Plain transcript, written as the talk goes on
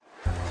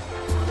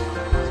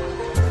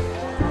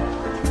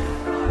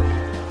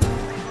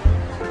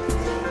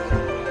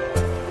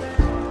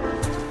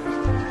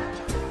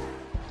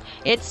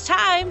It's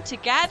time to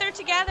gather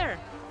together.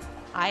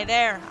 Hi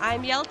there,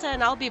 I'm Yelta,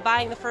 and I'll be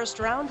buying the first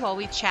round while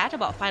we chat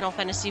about Final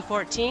Fantasy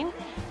XIV.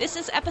 This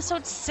is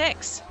episode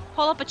 6.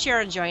 Pull up a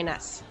chair and join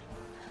us.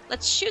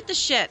 Let's shoot the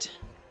shit.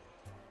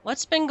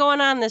 What's been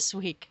going on this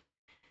week?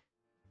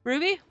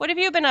 Ruby, what have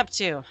you been up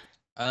to?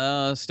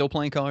 Still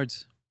playing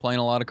cards.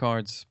 Playing a lot of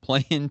cards.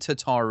 Playing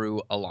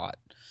Tataru a lot.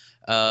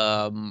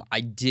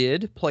 I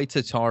did play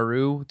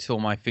Tataru till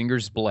my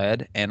fingers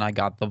bled, and I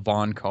got the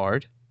Vaughn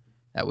card.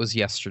 That was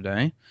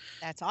yesterday.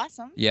 That's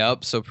awesome.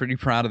 Yep, so pretty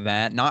proud of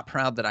that. Not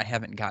proud that I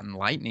haven't gotten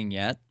Lightning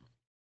yet.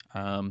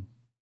 That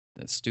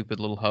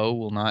stupid little hoe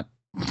will not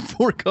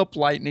fork up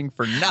Lightning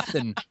for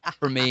nothing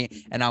for me,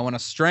 and I want to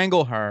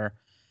strangle her,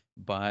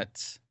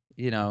 but,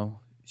 you know,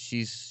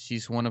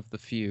 she's one of the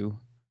few,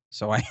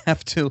 so I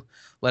have to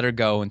let her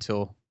go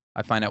until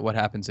I find out what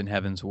happens in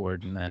Heaven's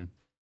Ward, and then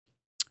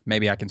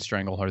maybe I can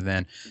strangle her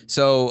then.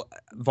 So,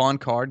 Vaughn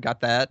card, got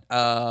that.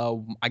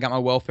 I got my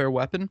welfare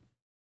weapon.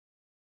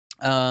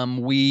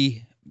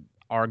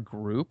 Our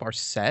group, our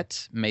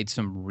set, made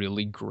some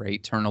really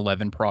great turn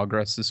 11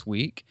 progress this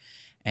week,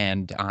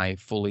 and I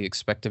fully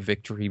expect a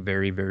victory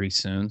very, very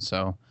soon,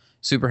 so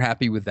super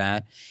happy with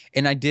that.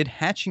 And I did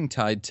Hatching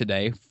Tide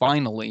today,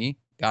 finally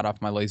got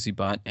off my lazy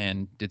butt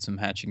and did some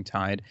Hatching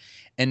Tide,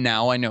 and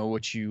now I know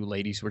what you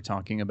ladies were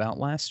talking about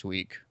last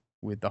week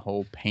with the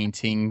whole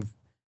painting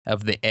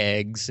of the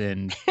eggs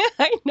and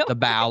I know. the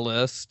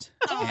ballast.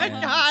 Oh my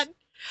and god.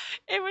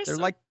 It was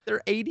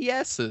they're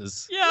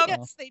ADSs. Yeah.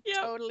 Yes, they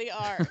Yep. totally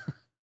are.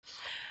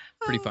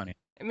 Pretty funny.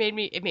 It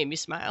made me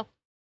smile.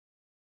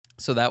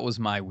 So that was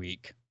my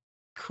week.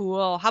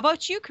 Cool. How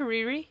about you,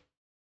 Kariri?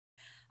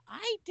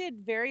 I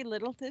did very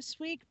little this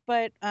week,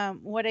 but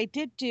what I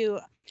did do,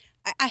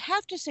 I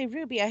have to say,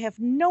 Ruby, I have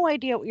no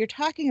idea what you're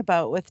talking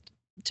about with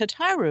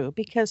Tataru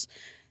because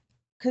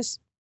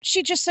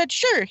she just said,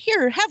 sure,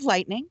 here, have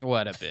Lightning.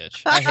 What a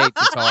bitch. I hate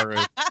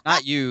Tataru.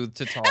 Not you,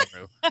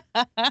 Tataru.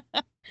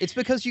 It's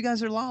because you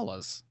guys are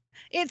Lalas.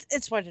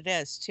 It's what it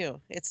is, too.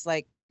 It's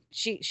like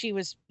she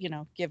was,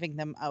 giving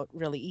them out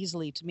really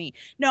easily to me.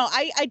 No,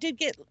 I did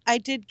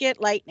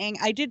get Lightning.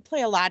 I did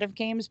play a lot of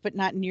games, but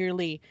not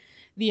nearly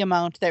the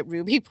amount that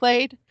Ruby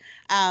played.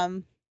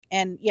 And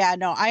yeah,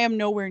 no, I am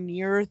nowhere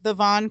near the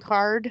Vaughn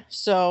card.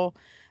 So,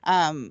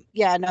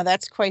 yeah, no,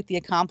 that's quite the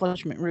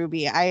accomplishment,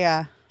 Ruby.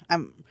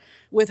 I'm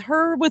with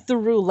her with the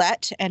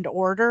roulette and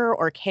order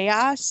or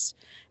chaos.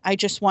 I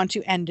just want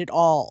to end it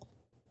all.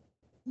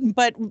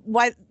 But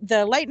why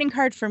the Lightning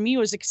card for me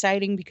was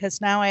exciting because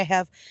now I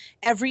have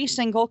every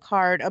single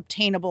card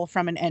obtainable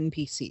from an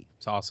NPC.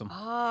 It's awesome.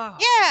 Oh.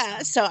 Yeah,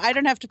 so I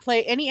don't have to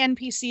play any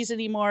NPCs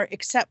anymore,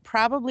 except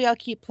probably I'll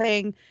keep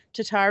playing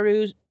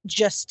Tataru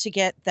just to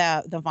get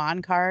the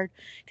Vaughn card,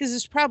 because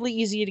it's probably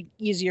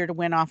easier to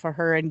win off of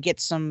her and get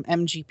some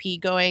MGP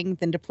going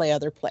than to play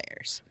other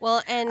players.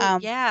 Well,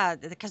 and yeah,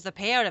 because the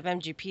payout of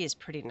MGP is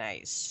pretty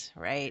nice,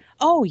 right?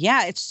 Oh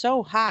yeah, it's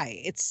so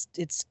high. It's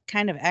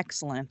kind of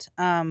excellent.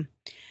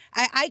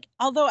 I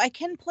although I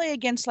can play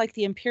against like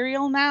the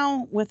Imperial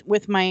now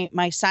with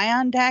my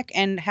Scion deck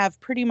and have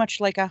pretty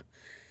much like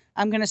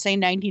I'm going to say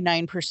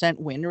 99%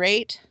 win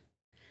rate.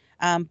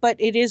 But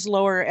it is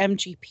lower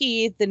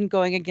MGP than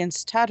going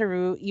against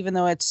Tataru, even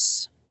though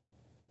it's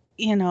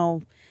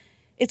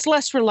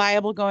less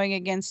reliable going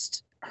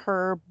against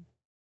her,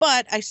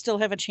 but I still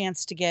have a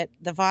chance to get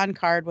the Vaughn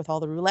card with all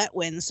the roulette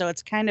wins. So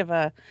it's kind of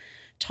a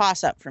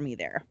toss up for me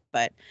there.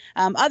 But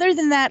other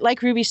than that,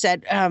 like Ruby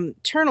said,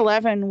 turn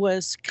 11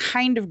 was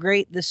kind of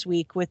great this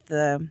week with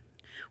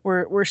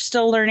we're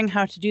still learning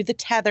how to do the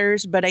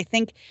tethers, but I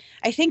think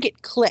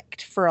it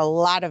clicked for a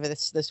lot of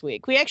this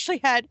week. We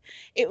actually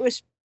it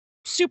was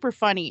super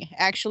funny.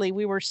 Actually,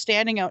 we were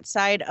standing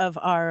outside of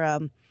our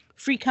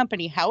free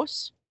company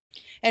house,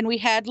 and we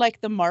had like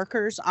the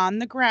markers on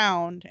the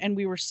ground, and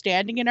we were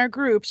standing in our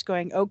groups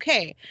going,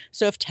 okay,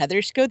 so if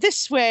tethers go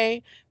this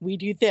way, we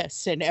do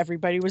this. And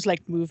everybody was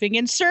like moving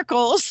in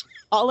circles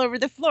all over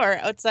the floor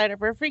outside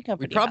of our free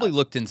company We probably house.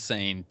 looked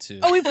insane too.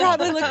 Oh, we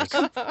probably looked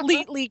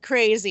completely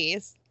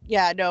crazy.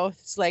 Yeah, no,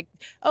 it's like,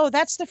 oh,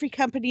 that's the free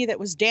company that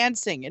was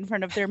dancing in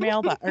front of their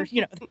mailbox, or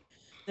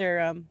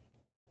their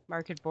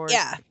Market board.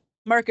 yeah,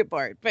 market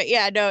board. But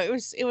yeah, no, it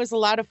was a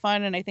lot of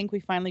fun, and I think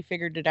we finally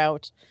figured it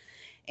out.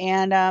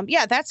 And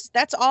yeah, that's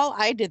all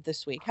I did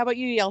this week. How about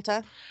you,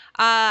 Yelta?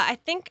 I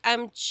think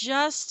I'm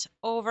just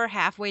over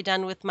halfway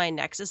done with my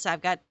Nexus.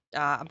 I've got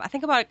I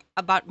think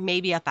about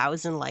maybe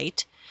 1,000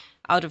 light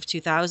out of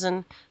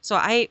 2,000. So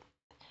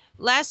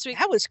last week,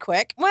 That was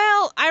quick.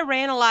 well, I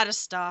ran a lot of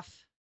stuff.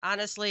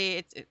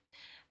 Honestly,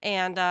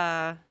 and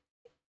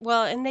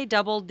and they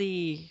doubled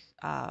the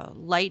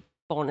light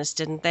bonus,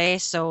 didn't they?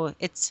 So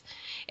it's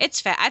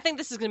fat. I think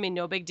this is gonna be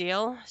no big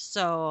deal.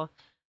 So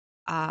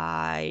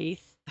I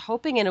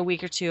hoping in a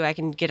week or two I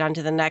can get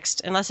onto the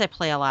next, unless I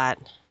play a lot.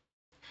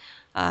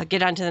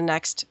 Get onto the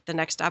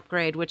next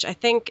upgrade, which I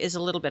think is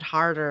a little bit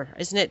harder,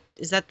 isn't it?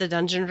 Is that the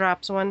dungeon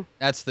drops one?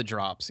 That's the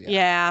drops, yeah.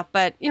 Yeah,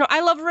 but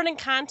I love running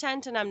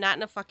content and I'm not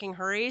in a fucking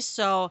hurry,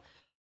 so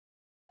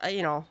I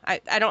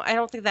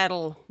don't think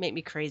that'll make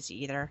me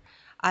crazy either.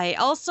 I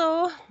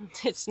also,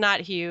 it's not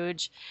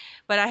huge,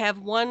 but I have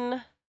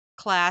one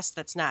class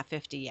that's not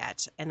 50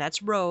 yet, and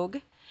that's Rogue.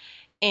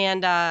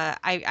 And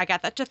I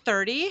got that to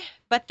 30,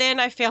 but then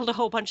I failed a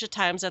whole bunch of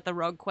times at the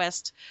Rogue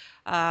Quest,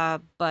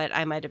 but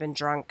I might have been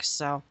drunk,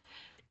 so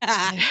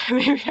I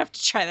maybe have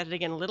to try that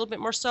again a little bit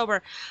more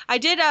sober. I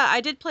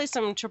did play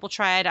some Triple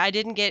Triad. I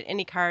didn't get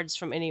any cards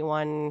from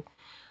anyone.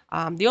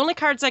 The only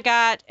cards I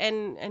got,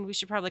 and we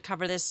should probably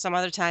cover this some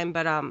other time,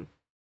 but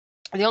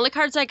the only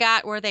cards I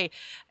got were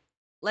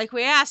like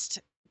we asked,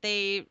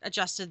 they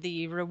adjusted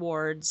the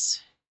rewards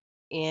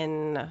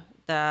in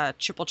the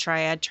Triple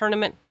Triad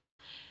tournament.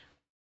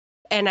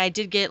 And I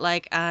did get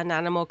like an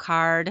Animo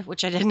card,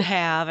 which I didn't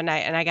have, and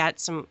I got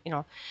some,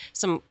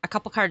 a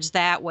couple cards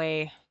that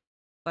way. You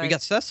But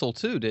got Cecil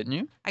too, didn't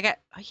you? I got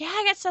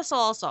Cecil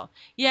also.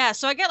 Yeah,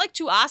 so I got like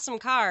two awesome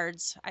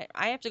cards.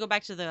 I have to go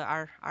back to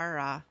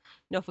our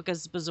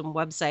Nofakazbism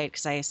website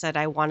because I said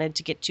I wanted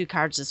to get two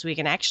cards this week,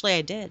 and actually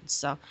I did.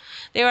 So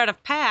they were out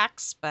of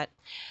packs, but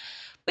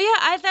yeah,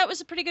 I thought it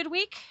was a pretty good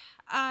week.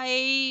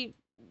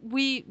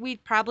 We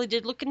probably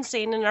did look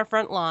insane in our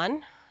front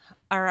lawn,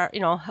 or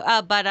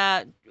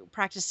but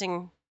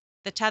practicing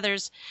the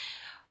tethers.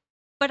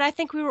 But I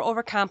think we were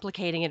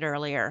overcomplicating it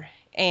earlier,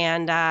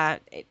 and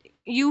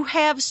you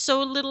have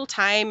so little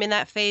time in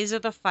that phase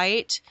of the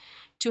fight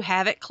to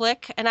have it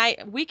click. And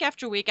week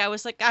after week, I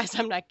was like, guys,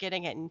 I'm not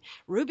getting it. And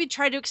Ruby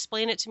tried to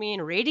explain it to me,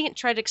 and Radiant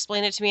tried to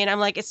explain it to me, and I'm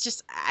like, it's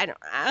just I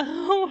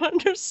don't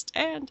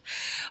understand.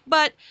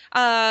 But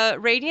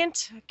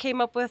Radiant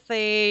came up with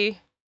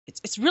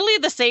it's really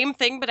the same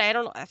thing, but I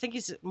don't know. I think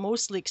he's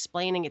mostly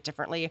explaining it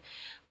differently.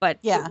 But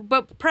Yeah.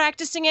 but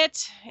practicing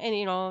it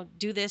and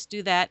do this,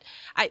 do that.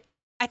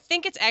 I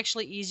think it's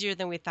actually easier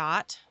than we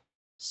thought.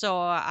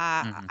 So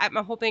I'm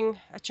hoping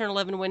I turn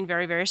 11 win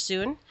very, very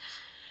soon.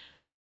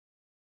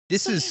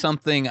 This So, is yeah.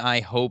 something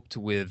I hoped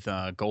with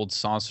Gold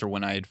Saucer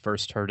when I had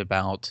first heard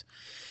about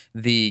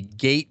the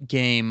gate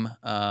game,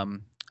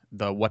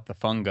 the What the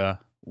Funga,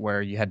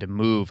 where you had to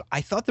move. I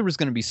thought there was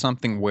going to be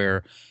something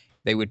where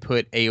they would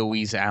put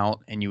AoEs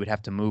out and you would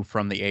have to move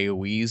from the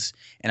AoEs.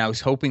 And I was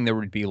hoping there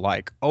would be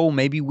like, oh,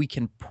 maybe we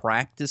can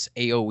practice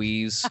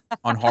AoEs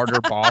on harder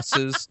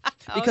bosses.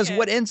 Because Okay.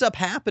 what ends up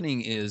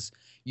happening is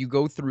you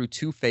go through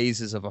two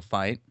phases of a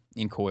fight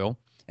in Coil,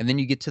 and then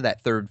you get to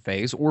that third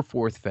phase or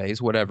fourth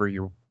phase, whatever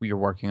you're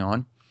working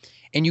on.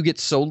 And you get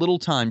so little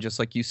time, just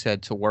like you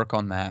said, to work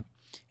on that.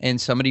 And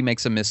somebody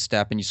makes a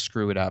misstep and you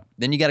screw it up.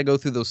 Then you got to go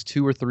through those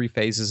 2 or 3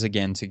 phases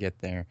again to get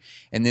there.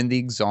 And then the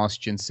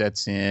exhaustion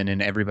sets in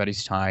and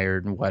everybody's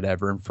tired and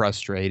whatever and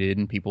frustrated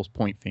and people's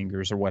point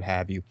fingers or what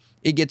have you.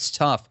 It gets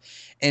tough.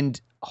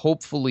 And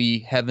hopefully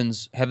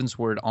Heaven's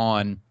Word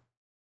on,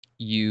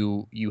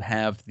 you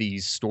have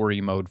these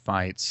story mode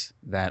fights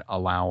that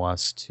allow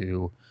us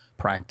to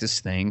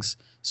practice things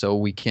so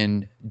we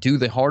can do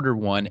the harder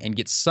one and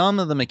get some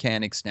of the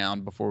mechanics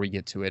down before we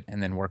get to it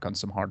and then work on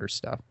some harder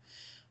stuff.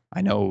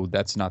 I know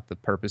that's not the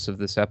purpose of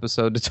this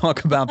episode to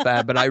talk about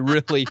that, but I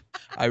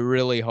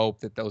really hope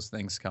that those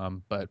things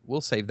come. But we'll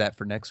save that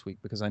for next week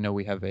because I know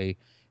we have a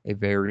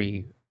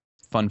very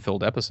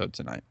fun-filled episode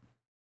tonight.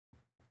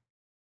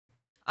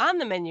 On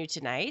the menu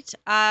tonight,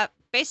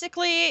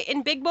 basically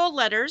in big bold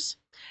letters,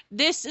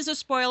 this is a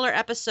spoiler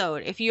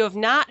episode. If you have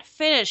not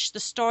finished the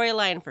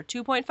storyline for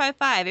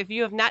 2.55, if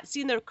you have not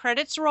seen the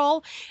credits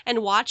roll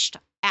and watched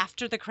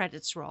after the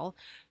credits roll,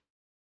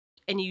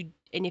 and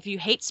if you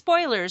hate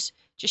spoilers,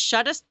 just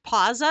shut us,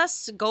 pause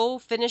us, go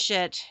finish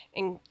it,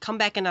 and come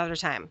back another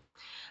time.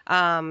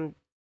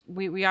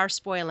 We are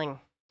spoiling.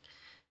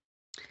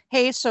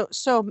 Hey, so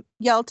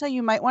Yelta,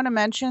 you might want to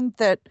mention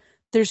that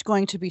there's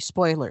going to be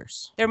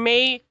spoilers. There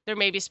may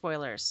be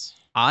spoilers.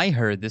 I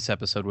heard this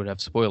episode would have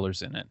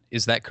spoilers in it.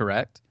 Is that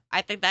correct?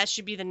 I think that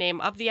should be the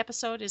name of the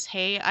episode is,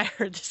 hey, I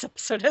heard this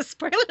episode has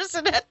spoilers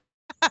in it.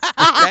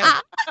 Okay.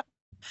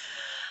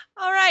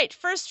 All right,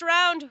 first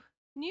round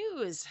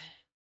news.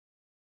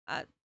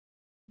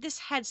 This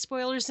had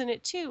spoilers in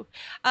it too.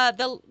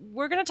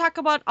 We're going to talk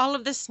about all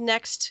of this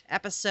next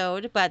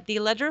episode, but the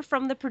letter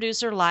from the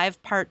producer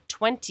live part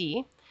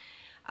 20.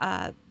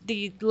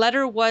 The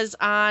letter was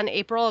on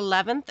April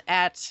 11th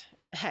at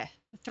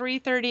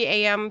 3:30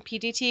 a.m.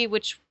 PDT,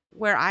 which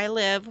where I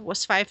live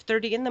was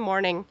 5:30 in the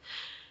morning,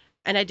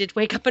 and I did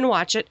wake up and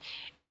watch it.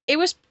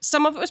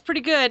 Some of it was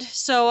pretty good,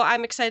 so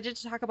I'm excited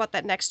to talk about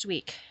that next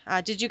week.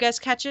 Did you guys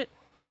catch it?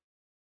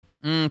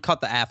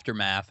 Caught the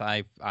aftermath.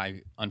 I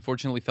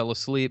unfortunately fell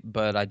asleep,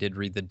 but I did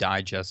read the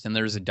digest, and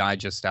there's a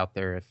digest out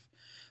there if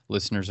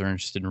listeners are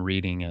interested in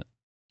reading it.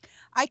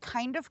 I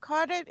kind of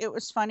caught it. It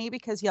was funny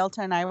because Yelta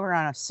and I were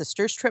on a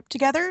sister's trip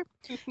together,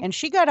 and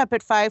she got up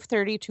at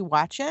 5:30 to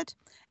watch it,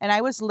 and I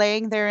was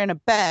laying there in a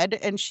bed,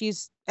 and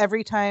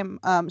every time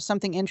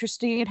something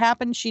interesting had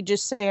happened, she'd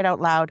just say it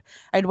out loud.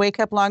 I'd wake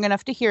up long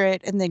enough to hear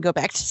it and then go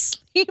back to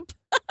sleep.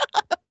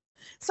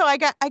 So I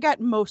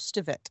got most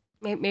of it.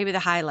 Maybe the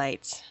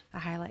highlights. The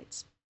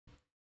highlights.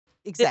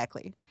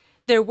 Exactly.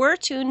 There were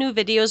 2 new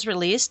videos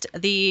released.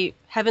 The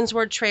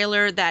Heavensward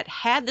trailer that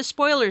had the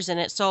spoilers in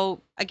it.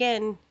 So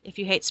again, if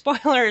you hate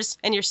spoilers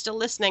and you're still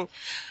listening,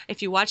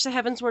 if you watch the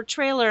Heavensward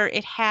trailer,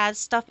 it has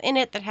stuff in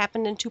it that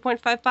happened in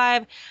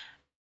 2.55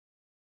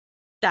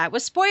 that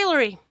was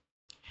spoilery.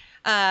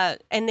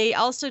 And they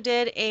also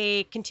did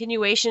a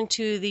continuation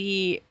to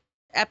the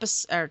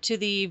episode or to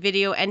the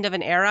video End of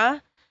an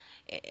Era.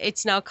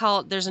 It's now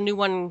called, there's a new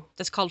one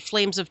that's called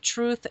Flames of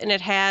Truth, and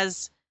it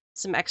has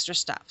some extra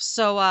stuff.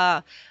 So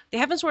the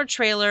Heavensward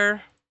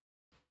trailer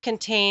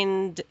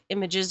contained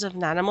images of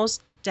Nanamo's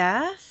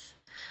death.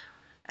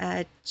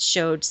 It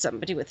showed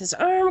somebody with his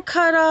arm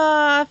cut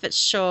off. It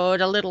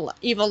showed a little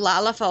evil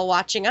Lalafell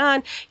watching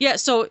on. Yeah,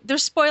 so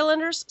there's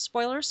spoilers.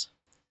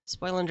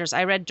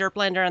 I read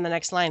Derplander on the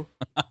next line.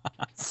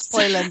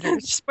 Spoilers.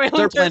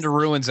 Derplander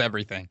ruins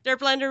everything.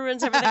 Derplander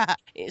ruins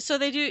everything. So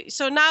they do.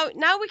 So now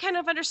we kind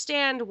of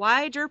understand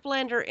why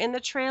Derplander in the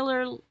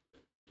trailer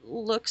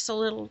looks a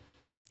little.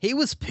 He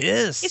was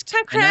pissed. He's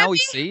kind of and crappy. now we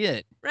see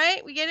it.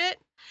 Right? We get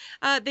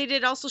it. They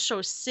did also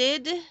show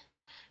Sid.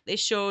 They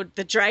showed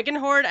the Dragon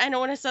Horde. I know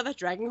when I saw the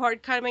Dragon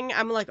Horde coming,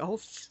 I'm like, oh,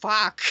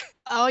 fuck.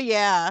 Oh,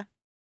 yeah.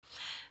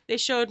 They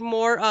showed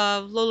more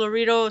of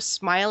Lolorito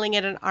smiling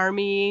at an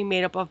army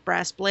made up of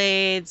brass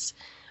blades.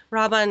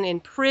 Raban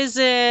in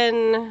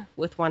prison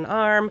with one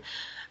arm.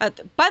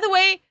 By the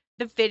way,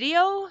 the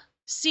video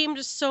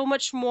seemed so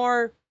much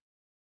more.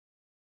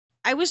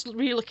 I was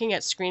re-looking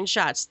at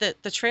screenshots.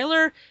 The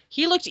trailer,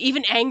 he looked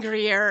even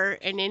angrier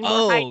and in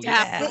more high def.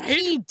 Yeah. Right?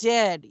 He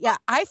did. Yeah,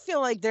 I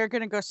feel like they're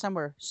gonna go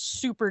somewhere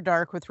super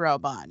dark with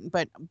Raban,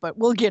 but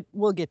we'll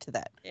get to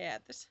that. Yeah,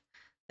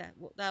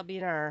 that'll be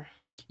in our.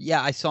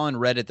 Yeah, I saw on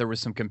Reddit there were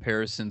some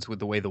comparisons with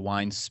the way the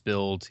wine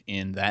spilled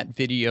in that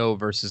video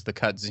versus the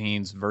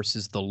cutscenes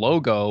versus the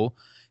logo.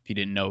 If you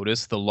didn't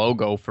notice, the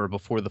logo for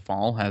Before the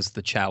Fall has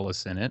the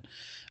chalice in it.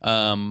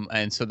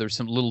 And so there's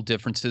some little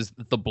differences.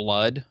 The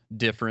blood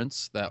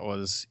difference that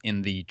was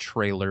in the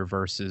trailer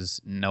versus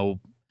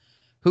no.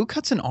 Who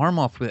cuts an arm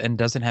off and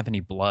doesn't have any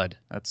blood?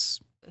 That's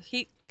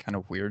kind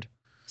of weird.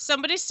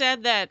 Somebody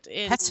said that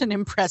That's an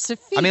impressive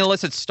feat. I mean,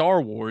 unless it's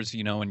Star Wars,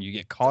 and you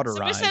get cauterized.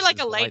 Somebody said like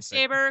a as the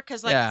lightsaber,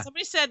 because Yeah.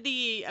 somebody said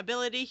the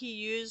ability he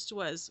used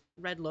was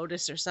Red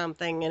Lotus or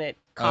something, and it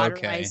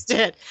cauterized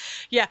it.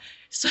 Yeah,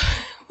 so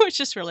which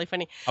is really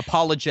funny.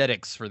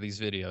 Apologetics for these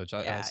videos.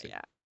 I see.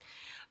 Yeah.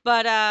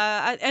 But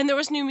and there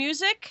was new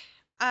music,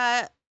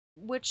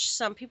 which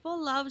some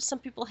people loved, some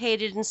people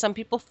hated, and some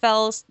people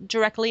fell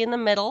directly in the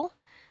middle.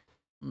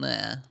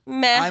 Nah.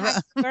 Meh.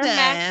 Nah.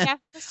 Yeah.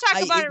 Let's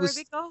talk about it,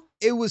 Rubico.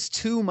 It was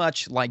too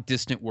much like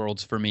Distant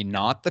Worlds for me,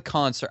 not the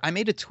concert. I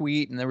made a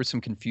tweet and there was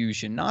some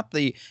confusion. Not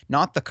the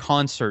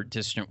concert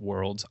Distant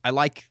Worlds. I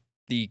like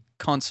the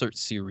concert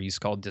series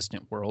called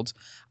Distant Worlds.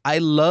 I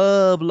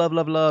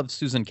love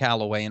Susan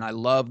Calloway, and I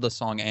love the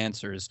song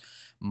Answers.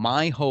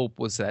 My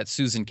hope was that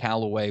Susan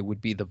Calloway would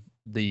be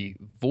the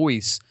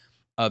voice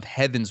of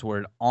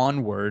Heavensward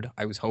Onward.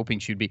 I was hoping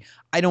she'd be.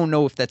 I don't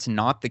know if that's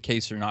not the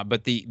case or not,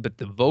 but the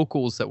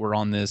vocals that were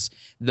on this,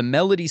 the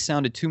melody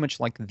sounded too much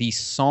like the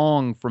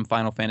song from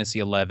Final Fantasy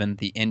XI,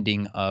 the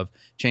ending of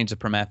Chains of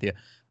Promathia,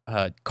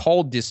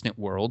 called Distant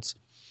Worlds.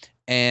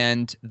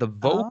 And the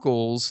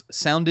vocals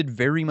sounded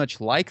very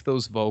much like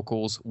those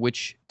vocals,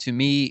 which to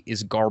me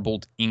is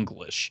garbled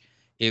English.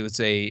 It was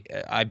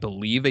I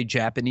believe, a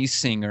Japanese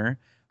singer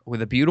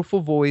with a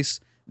beautiful voice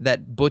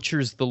that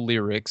butchers the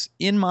lyrics,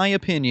 in my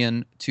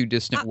opinion, to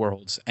Distant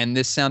Worlds. And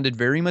this sounded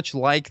very much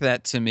like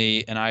that to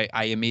me, and I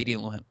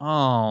immediately went,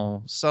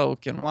 oh, so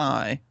can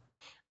I?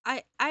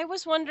 I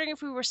was wondering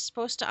if we were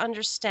supposed to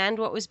understand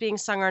what was being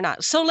sung or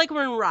not. So like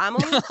when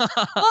Ramu...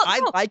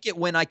 I like it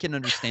when I can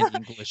understand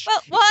English.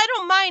 Well, I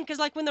don't mind, because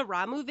like when the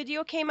Ramu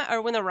video came out,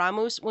 or when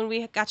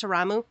we got to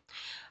Ramu,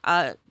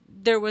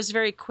 there was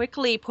very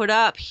quickly put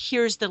up,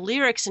 here's the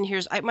lyrics, and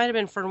it might have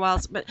been for a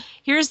while, but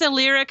here's the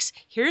lyrics,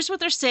 here's what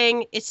they're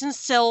saying, it's in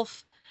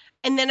Sylph,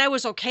 and then I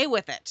was okay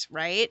with it,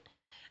 right?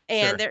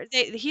 And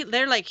Sure.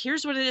 they're like,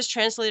 here's what it is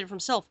translated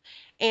from Sylph.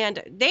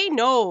 And they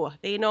know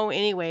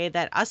anyway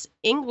that us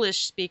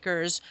English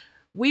speakers,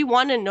 we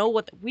want to know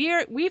what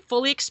we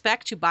fully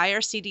expect to buy our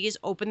CDs,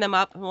 open them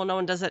up. Well, no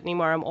one does that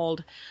anymore. I'm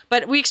old,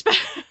 but we expect.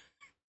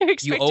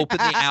 You open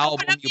the album,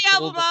 open up the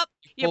album up,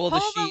 you pull the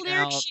sheet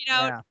lyric sheet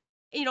out.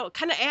 Yeah.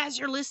 Kind of as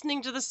you're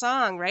listening to the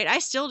song, right? I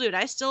still do it.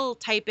 I still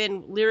type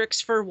in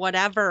lyrics for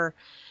whatever.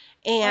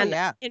 And,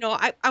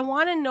 I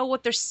want to know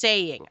what they're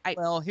saying.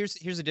 Well, here's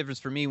the difference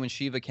for me. When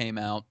Shiva came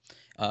out,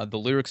 the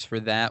lyrics for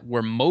that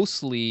were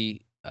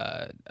mostly,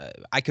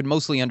 I could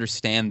mostly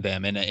understand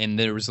them. And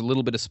there was a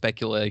little bit of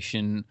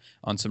speculation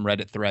on some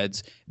Reddit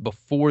threads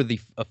before the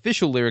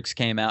official lyrics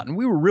came out. And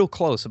we were real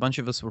close. A bunch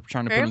of us were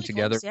trying to put them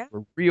together. Close, yeah.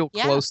 We're real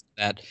close to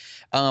that.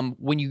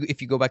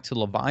 If you go back to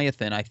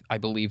Leviathan, I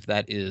believe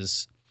that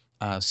is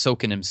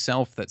Soken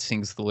himself that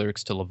sings the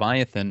lyrics to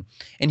Leviathan,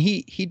 and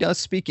he does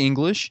speak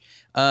English.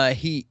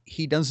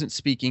 He doesn't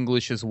speak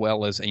English as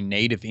well as a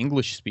native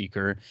English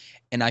speaker,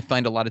 and I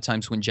find a lot of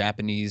times when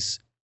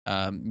Japanese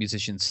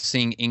musicians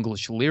sing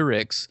English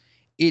lyrics,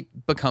 it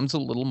becomes a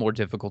little more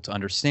difficult to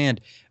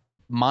understand.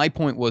 My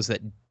point was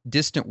that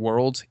Distant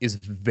Worlds is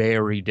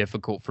very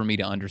difficult for me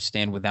to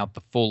understand without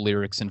the full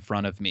lyrics in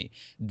front of me.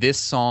 This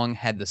song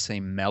had the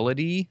same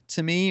melody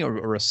to me,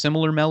 or a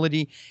similar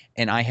melody,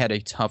 and I had a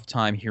tough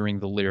time hearing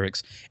the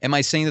lyrics. Am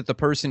I saying that the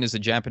person is a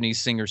Japanese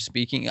singer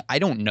speaking? I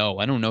don't know.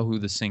 I don't know who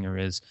the singer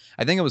is.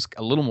 I think I was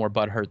a little more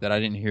butthurt that I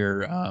didn't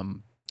hear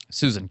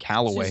Susan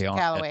Calloway Susan on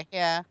Calloway,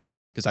 yeah.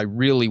 because I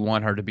really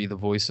want her to be the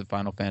voice of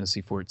Final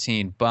Fantasy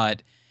XIV,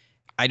 but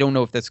I don't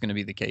know if that's going to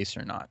be the case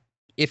or not.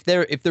 If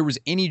there was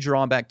any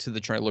drawback to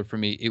the trailer for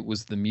me, it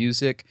was the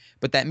music,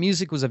 but that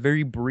music was a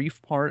very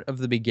brief part of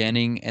the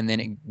beginning, and then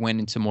it went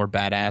into more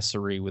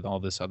badassery with all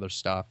this other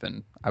stuff,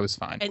 and I was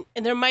fine.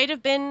 And there might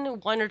have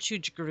been one or two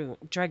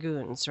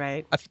dragoons,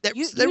 right?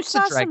 You was a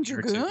saw some dragon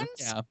or two. dragoons?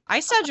 Yeah.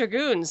 I saw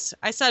dragoons.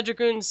 I saw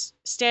dragoons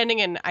standing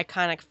in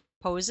iconic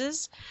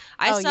poses.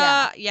 Oh,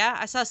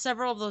 I saw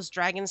several of those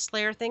Dragon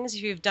Slayer things.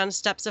 If you've done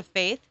Steps of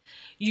Faith,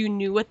 you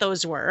knew what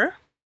those were.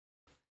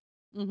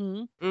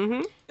 Mm-hmm.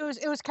 Mm-hmm.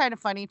 It was kind of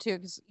funny too,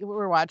 because we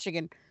were watching,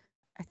 and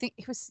I think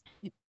it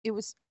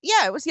was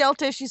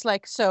Yelta. She's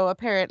like, so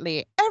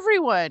apparently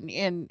everyone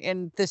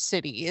in this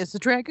city is a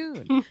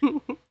dragoon.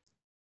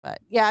 But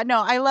yeah,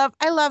 no, I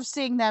love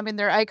seeing them in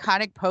their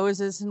iconic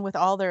poses and with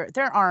all their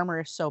armor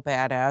is so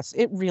badass.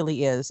 It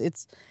really is.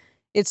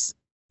 It's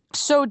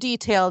so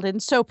detailed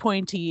and so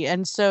pointy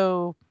and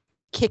so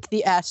kick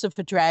the ass of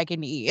the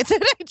dragon-y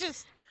that I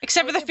just.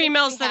 Except for the It makes me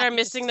females that are happy to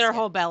missing see their it.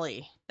 whole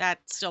belly. That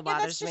still Yeah,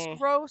 bothers that's just me.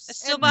 gross. It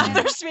still and-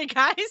 bothers me,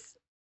 guys.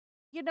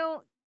 You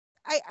know,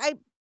 I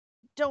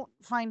don't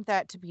find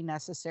that to be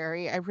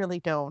necessary. I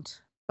really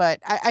don't. But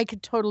I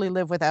could totally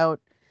live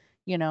without,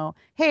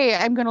 hey,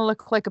 I'm going to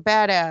look like a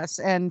badass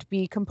and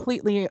be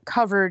completely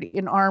covered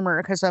in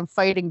armor because I'm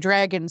fighting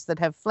dragons that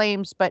have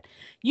flames, but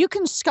you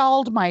can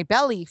scald my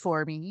belly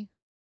for me.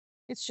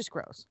 It's just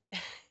gross.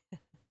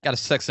 Got to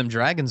sex some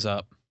dragons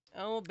up.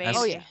 Oh, baby.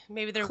 Oh, yeah.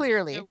 Maybe they're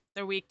Clearly.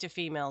 they're weak to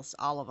females,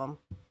 all of them.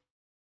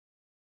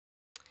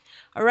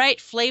 All right,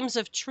 Flames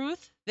of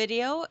Truth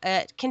video.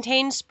 It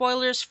contains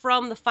spoilers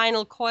from the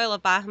final coil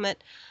of Bahamut.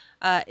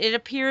 It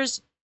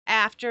appears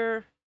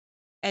after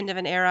End of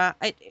an Era.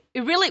 It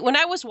really, when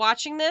I was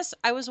watching this,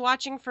 I was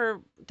watching for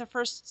the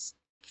first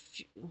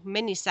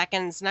many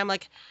seconds, and I'm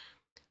like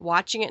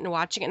watching it,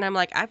 and I'm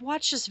like, I've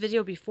watched this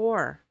video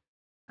before.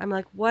 I'm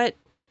like, what?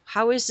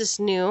 How is this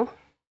new?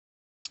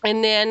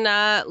 And then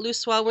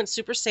Luswa went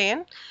Super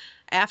Saiyan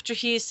after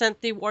he sent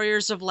the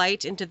Warriors of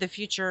Light into the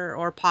future,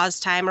 or pause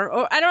time,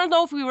 or I don't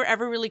know if we were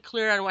ever really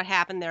clear on what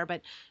happened there,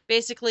 but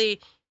basically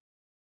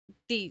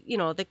the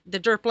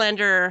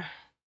Derplander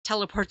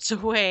teleports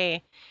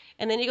away,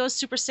 and then he goes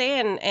Super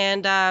Saiyan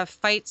and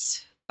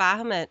fights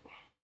Bahamut.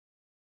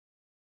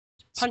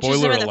 Punches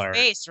Spoiler him in alert. the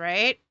face,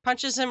 right?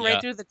 Punches him Yeah.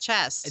 right through the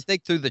chest. I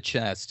think through the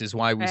chest is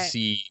why we Right.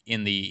 see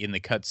in the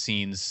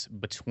cutscenes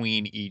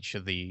between each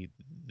of the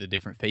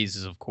different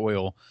phases of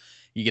Coil,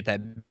 you get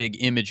that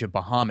big image of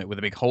Bahamut with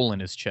a big hole in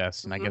his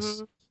chest, and I guess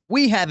Mhm.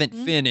 we haven't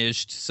Mhm.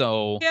 finished,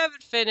 so We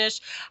haven't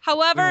finished. we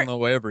However, don't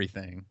know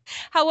everything.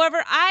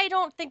 I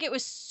don't think it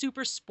was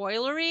super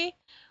spoilery.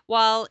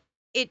 While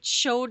it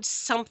showed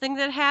something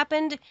that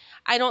happened,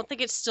 I don't think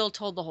it still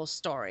told the whole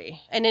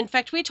story. And in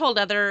fact, we told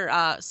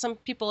some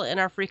people in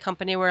our free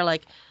company were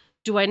like,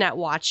 do I not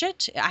watch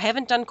it? I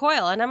haven't done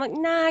Coil. And I'm like,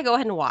 nah, go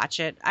ahead and watch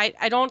it.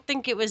 I don't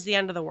think it was the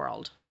end of the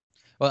world.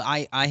 Well,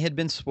 I had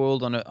been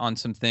spoiled on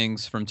some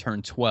things from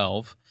turn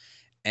 12,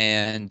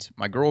 and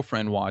my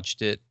girlfriend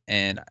watched it,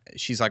 and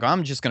she's like,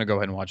 I'm just gonna go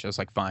ahead and watch it. I was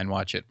like, fine,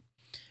 watch it.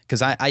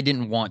 Because I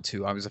didn't want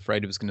to. I was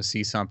afraid it was going to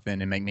see something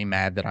and make me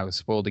mad that I was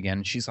spoiled again.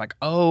 And she's like,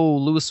 oh,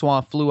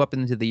 Louisoix flew up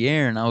into the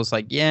air. And I was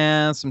like,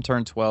 yeah, some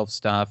turn 12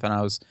 stuff.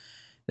 And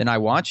then I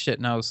watched it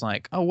and I was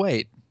like, oh,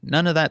 wait,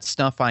 none of that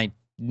stuff I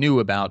knew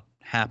about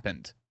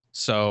happened.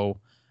 So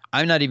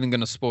I'm not even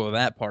going to spoil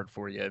that part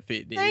for you. If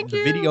the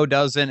video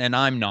doesn't, and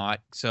I'm not.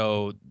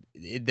 So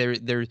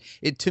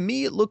to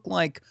me, it looked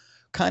like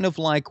kind of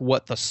like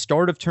what the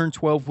start of turn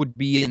 12 would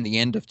be and the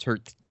end of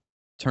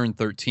turn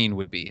 13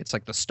 would be. It's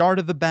like the start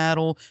of the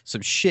battle,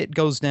 some shit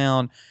goes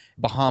down,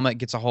 Bahamut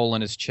gets a hole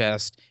in his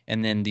chest,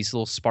 and then these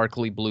little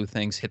sparkly blue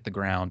things hit the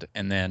ground,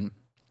 and then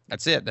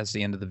that's it. That's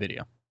the end of the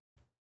video.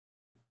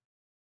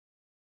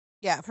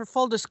 Yeah, for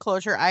full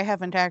disclosure, I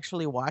haven't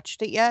actually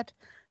watched it yet,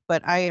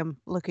 but I am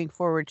looking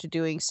forward to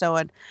doing so.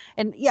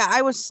 And yeah,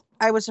 I was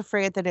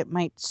afraid that it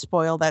might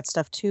spoil that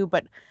stuff too,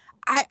 but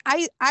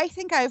I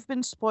think I've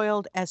been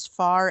spoiled as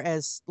far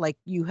as like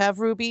you have,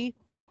 Ruby,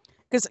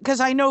 because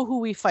I know who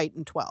we fight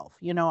in 12.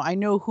 I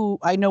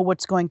know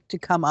what's going to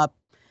come up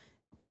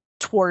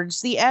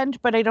towards the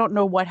end, but I don't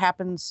know what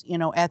happens,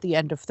 at the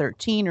end of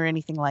 13 or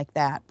anything like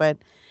that. But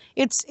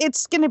it's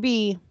going to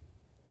be.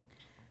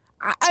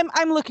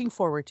 I'm looking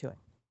forward to it.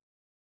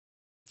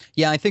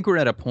 Yeah, I think we're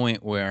at a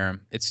point where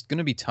it's going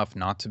to be tough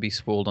not to be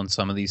spoiled on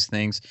some of these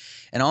things.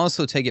 And I'll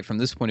also take it from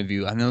this point of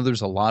view. I know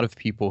there's a lot of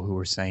people who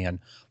are saying,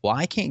 well,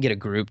 I can't get a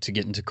group to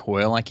get into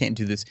Coil. I can't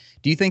do this.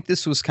 Do you think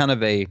this was kind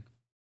of a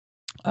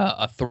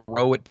a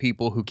throw at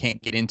people who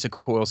can't get into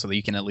coil so that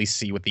you can at least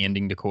see what the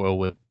ending to coil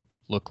would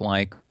look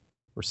like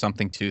or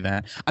something to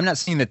that. I'm not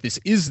saying that this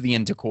is the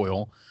end to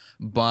coil,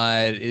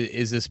 but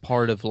is this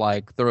part of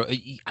like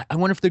I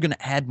wonder if they're going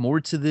to add more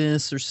to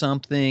this or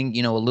something,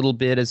 a little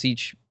bit as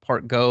each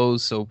part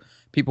goes so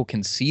people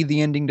can see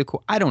the ending to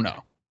coil. I don't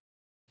know.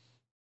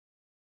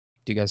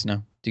 Do you guys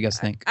know? Do you guys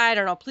think? I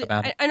don't know. Please,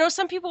 I know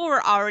some people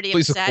were already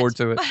Please upset. look forward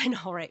to it. I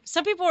know, right?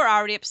 Some people were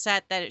already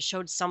upset that it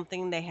showed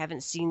something they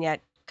haven't seen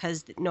yet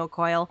because no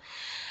coil.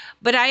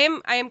 But I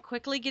am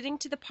quickly getting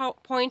to the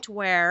point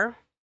where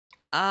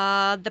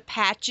the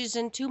patch is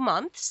in 2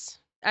 months.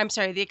 I'm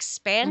sorry, the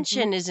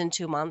expansion is in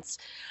 2 months.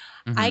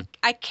 Mhm.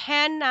 I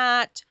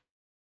cannot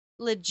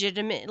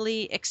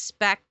legitimately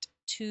expect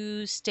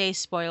to stay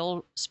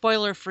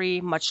spoiler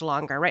free much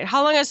longer, right?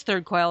 How long has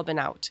Third Coil been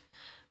out?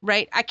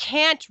 Right? I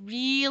can't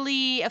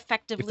really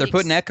effectively If they're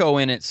putting Echo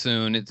in it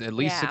soon, it's at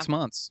least 6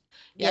 months.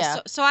 Yeah.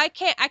 So I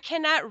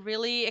cannot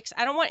really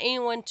I don't want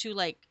anyone to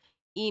like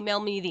email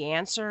me the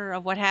answer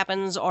of what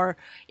happens or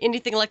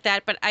anything like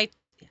that, but I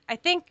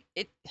think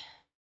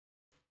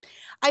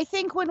I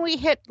think when we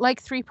hit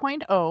like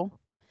 3.0,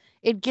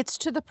 it gets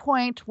to the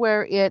point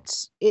where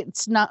it's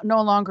not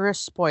no longer a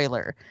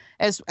spoiler.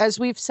 As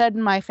we've said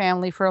in my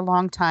family for a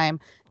long time,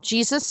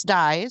 Jesus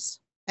dies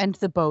and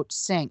the boat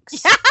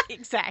sinks. Yeah,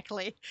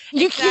 exactly.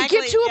 You get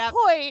to a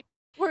point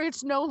where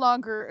it's no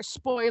longer a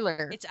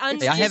spoiler. It's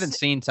Hey, I haven't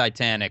seen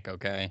Titanic,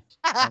 okay?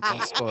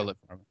 Don't spoil it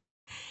for me.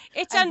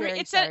 It's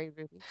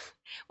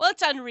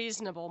it's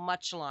unreasonable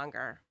much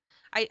longer.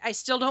 I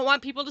still don't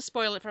want people to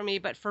spoil it for me,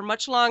 but for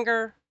much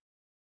longer,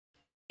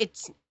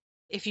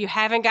 if you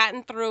haven't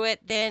gotten through it,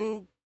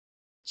 then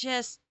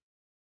just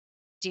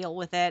deal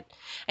with it.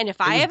 And if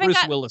I haven't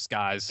Bruce Willis,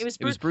 guys.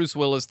 It was Bruce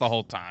Willis the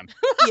whole time.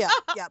 Yeah.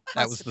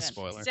 That was the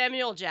spoiler.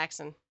 Samuel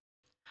Jackson.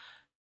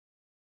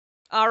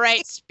 All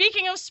right.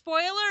 Speaking of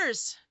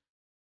spoilers,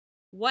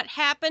 what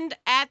happened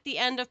at the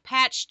end of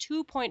patch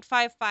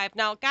 2.55?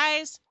 Now,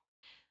 guys,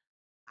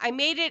 I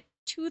made it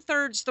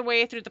 2/3 the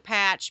way through the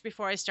patch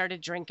before I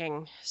started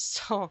drinking.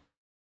 So,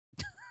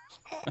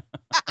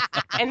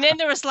 and then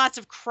there was lots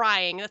of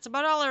crying. That's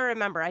about all I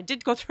remember. I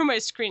did go through my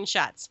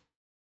screenshots.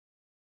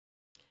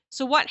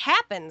 So what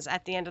happens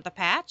at the end of the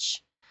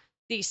patch?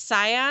 The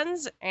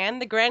Scions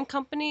and the Grand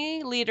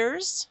Company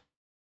leaders,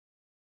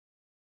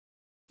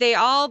 they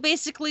all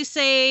basically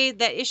say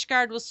that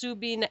Ishgard will soon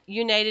be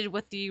united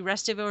with the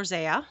rest of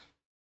Orzea.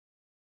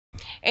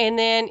 And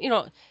then,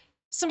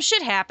 some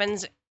shit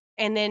happens,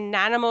 and then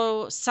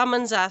Nanamo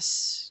summons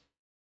us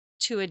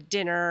to a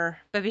dinner.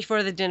 But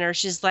before the dinner,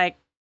 she's like,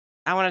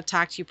 I want to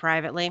talk to you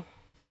privately.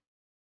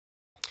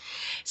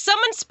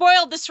 Someone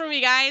spoiled this for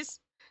me, guys.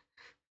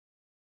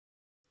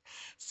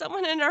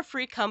 Someone in our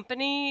free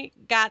company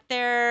got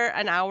there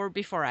an hour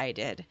before I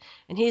did.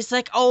 And he's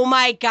like, oh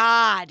my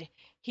God.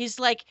 He's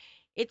like,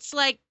 it's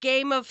like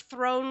Game of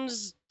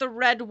Thrones, the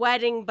Red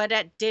Wedding, but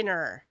at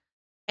dinner.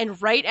 And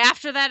right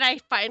after that, I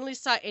finally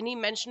saw any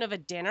mention of a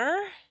dinner.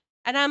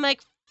 And I'm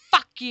like,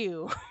 fuck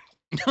you.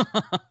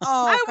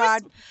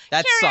 God.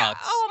 That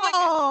sucks. Oh my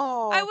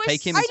God.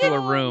 Take him into a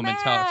room and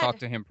talk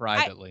to him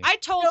privately. I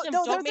told him,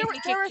 don't make me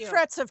kick you. There were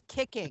threats of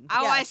kicking.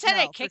 Oh, I said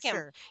I'd kick him.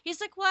 Sure.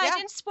 He's like, well, I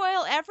didn't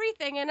spoil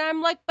everything. And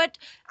I'm like, but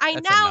I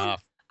now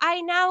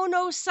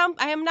know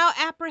I am now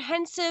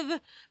apprehensive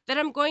that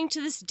I'm going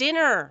to this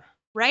dinner,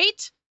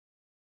 right?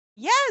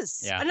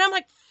 Yes. Yeah. And I'm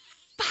like,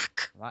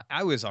 fuck.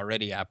 I was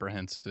already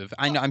apprehensive.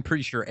 I'm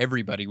pretty sure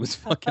everybody was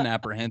fucking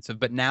apprehensive,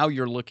 but now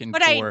you're looking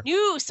but I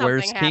knew something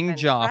where's King happened,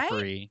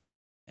 Joffrey right?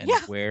 and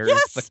where's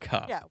the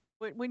cup? Yeah.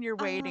 When you're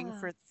waiting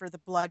for the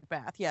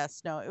bloodbath.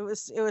 Yes. No, it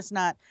was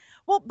not.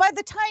 Well, by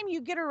the time you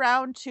get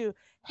around to,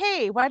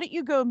 hey, why don't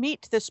you go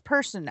meet this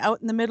person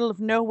out in the middle of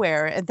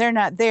nowhere and they're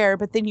not there,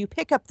 but then you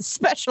pick up the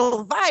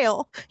special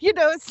vial,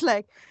 it's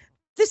like,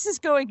 this is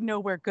going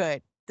nowhere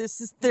good.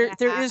 This is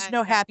there is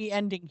no happy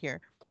ending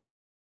here.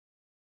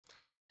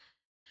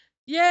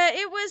 Yeah,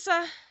 it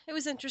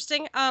was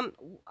interesting.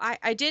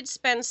 I did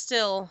spend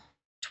still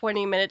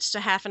 20 minutes to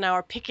half an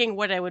hour picking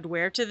what I would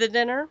wear to the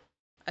dinner.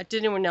 Did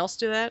anyone else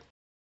do that?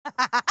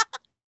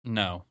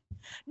 No.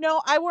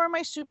 No, I wore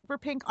my super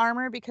pink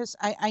armor because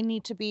I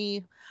need to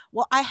be,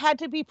 I had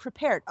to be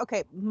prepared.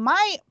 Okay,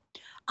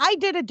 I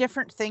did a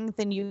different thing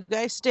than you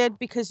guys did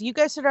because you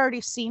guys had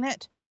already seen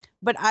it,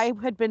 but I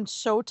had been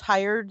so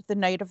tired the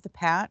night of the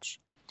patch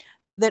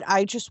that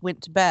I just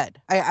went to bed.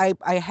 I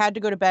had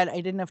to go to bed.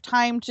 I didn't have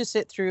time to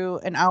sit through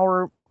an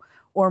hour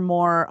or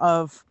more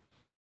of,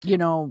 we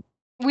all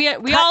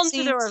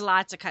knew there were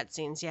lots of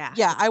cutscenes. Yeah.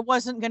 Yeah, I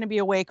wasn't going to be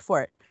awake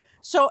for it.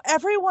 So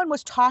everyone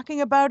was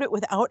talking about it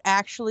without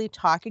actually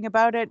talking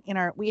about it in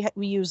our, we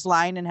use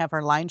Line and have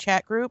our Line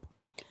chat group.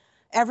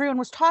 Everyone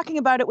was talking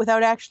about it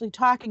without actually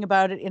talking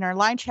about it in our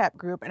Line chat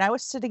group. And I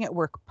was sitting at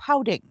work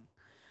pouting.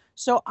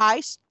 So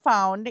I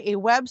found a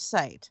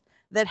website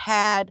that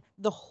had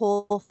the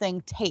whole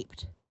thing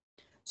taped.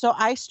 So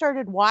I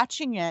started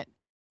watching it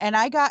and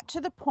I got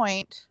to the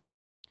point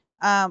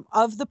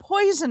of the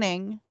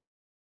poisoning.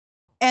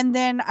 And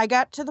then I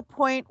got to the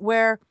point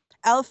where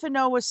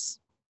Alphino was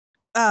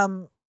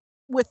um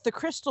with the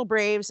Crystal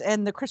Braves,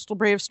 and the Crystal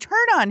Braves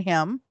turn on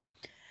him.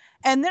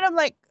 And then I'm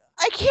like,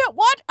 I can't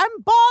watch. I'm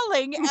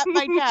bawling at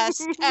my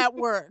desk at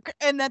work.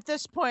 And at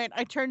this point,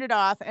 I turned it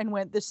off and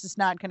went, this is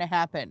not going to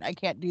happen. I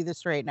can't do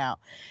this right now.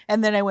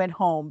 And then I went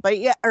home. But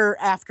yeah, or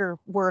after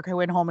work, I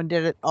went home and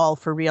did it all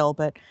for real.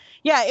 But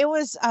yeah, it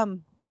was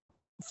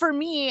for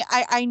me,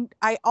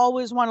 I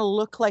always want to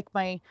look like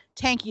my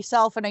tanky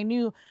self, and I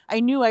knew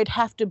I'd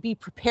have to be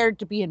prepared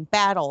to be in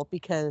battle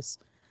because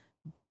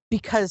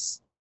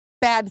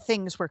bad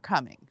things were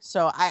coming.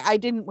 So I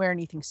didn't wear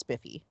anything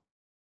spiffy.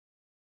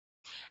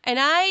 And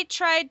I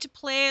tried to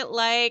play it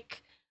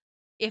like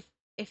if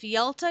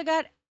Yelta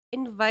got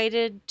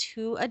invited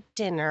to a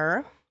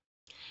dinner,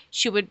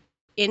 she would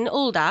in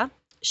Ulda,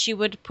 she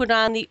would put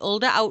on the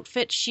Ulda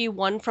outfit she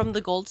won from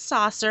the gold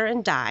saucer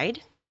and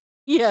died.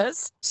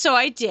 Yes. So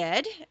I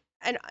did,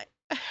 and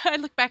I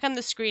look back on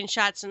the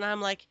screenshots and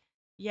I'm like,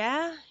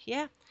 yeah.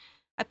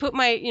 I put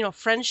my,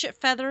 friendship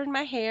feather in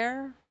my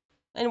hair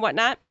and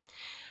whatnot.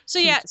 So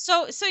yeah,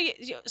 so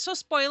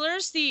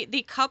spoilers,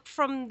 the cup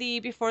from the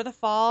Before the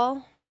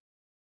Fall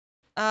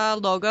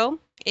logo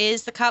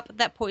is the cup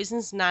that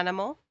poisons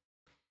Nanamo.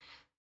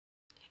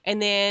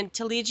 And then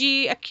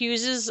Taliji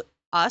accuses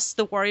us,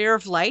 the Warrior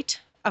of Light,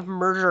 of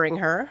murdering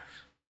her.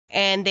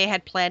 And they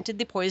had planted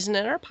the poison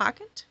in our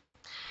pocket.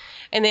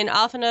 And then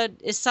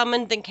Alphinaud is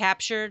summoned and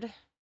captured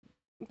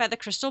by the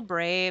Crystal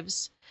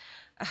Braves.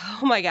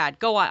 Oh my god,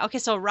 go on. Okay,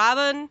 so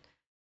Robin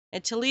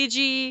and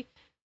Taliji,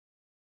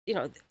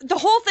 the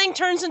whole thing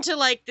turns into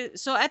like,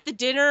 so at the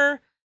dinner,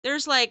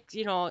 there's like,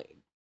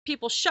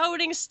 people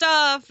shouting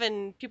stuff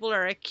and people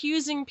are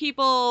accusing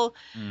people.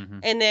 Mm-hmm.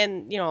 And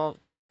then,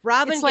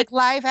 Robin. It's like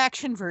live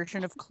action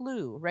version of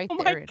Clue right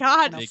there. Oh my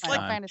god. It's like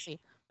fantasy.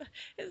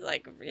 It's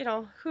like,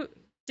 who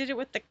did it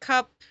with the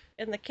cup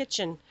in the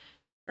kitchen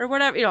or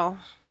whatever,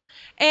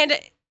 And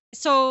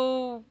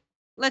so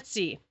let's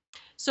see.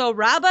 So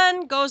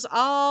Robin goes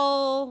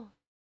all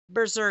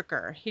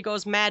berserker. He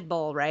goes Mad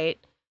Bull, right?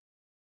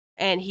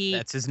 And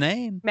that's his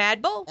name.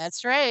 Mad Bull?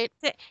 That's right.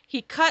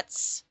 He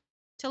cuts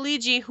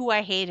Taliji, who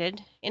I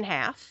hated, in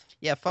half.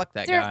 Yeah, fuck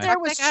that guy. There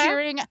was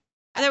cheering.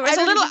 There was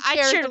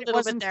I cheered a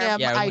little bit there.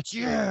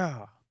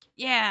 Yeah.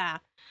 Yeah.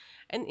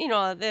 And,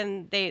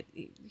 then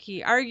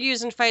he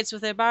argues and fights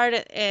with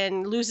Eobard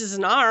and loses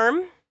an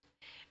arm.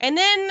 And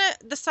then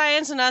the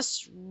Saiyans and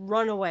us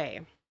run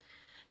away.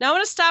 Now I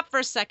want to stop for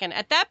a second.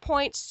 At that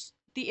point,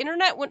 the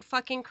internet went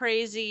fucking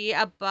crazy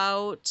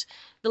about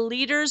the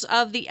leaders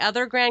of the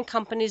other grand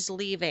companies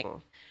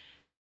leaving.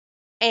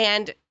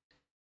 And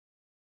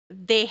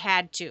they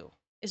had to,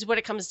 is what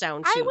it comes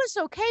down to. I was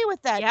okay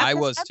with that. Yeah, I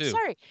was too. I'm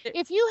sorry.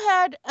 If you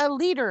had a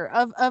leader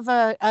of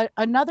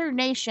another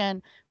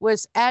nation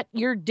was at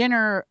your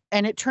dinner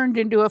and it turned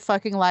into a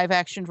fucking live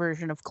action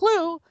version of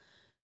Clue,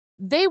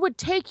 they would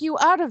take you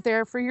out of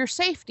there for your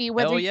safety,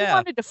 whether you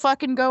wanted to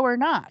fucking go or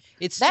not.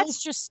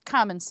 That's just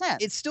common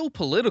sense. It's still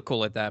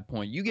political at that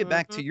point. You get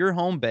back to your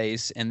home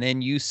base and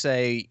then you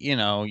say,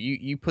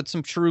 you put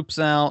some troops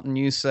out and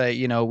you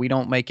say, we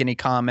don't make any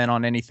comment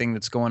on anything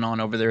that's going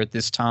on over there at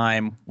this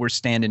time. We're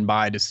standing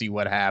by to see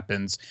what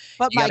happens.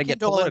 But you got to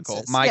get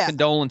political. My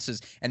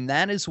condolences. And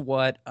that is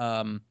what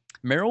Meryl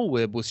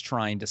Wibb was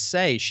trying to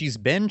say. She's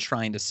been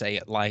trying to say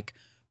it like,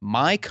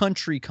 my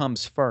country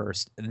comes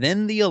first,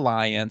 then the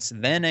Alliance,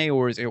 then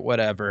Aor's,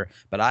 whatever,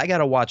 but I got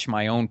to watch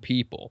my own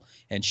people.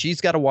 And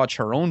she's got to watch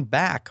her own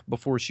back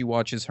before she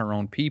watches her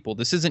own people.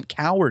 This isn't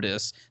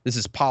cowardice. This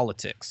is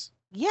politics.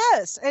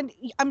 Yes, and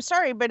I'm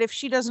sorry, but if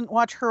she doesn't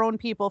watch her own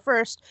people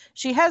first,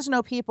 she has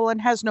no people and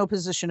has no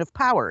position of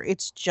power.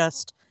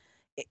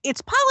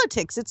 It's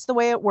politics. It's the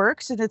way it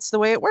works, and it's the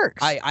way it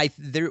works.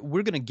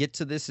 We're going to get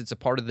to this. It's a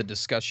part of the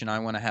discussion I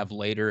want to have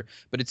later,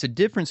 but it's a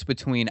difference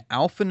between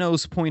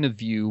Alphinaud's point of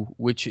view,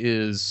 which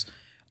is,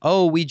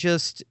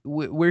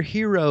 we're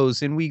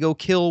heroes and we go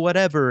kill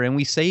whatever and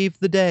we save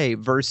the day,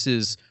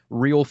 versus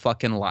real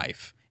fucking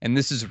life. And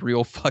this is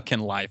real fucking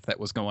life that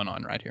was going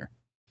on right here.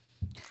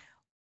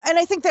 And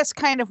I think that's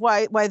kind of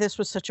why this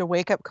was such a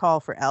wake-up call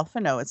for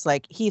Alphinaud. It's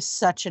like he's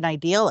such an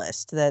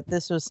idealist that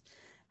this was...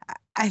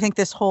 I think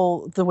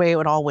the way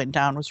it all went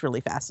down was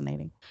really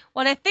fascinating.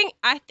 Well, I think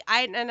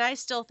I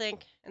still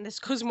think, and this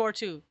goes more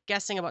to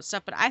guessing about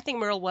stuff, but I think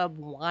Meryl Wibb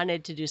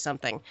wanted to do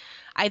something.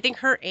 I think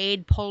her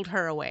aide pulled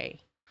her away.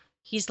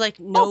 He's like,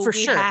 no,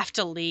 we have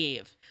to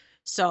leave.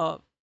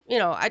 So,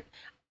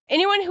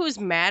 anyone who's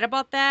mad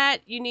about that,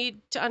 you need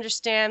to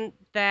understand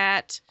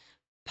that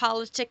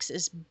politics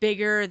is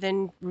bigger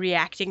than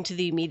reacting to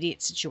the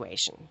immediate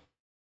situation.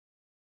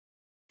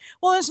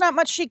 Well, there's not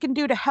much she can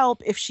do to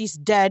help if she's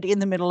dead in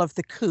the middle of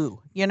the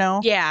coup,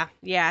 Yeah.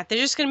 They're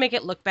just going to make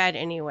it look bad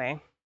anyway.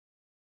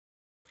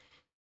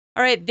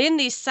 All right, then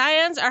these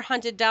Saiyans are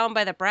hunted down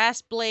by the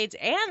Brass Blades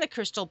and the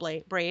Crystal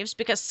Braves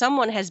because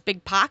someone has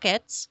big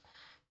pockets.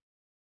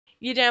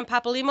 Yudan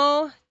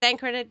Papalymo,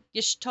 Thancred,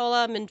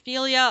 Y'shtola,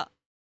 Minfilia,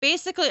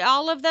 basically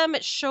all of them,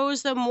 it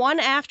shows them one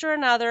after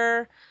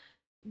another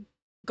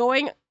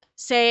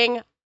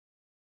saying,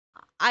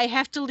 I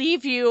have to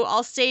leave you,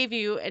 I'll save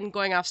you, and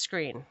going off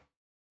screen.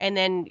 and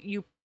then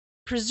you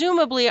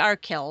presumably are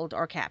killed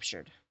or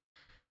captured.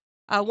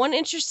 One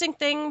interesting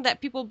thing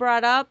that people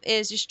brought up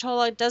is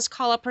Y'shtola does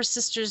call up her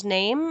sister's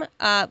name,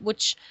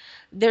 which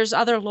there's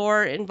other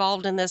lore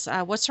involved in this.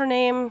 What's her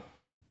name?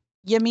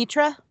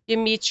 Ymitra?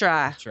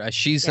 Ymitra. That's right.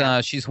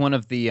 She's one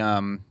of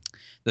the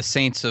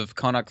saints of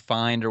Connacht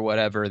Find or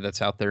whatever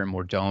that's out there in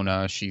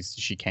Mordona.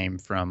 She came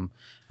from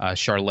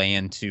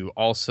Charlayan to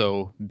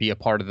also be a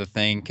part of the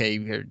thing.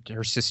 Okay,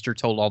 her sister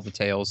told all the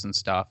tales and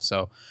stuff.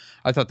 So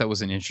I thought that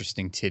was an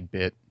interesting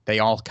tidbit. They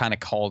all kind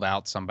of called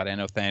out somebody. I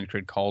know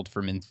Thancred called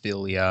for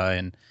Minfilia,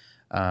 and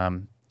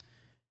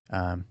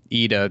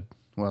Ida.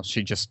 Well,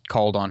 she just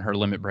called on her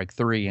Limit Break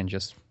 3 and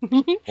just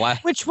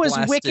Which was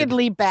blasted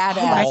wickedly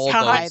badass, all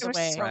by those the was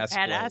way. so brass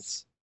badass.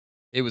 blades.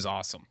 It was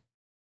awesome.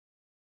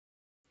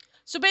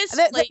 So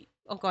basically,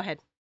 oh, go ahead.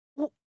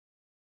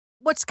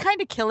 What's kind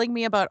of killing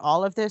me about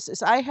all of this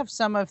is I have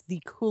some of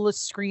the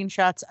coolest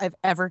screenshots I've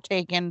ever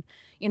taken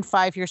in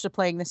 5 years of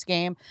playing this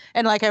game.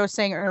 And like I was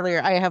saying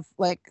earlier, I have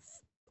like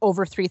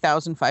over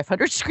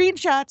 3,500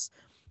 screenshots.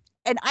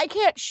 And I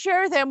can't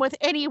share them with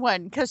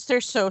anyone because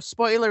they're so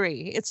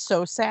spoilery. It's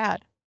so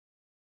sad.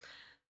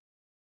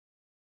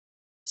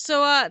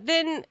 So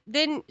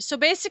so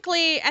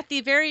basically at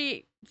the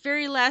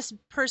very last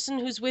person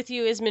who's with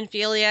you is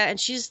Minfilia, and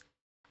she's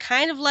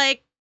kind of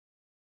like,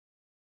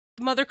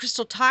 Mother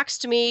Crystal talks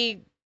to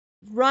me,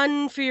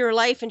 run for your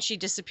life, and she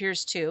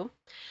disappears too.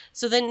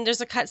 So then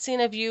there's a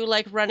cutscene of you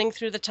like running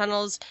through the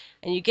tunnels,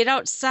 and you get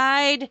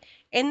outside,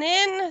 and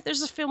then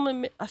there's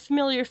a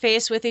familiar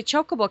face with a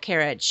chocobo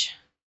carriage.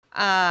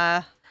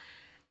 I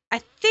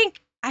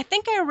think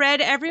I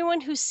read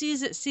everyone who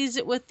sees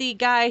it with the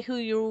guy who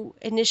you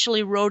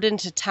initially rode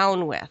into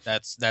town with.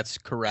 That's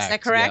correct. Is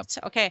that correct?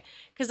 Yeah. Okay,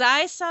 because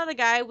I saw the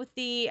guy with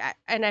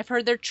and I've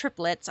heard they're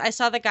triplets. I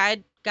saw the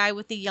guy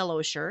with the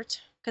yellow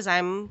shirt because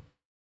I'm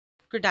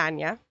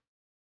Gridania.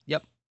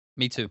 Yep,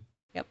 me too.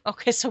 Yep.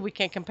 Okay, so we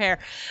can't compare.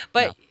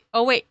 But no.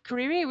 Oh wait,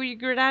 Kariri, were you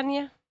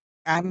Gridania?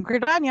 I'm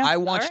Gridania. I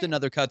watched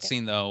another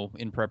cutscene though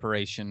in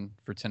preparation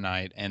for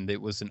tonight, and it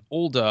was an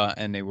Ulda,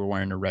 and they were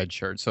wearing a red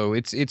shirt. So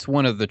it's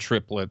one of the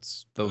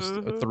triplets, those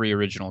 3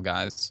 original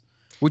guys,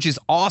 which is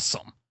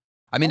awesome.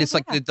 I mean, it's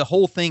like the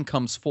whole thing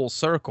comes full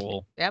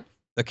circle. Yep.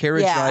 The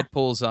carriage ride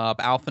pulls up.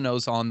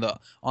 Alphino's on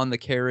the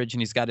carriage,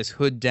 and he's got his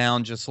hood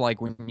down, just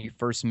like when you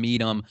first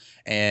meet him.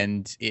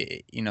 And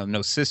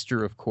no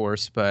sister, of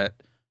course, but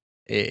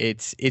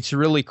it's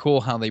really cool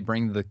how they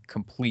bring the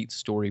complete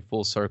story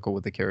full circle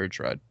with the carriage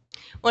ride.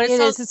 Well, it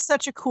is. It's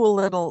such a cool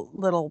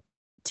little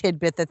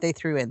tidbit that they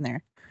threw in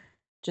there,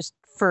 just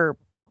for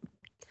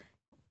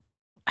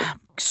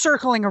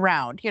circling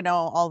around,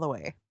 all the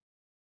way.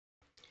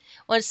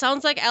 Well, it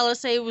sounds like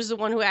LSA was the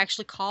one who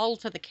actually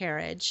called for the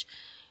carriage,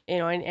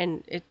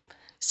 and it.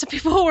 Some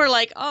people were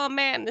like, "Oh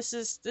man, this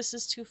is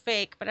too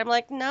fake," but I'm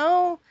like,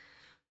 no.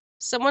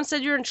 Someone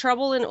said you're in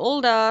trouble in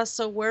Ulda,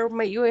 so where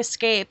might you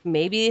escape?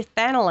 Maybe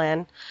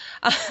Thanalan.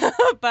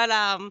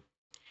 But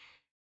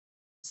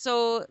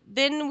so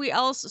then we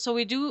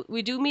do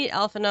meet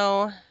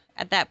Alphino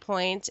at that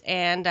point,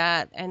 and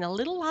a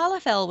little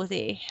Lalafell with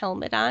a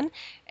helmet on,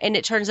 and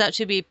it turns out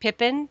to be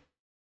Pippin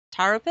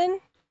Tarapin.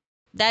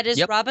 That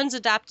is Robin's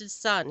adopted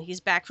son. He's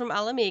back from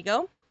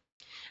Alamigo,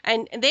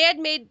 and they had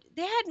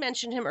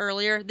mentioned him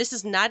earlier. This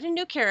is not a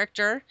new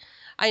character.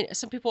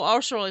 Some people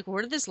also were like,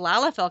 where did this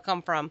Lalafell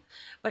come from?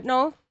 But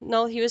no,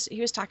 he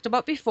was talked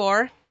about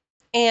before,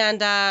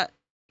 and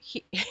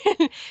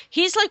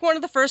he's like one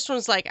of the first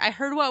ones. Like, I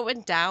heard what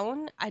went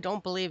down. I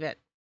don't believe it.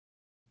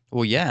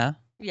 Well, yeah.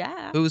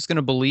 Yeah. Who's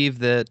gonna believe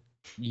that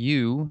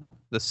you,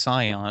 the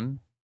Scion,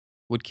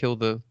 would kill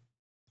the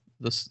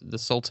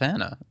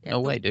Sultana? No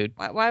way, dude.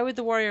 Why would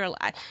the warrior?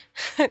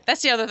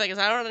 That's the other thing, is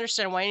I don't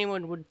understand why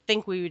anyone would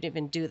think we would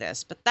even do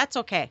this, but that's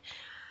okay.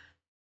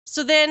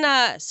 So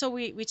then, so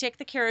we take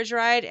the carriage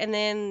ride, and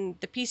then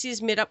the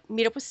PCs meet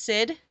up with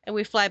Sid, and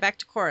we fly back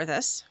to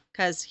Corythus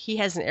because he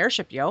has an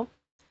airship,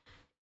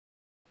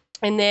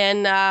 And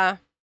then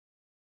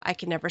I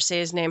can never say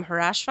his name.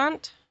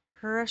 Harashfant?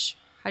 Harash?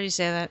 How do you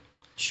say that?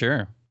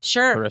 Sure.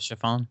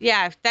 Harashafan.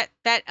 Yeah,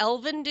 that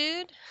elven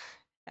dude,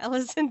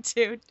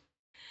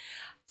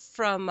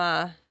 from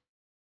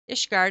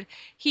Ishgard.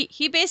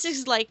 He basically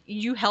is like,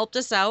 you helped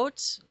us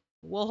out,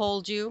 we'll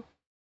hold you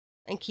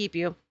and keep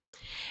you.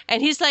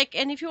 And he's like,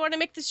 and if you want to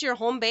make this your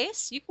home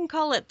base, you can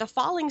call it the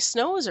Falling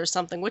Snows or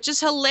something, which is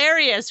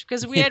hilarious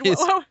because we had.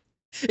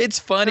 It's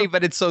funny,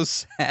 but it's so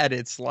sad.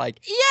 It's like,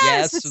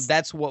 yes,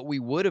 that's what we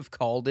would have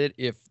called it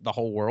if the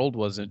whole world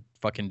wasn't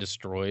fucking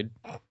destroyed.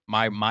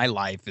 My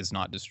life is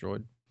not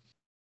destroyed.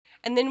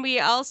 And then we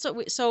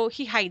also, so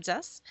he hides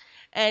us,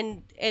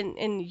 and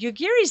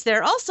Yugiri's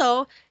there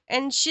also,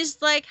 and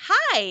she's like,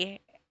 hi,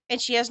 and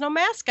she has no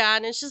mask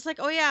on, and she's like,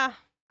 oh yeah,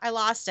 I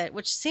lost it,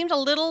 which seemed a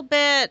little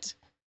bit,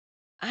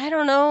 I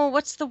don't know,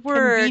 what's the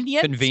word?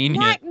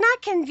 Convenient.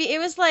 Not convenient. It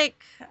was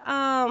like,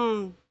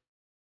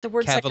 the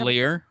word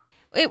cavalier.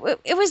 It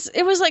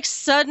was like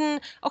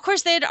sudden. Of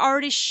course, they had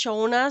already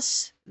shown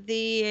us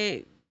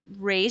the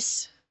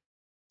race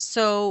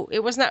So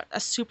it was not a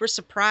super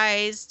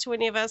surprise to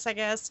any of us, I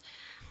guess.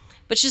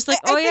 But she's like,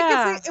 I "Oh think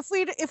yeah,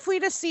 if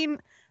we'd have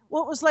seen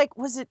what was like,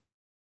 was it?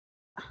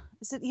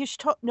 Is it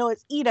Ishto? No,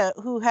 it's Ida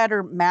who had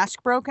her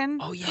mask broken.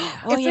 Oh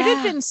yeah. Oh, If it had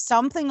yeah. been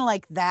something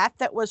like that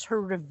was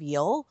her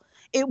reveal,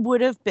 it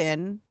would have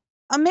been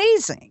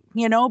amazing,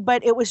 you know.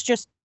 But it was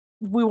just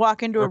we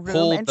walk into a Or room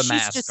pulled and the she's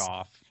mask just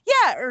off.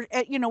 yeah, or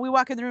you know, we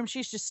walk in the room,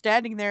 she's just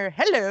standing there,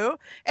 hello,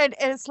 and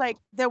it's like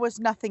there was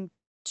nothing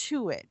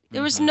to it.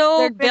 there was Mhm. no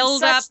There'd been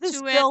build up such this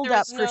to it. build There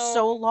up was for so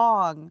no,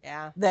 long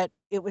yeah, that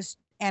it was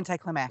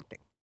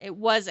anticlimactic. it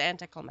was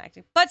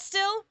anticlimactic. But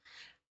still,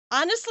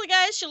 honestly,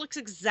 guys, she looks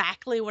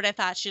exactly what I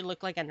thought she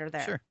looked like under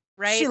there. Sure.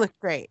 Right? She looked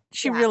great.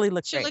 She Yeah, really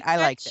looked she great. looked I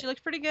good. liked She it.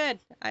 looked pretty good.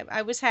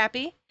 I was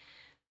happy.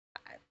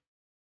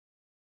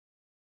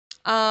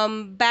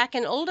 Back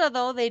in Ulda,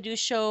 though, they do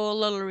show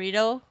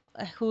Lolorito,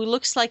 who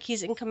looks like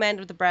he's in command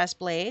of the Brass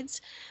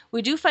Blades.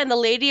 We do find the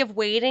Lady of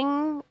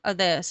Waiting,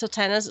 the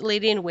Sultana's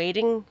Lady in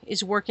Waiting,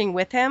 is working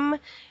with him,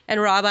 and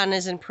Raban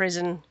is in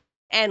prison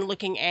and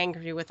looking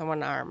angry with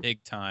one arm.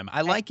 Big time.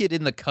 I like it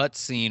in the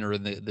cutscene or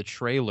the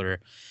trailer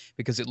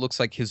because it looks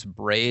like his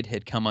braid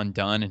had come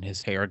undone and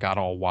his hair got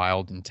all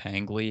wild and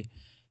tangly,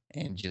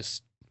 and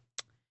just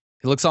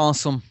he looks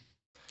awesome.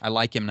 I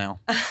like him now.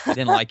 I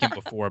didn't like him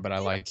before, but I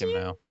like him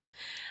now.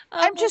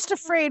 I'm just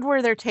afraid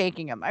where they're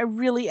taking him. I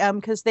really am,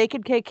 because they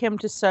could take him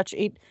to such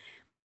a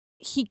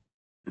he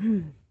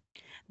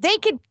they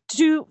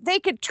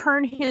could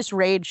turn his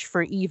rage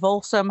for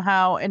evil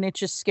somehow, and it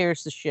just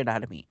scares the shit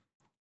out of me.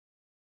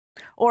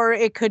 Or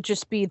it could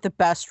just be the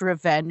best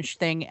revenge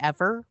thing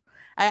ever.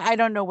 I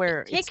don't know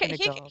where he it's could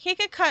gonna go. he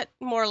could cut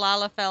more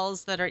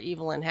Lalafels that are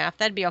evil in half.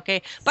 That'd be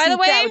okay. By See, the that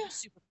way, would be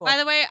super cool.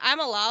 I'm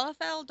a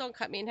Lalafell. Don't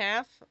cut me in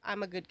half.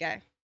 I'm a good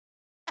guy.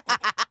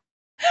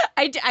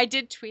 I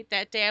did tweet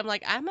that day. I'm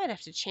like, I might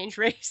have to change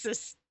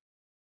races.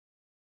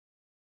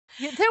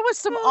 Yeah, there was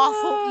some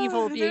awful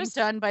evil being There's-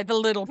 done by the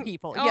little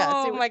people. Yes,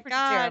 Oh it was my pretty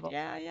god. terrible.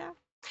 Yeah, yeah.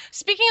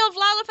 Speaking of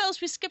Lalafels,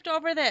 we skipped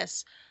over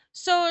this.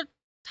 So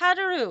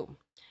Tadaru,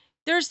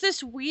 there's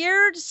this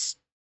weird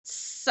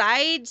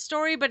side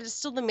story, but it's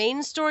still the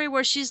main story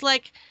where she's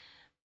like,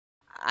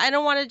 I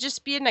don't want to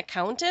just be an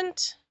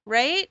accountant,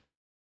 right?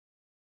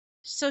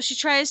 So she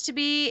tries to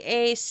be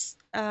a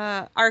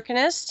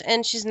arcanist,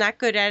 and she's not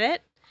good at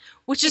it,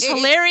 which is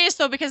hilarious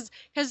though because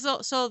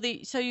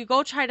so you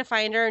go try to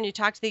find her and you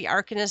talk to the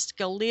arcanist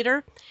guild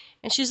leader,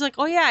 and she's like,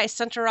 oh yeah, I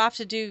sent her off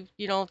to do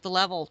the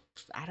level,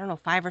 I don't know,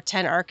 5 or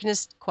 10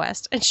 arcanist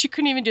quest, and she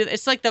couldn't even do that.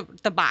 It's like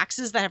the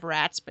boxes that have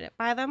rats bit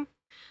by them.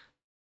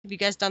 Have you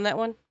guys done that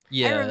one?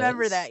 Yeah. I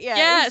remember that. Yeah.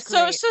 Yeah, it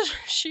was so great.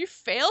 she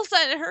fails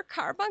at it, her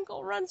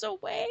carbuncle runs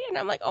away, and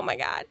I'm like, oh my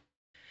god.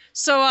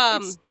 So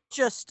It's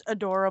just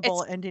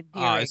adorable and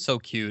endearing. Oh, it's so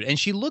cute. And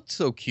she looked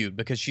so cute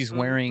because she's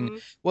wearing,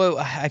 Mhm. well,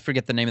 I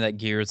forget the name of that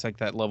gear. It's like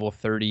that level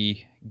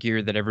 30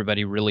 gear that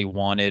everybody really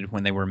wanted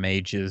when they were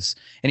mages.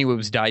 Anyway, it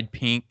was dyed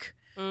pink.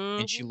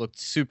 And she Mhm. looked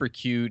super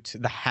cute.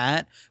 The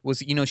hat was,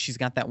 she's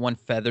got that one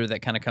feather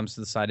that kind of comes to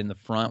the side in the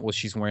front. Well,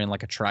 she's wearing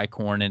like a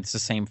tricorn, and it's the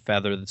same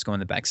feather that's going in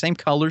the back. Same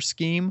color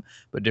scheme,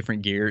 but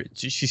different gear.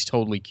 She's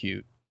totally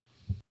cute.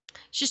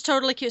 She's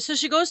totally cute. So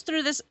she goes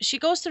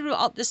through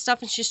all this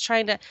stuff, and she's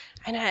trying to,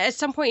 and at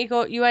some point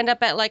you end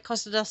up at like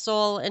Costa del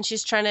Sol, and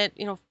she's trying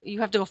to, you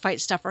have to go fight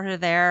stuff for her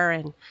there,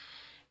 and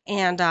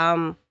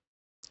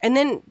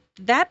then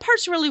that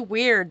part's really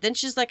weird. Then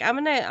she's like,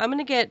 I'm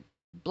gonna get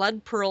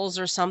blood pearls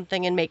or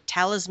something and make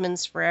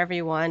talismans for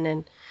everyone,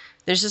 and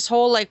there's this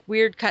whole like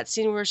weird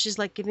cutscene where she's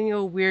like giving you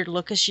a weird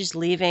look as she's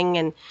leaving,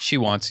 and She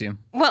wants you.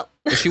 well,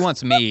 Well, she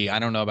wants me. I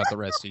don't know about the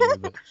rest of you,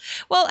 but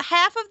well,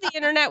 half of the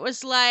internet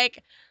was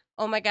like,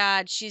 oh my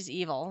god, she's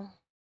evil.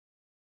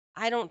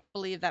 I don't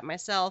believe that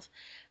myself.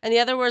 And the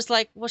other was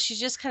like, well, she's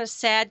just kind of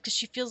sad because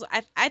she feels,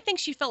 I think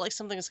she felt like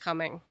something is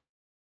coming.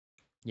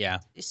 yeah.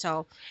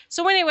 So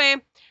anyway,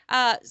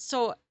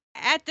 so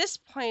at this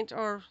point,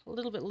 or a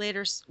little bit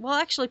later, well,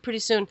 actually pretty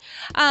soon,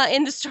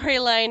 in the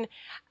storyline,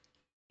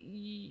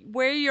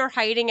 where you're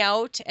hiding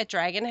out at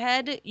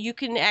Dragonhead, you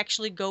can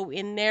actually go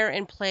in there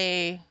and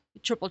play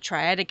Triple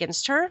Triad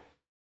against her.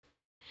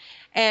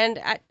 And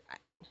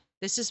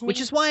this is me. Which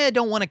is why I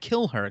don't want to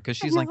kill her, because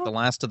she's like know. the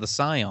last of the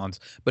Scions.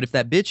 But if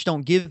that bitch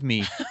don't give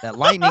me that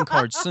lightning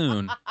card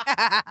soon,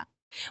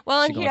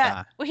 Well, she and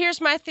gonna die. here's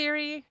my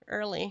theory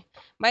early.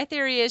 My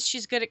theory is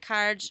she's good at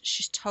cards.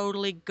 She's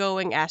totally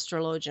going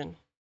astrologian.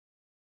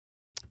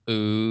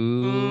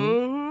 Ooh.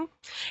 Hmm.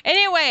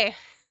 Anyway,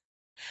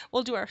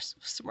 we'll do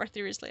some more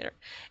theories later.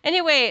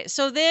 Anyway,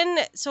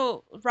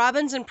 so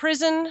Robin's in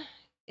prison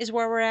is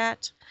where we're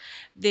at.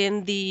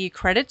 Then the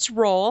credits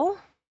roll,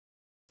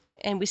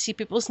 and we see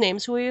people's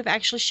names who we've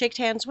actually shaked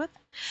hands with.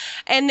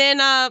 And then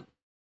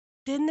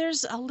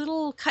there's a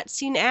little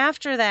cutscene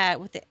after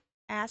that with the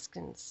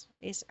Askins.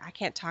 I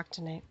can't talk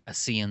tonight.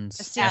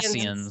 Asians.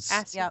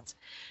 Asians. Yep.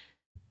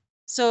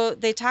 So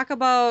they talk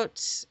about,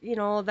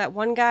 that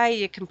one guy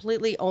you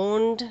completely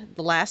owned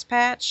the last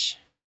patch.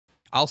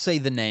 I'll say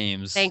the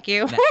names. Thank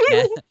you.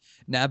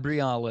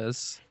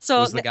 Nabrialis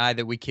So was the guy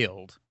that we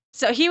killed.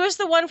 So he was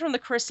the one from the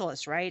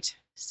Chrysalis, right?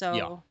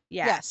 So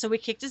yeah, Yes. so we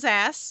kicked his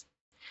ass.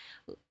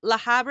 La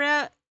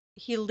Habra,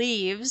 he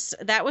leaves.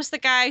 That was the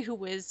guy who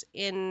was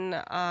in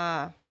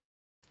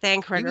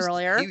Thancred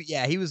earlier.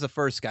 He was the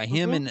first guy.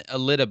 Him Mhm. and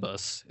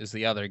Elidibus is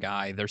the other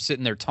guy. They're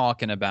sitting there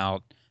talking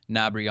about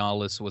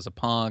Nabrialis was a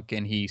punk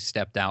and he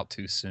stepped out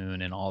too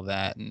soon and all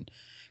that, and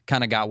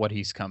kind of got what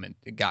was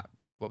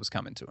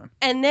coming to him.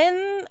 And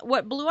then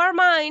what blew our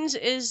minds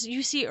is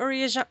you see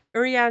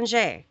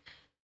Urianger,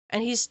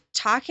 and he's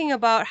talking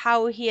about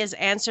how he has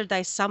answered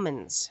thy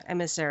summons,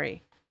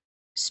 emissary.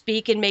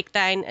 Speak and make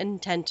thine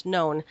intent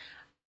known.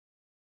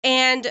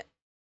 And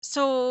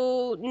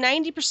so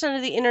 90%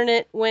 of the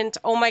internet went,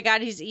 oh my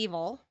God, he's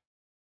evil.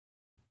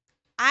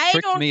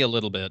 Tricked me a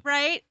little bit.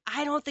 Right?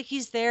 I don't think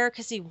he's there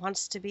because he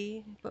wants to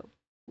be, but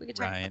we could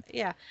talk about that.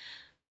 Yeah.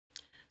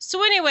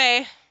 So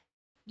anyway,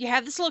 you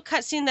have this little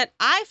cutscene that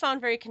I found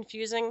very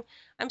confusing.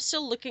 I'm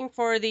still looking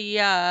for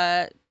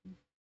the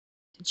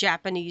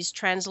Japanese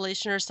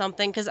translation or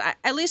something, because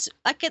at least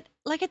like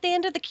at the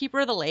end of The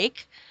Keeper of the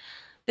Lake,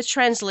 the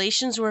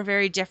translations were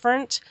very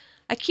different.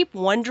 I keep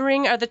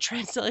wondering, are the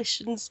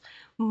translations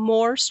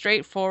more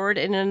straightforward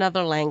in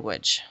another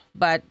language?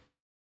 But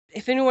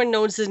if anyone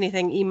knows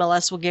anything, email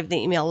us. We'll give the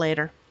email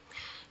later.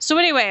 So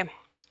anyway,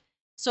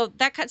 so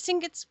that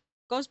cutscene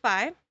goes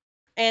by,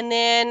 and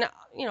then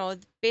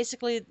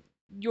basically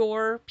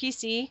your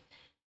PC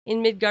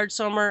in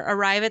Midgardsormr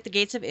arrive at the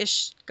gates of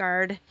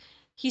Ishgard.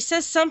 He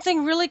says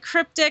something really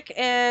cryptic,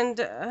 and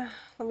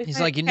he's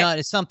like,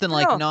 it's something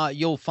like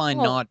you'll find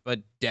naught but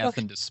death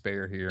and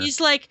despair here. He's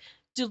like,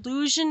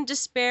 delusion,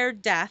 despair,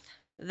 death.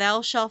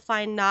 Thou shalt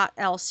find naught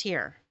else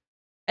here.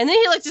 And then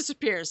he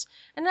disappears,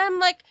 and I'm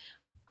like,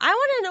 I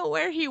want to know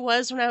where he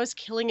was when I was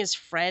killing his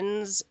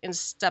friends in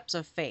Steps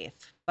of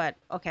Faith. But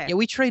okay. Yeah,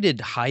 we traded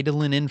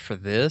Hydaelyn in for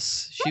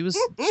this. She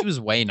was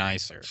way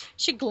nicer.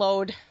 She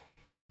glowed.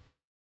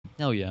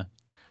 Hell yeah.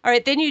 All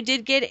right, then you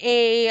did get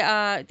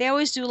a. They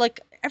always do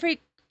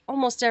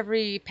almost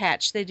every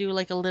patch. They do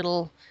a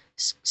little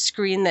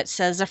screen that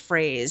says a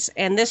phrase,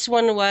 and this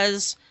one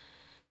was,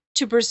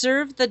 to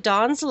preserve the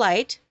dawn's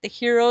light, the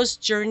heroes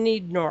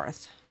journeyed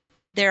north,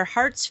 their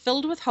hearts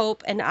filled with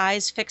hope and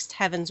eyes fixed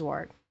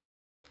heavensward.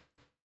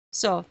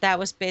 So that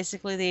was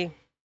basically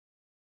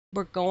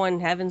we're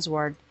going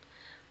heavensward.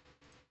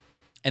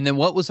 And then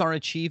what was our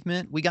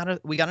achievement? We got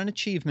an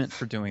achievement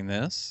for doing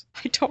this.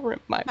 I don't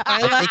remember.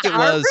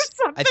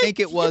 I think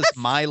it was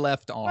my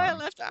left arm. My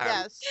left arm.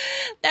 Yes.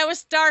 That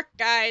was dark,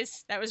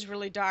 guys. That was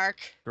really dark.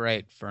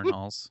 Great,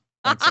 Fernhalls.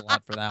 Thanks a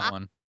lot for that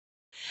one.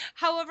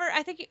 However,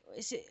 I think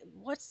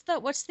what's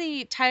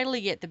the title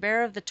you get? The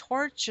Bearer of the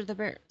Torch or the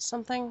Bear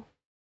something?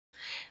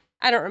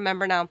 I don't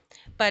remember now.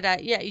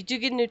 But yeah, you do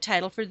get a new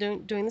title for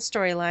doing the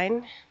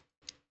storyline.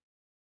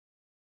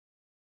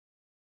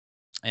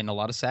 And a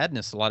lot of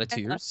sadness, a lot of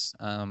tears.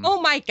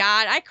 Oh my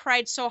God, I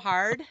cried so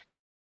hard.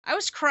 I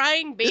was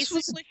crying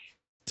basically. This was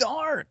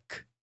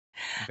dark.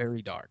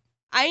 Very dark.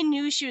 I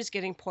knew she was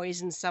getting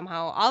poisoned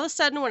somehow. All of a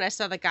sudden, when I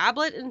saw the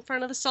goblet in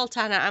front of the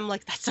Sultana, I'm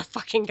like, that's a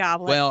fucking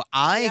goblet. Well,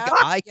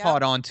 I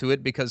caught on to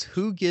it because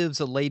who gives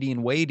a lady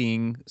in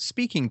waiting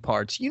speaking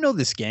parts? You know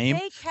this game.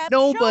 They kept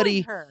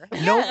Nobody showing her.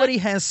 Nobody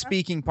has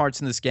speaking parts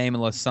in this game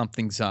unless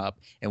something's up.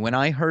 And when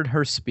I heard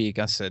her speak,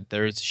 I said,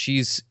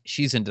 she's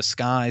in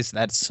disguise.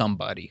 That's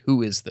somebody.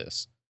 Who is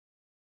this?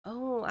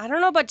 Oh, I don't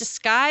know about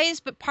disguise,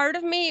 but part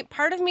of me,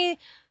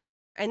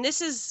 and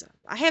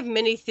I have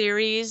many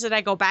theories that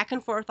I go back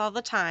and forth all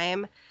the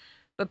time,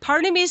 but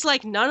part of me is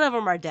like, none of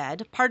them are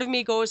dead. Part of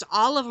me goes,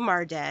 all of them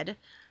are dead.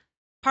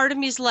 Part of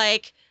me is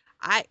like,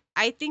 I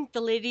think the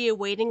Lady in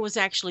Waiting was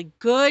actually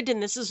good,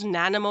 and this is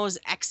Nanamo's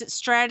exit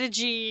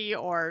strategy,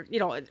 or,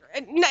 none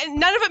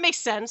of it makes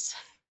sense.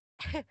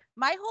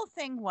 My whole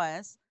thing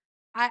was,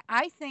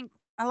 I think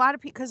a lot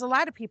of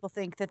people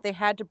think that they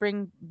had to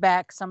bring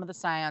back some of the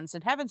Scions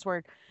in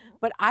Heavensward,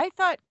 but I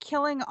thought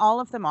killing all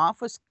of them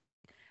off was,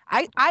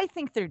 I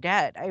think they're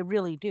dead. I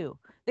really do.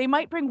 They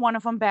might bring one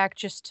of them back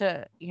just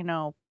to,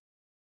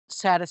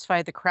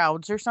 satisfy the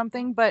crowds or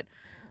something, but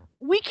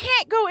we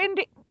can't go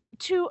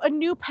into a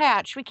new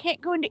patch. We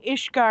can't go into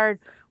Ishgard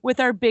with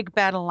our big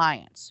bad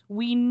alliance.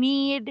 We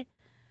need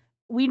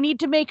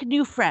to make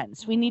new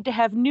friends. We need to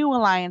have new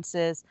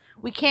alliances.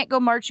 We can't go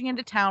marching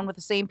into town with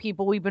the same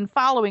people we've been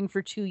following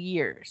for 2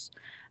 years.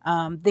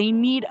 They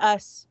need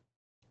us.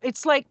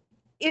 It's like,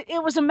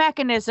 it was a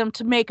mechanism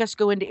to make us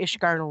go into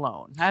Ishgard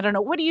alone. I don't know.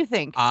 What do you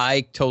think?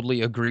 I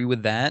totally agree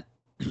with that.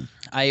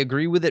 I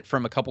agree with it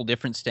from a couple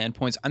different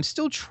standpoints. I'm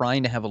still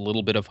trying to have a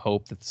little bit of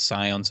hope that the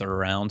Scions are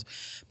around,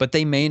 but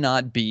they may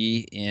not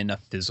be in a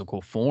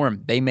physical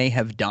form. They may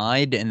have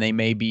died, and they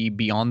may be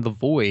beyond the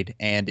void,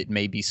 and it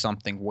may be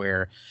something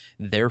where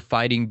they're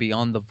fighting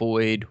beyond the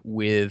void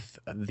with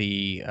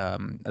the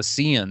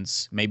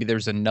Ascians. Maybe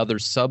there's another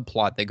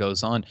subplot that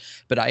goes on,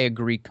 but I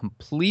agree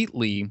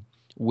completely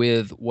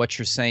with what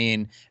you're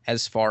saying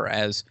as far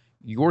as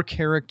your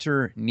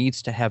character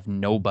needs to have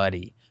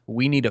nobody.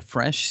 We need a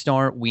fresh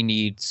start. We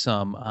need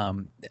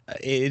some.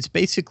 It's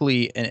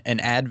basically an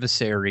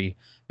adversary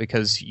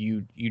because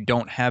you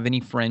don't have any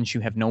friends.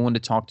 You have no one to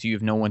talk to. You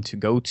have no one to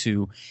go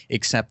to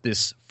except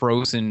this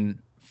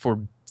frozen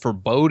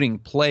foreboding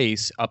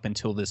place up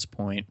until this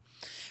point.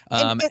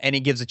 And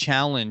it gives a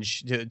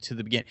challenge to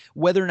the beginning.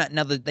 Whether or not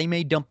now that they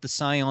may dump the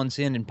Scions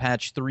in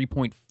patch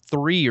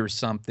 3.3 or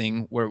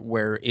something,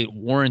 where it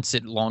warrants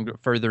it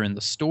further in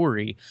the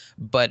story,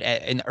 but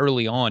and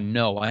early on,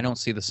 no, I don't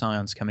see the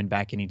Scions coming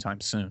back anytime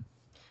soon.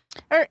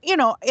 Or,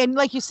 and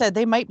like you said,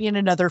 they might be in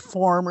another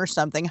form or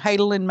something.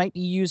 Hydaelyn might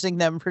be using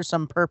them for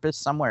some purpose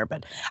somewhere,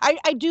 but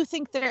I do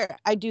think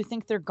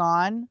they're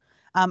gone.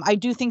 I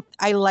do think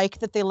I like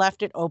that they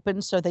left it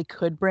open so they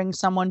could bring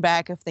someone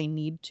back if they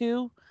need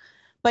to.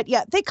 But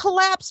yeah, they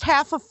collapsed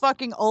half of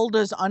fucking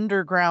Ulda's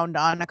underground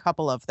on a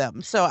couple of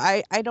them. So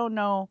I don't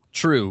know.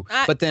 True.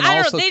 But then I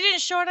also don't know, they didn't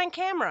show it on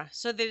camera.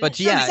 So they didn't but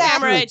show yeah, it on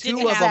camera. true. It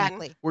didn't Two of happen.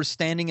 them were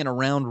standing in a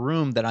round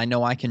room that I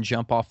know I can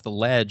jump off the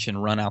ledge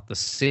and run out the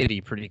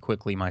city pretty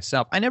quickly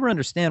myself. I never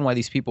understand why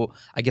these people,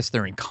 I guess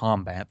they're in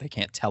combat. They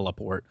can't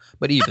teleport.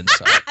 But even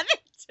so.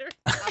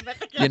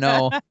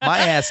 My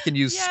ass can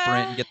use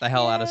sprint and get the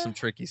hell out of some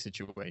tricky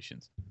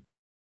situations.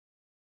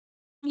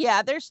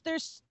 Yeah, there's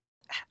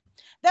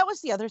that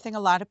was the other thing a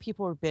lot of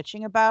people were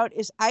bitching about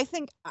is I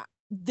think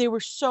they were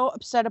so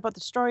upset about the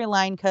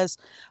storyline because,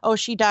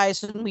 she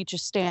dies and we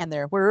just stand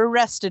there. We're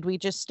arrested. We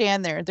just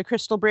stand there. The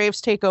Crystal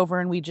Braves take over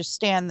and we just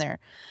stand there.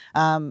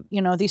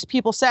 These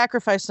people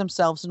sacrifice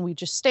themselves and we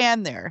just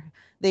stand there.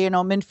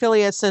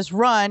 Minfilia says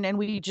run and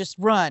we just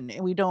run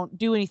and we don't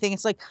do anything.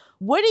 It's like,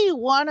 what do you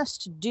want us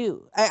to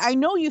do? I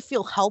know you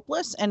feel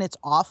helpless and it's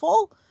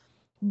awful,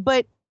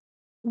 but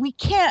we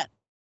can't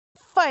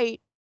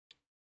fight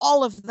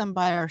all of them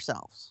by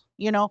ourselves,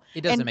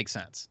 It doesn't make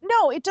sense.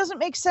 No, it doesn't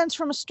make sense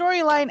from a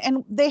storyline,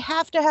 and they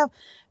have to have,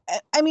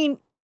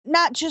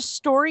 not just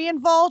story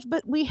involved,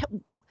 but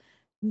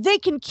they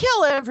can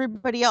kill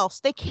everybody else.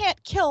 They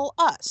can't kill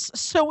us,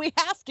 so we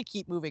have to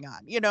keep moving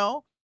on.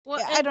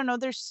 Well, I don't know.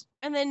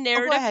 And the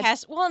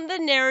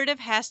narrative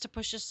has to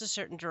push us a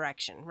certain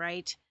direction,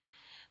 right?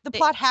 The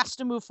plot has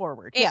to move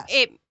forward. Yes,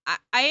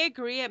 I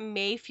agree. It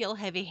may feel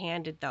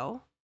heavy-handed,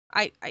 though.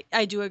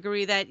 I do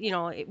agree that,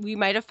 we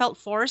might have felt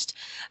forced.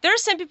 There are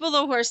some people,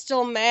 though, who are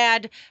still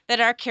mad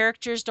that our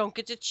characters don't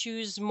get to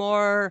choose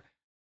more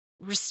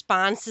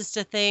responses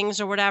to things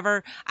or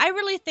whatever. I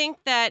really think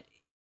that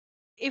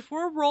if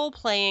we're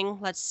role-playing,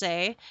 let's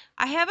say,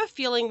 I have a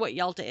feeling what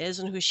Yelta is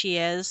and who she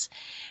is.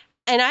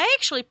 And I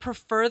actually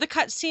prefer the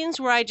cutscenes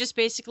where I just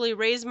basically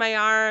raise my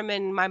arm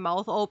and my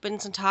mouth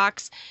opens and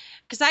talks.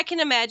 Because I can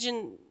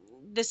imagine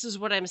this is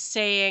what I'm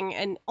saying,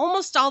 and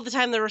almost all the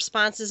time the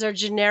responses are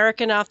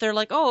generic enough. They're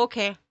like, oh,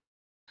 okay.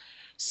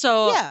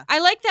 So yeah. I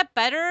like that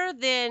better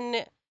than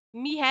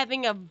me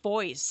having a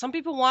voice. Some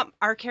people want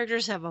our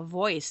characters to have a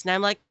voice, and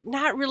I'm like,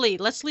 not really.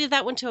 Let's leave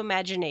that one to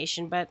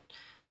imagination. But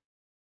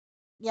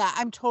yeah,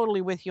 I'm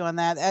totally with you on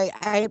that.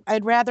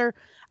 I'd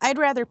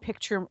rather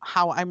picture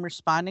how I'm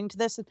responding to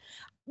this.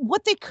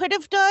 What they could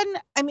have done,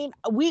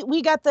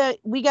 we got the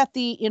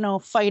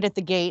fight at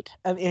the gate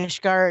of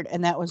Ishgard,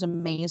 and that was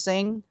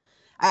amazing.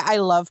 I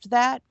loved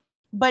that.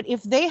 But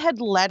if they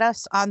had let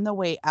us on the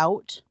way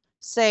out,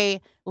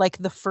 say, like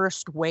the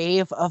first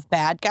wave of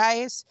bad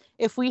guys,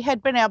 if we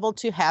had been able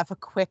to have a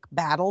quick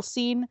battle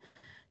scene,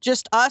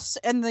 just us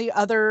and the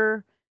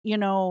other,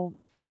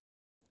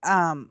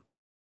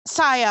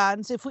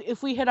 Scions,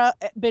 if we had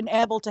been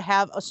able to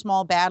have a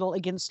small battle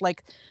against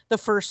like the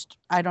first,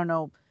 I don't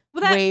know,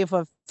 wave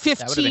of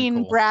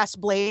 15 brass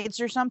blades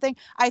or something,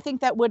 I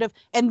think that would have,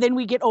 and then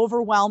we get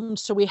overwhelmed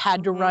so we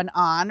had to run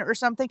on or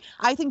something.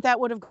 I think that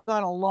would have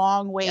gone a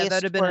long way. Yeah,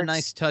 that'd have been a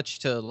nice touch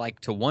to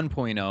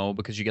 1.0,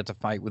 because you get to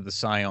fight with the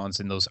Scions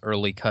in those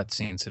early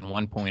cutscenes in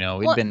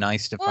 1.0. It'd been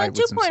nice to fight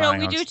with some Scions. 2.0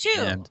 we do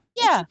too.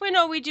 Yeah.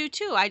 2.0 we do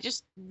too. I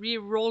just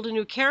re-rolled a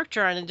new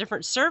character on a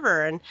different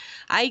server, and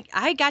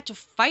I got to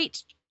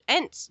fight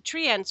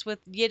tree ents with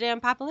Yida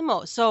and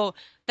Papalymo. So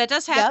that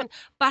does happen. Yep.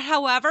 But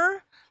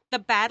however, the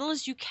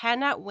battles you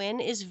cannot win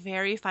is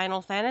very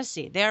Final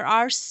Fantasy. There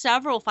are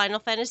several Final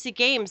Fantasy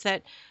games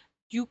that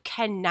you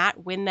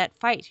cannot win that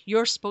fight.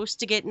 You're supposed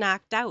to get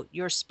knocked out.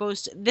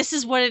 This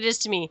is what it is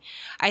to me.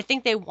 I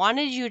think they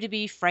wanted you to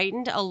be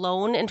frightened,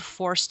 alone, and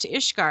forced to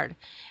Ishgard.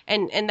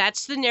 And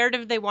that's the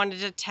narrative they wanted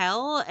to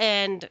tell.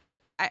 And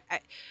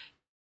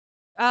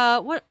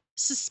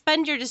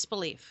suspend your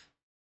disbelief.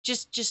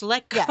 Just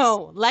let go.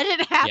 Yes. Let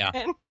it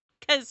happen. Yeah.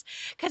 Because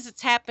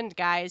it's happened,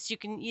 guys. You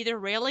can either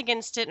rail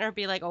against it or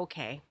be like,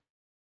 okay.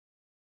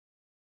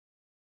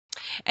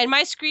 And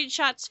my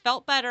screenshots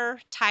felt better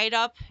tied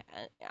up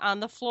on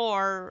the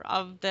floor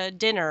of the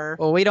dinner.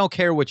 Well, we don't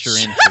care what you're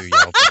into,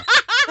 Yelta.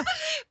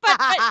 but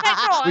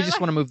no, we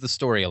just want to move the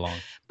story along.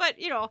 But,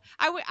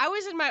 I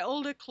was in my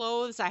older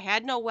clothes. I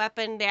had no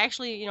weapon. They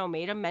actually,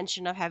 made a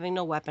mention of having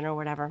no weapon or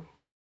whatever.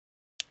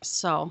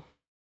 So.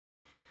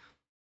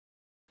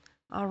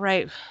 All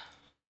right.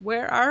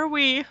 Where are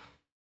we?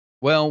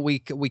 Well, we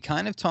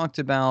kind of talked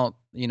about,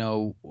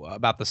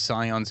 about the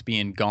Scions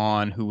being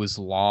gone, who was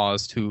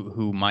lost,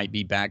 who might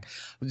be back.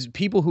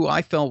 People who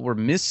I felt were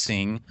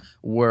missing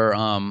were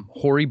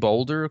Hori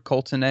Boulder,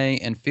 Coltene,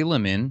 and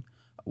Philemon.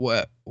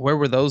 Where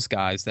were those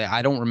guys?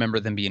 I don't remember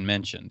them being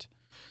mentioned.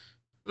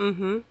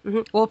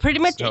 Well, pretty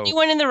much So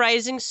anyone in the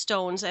Rising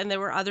Stones, and there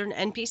were other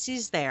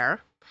NPCs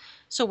there.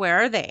 So where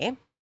are they?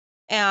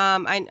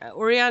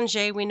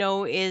 Urianger we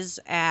know is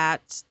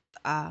at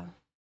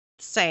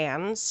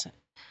Sands.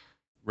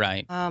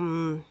 right,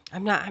 I'm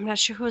not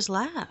sure who was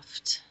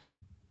left.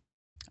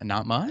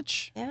 not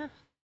much. Yeah.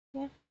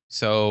 Yeah.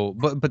 So,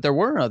 but there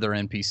were other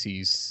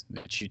NPCs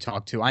that you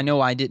talked to. I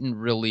know I didn't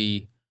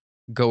really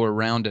go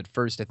around at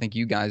first. I think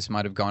you guys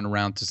might have gone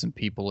around to some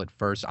people at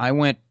first. I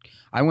went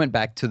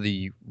back to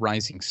the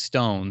Rising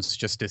Stones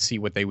just to see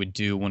what they would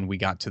do when we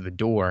got to the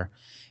door.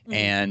 Mhm.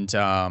 And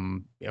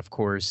of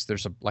course,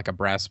 there's like a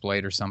brass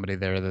blade or somebody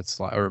there that's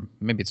like, or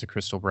maybe it's a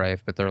crystal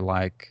brave, but they're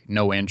like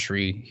no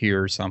entry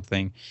here or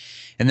something.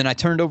 And then I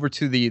turned over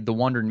to the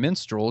Wandering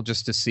Minstrel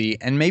just to see,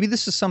 and maybe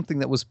this is something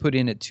that was put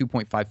in at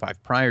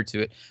 2.55 prior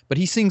to it, but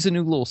he sings a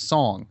new little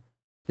song.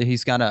 That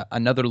he's got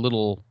another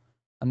little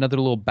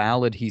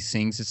ballad he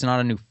sings. It's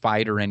not a new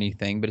fight or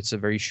anything, but it's a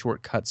very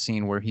short cut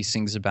scene where he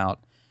sings about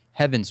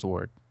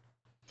Heavensward.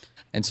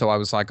 And so I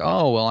was like,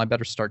 oh, well, I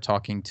better start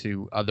talking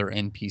to other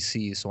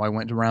NPCs. So I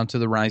went around to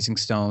the Rising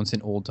Stones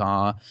in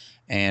Ul'dah,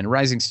 and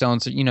Rising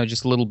Stones,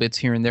 just little bits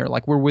here and there,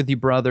 like, we're with you,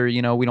 brother,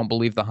 we don't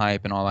believe the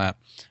hype and all that.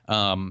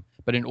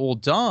 But in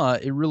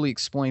Ul'dah, it really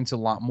explains a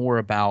lot more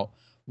about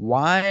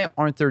why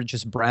aren't there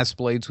just brass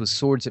blades with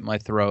swords at my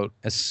throat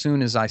as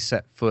soon as I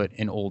set foot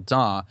in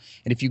Ul'dah?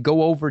 And if you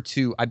go over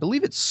to, I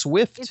believe it's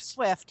Swift. It's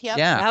Swift. Yep.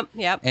 Yeah.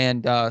 Yep.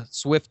 And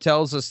Swift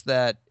tells us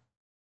that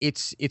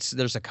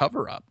there's a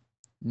cover up.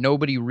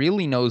 Nobody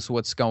really knows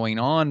what's going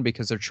on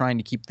because they're trying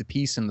to keep the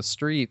peace in the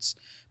streets,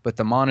 but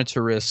the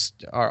monetarists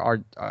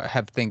are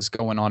have things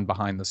going on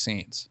behind the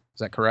scenes. Is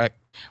that correct?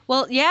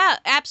 Well, yeah,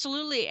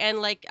 absolutely. And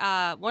like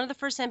one of the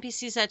first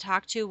NPCs I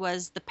talked to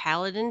was the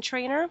Paladin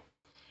trainer.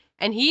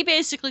 And he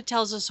basically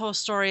tells this whole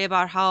story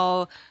about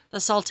how the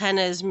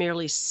Sultana is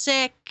merely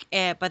sick,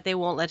 but they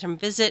won't let him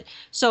visit.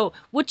 So,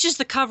 which is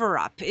the cover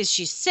up? Is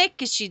she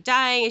sick? Is she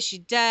dying? Is she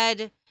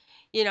dead?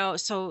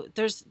 So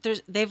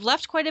they've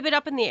left quite a bit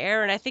up in the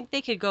air, and I think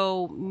they could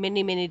go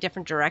many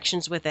different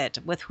directions with it,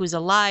 with who's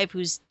alive,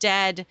 who's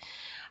dead.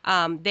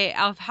 They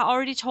have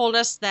already told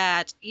us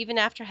that even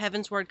after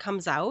Heavensward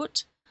comes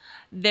out,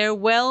 there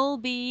will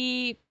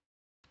be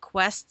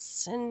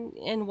quests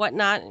and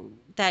whatnot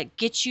that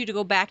get you to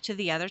go back to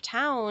the other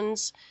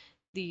towns,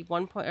 the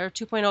 1.0 or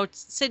 2.0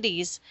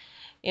 cities.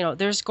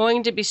 There's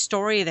going to be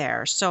story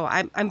there. So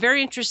I'm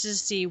very interested to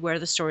see where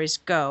the stories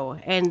go.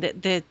 And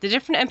the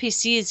different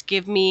NPCs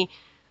give me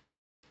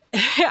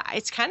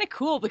it's kind of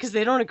cool because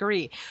they don't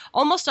agree.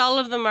 Almost all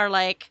of them are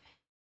like,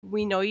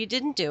 we know you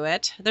didn't do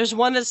it. There's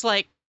one that's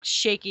like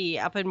shaky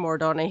up in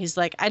Mordona. He's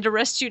like, I'd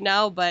arrest you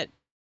now, but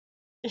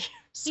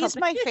He's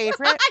my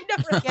favorite. I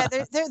never Yeah,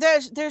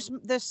 there's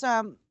this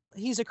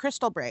he's a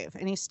crystal brave,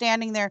 and he's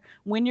standing there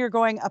when you're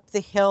going up the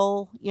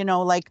hill,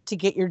 like to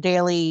get your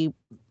daily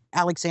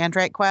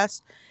Alexandrite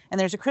quest, and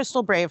there's a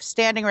crystal brave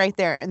standing right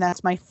there, and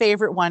that's my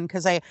favorite one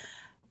because I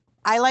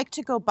like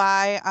to go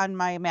by on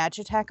my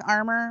Magitech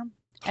armor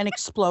and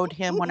explode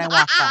him when I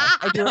walk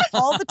by. I do it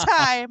all the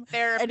time,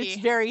 Therapy. and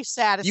it's very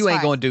satisfying. You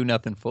ain't gonna do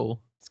nothing,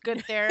 fool. It's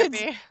good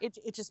therapy.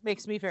 It just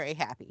makes me very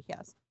happy.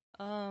 Yes.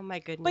 Oh my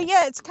goodness. But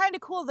yeah, it's kind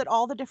of cool that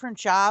all the different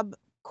job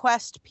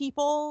quest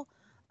people,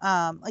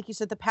 like you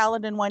said, the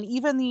Paladin one,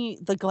 even the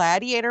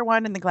Gladiator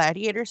one and the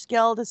Gladiators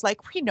Guild is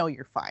like, we know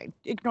you're fine.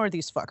 Ignore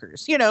these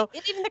fuckers. And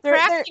even the they're-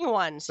 crafting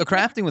ones. The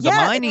crafting with Yeah,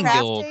 the the mining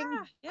guild.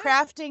 Yeah.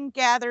 crafting,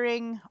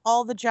 gathering,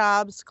 all the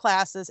jobs,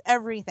 classes,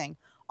 everything.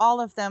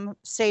 All of them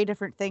say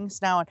different things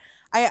now.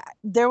 And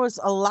there was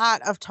a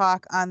lot of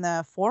talk on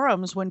the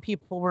forums when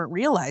people weren't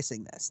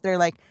realizing this. They're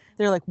like,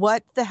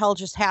 what the hell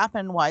just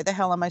happened? Why the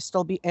hell am I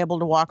still be able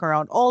to walk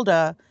around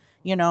Ul'dah?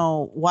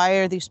 Why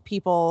are these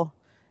people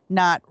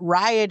not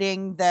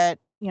rioting that,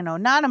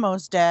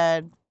 Nanamo's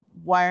dead?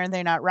 Why are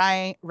they not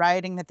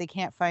rioting that they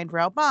can't find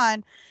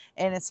Rauban?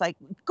 And it's like,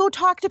 go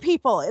talk to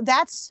people.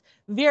 That's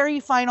very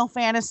Final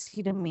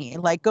Fantasy to me.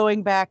 Like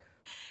going back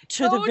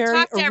to Go the very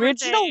talk to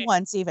original everything.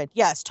 ones even.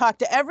 Yes, talk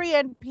to every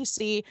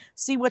NPC,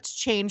 see what's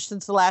changed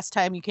since the last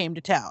time you came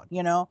to town,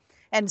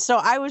 And so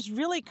I was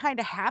really kind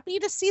of happy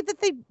to see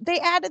that they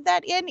added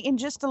that in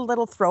just a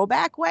little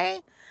throwback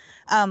way.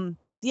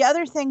 The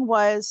other thing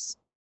was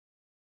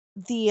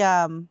the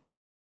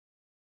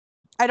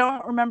I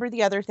don't remember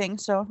the other thing,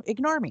 so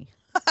ignore me.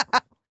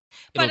 It'll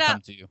But,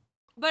 come to you.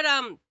 But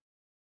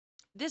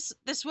this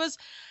was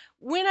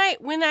when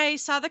I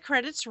saw the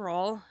credits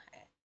roll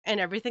and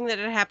everything that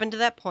had happened to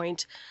that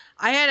point.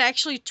 I had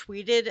actually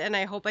tweeted, and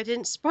I hope I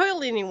didn't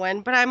spoil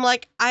anyone, but I'm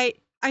like, I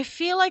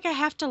feel like I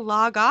have to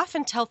log off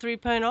until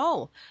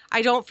 3.0.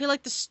 I don't feel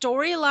like the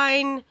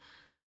storyline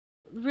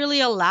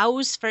really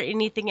allows for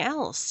anything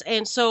else.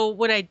 And so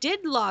when I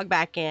did log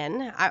back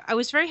in, I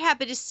was very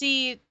happy to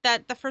see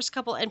that the first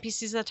couple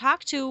NPCs I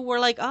talked to were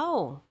like,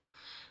 oh,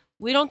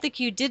 we don't think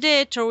you did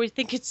it, or we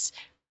think it's,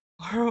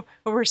 or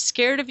we're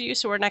scared of you,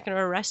 so we're not going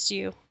to arrest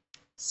you.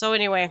 So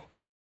anyway.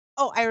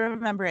 Oh, I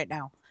remember it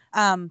now.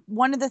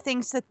 One of the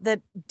things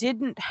that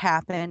didn't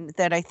happen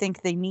that I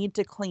think they need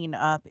to clean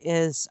up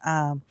is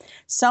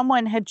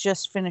someone had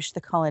just finished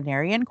the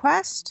Culinarian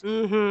quest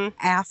Mm-hmm.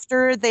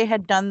 after they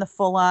had done the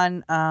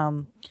full-on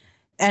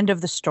end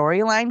of the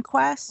storyline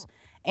quest,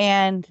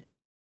 and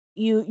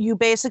you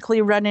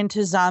basically run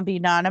into zombie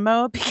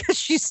Nanamo because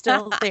she's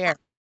still there.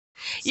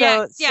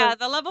 Yeah,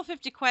 the level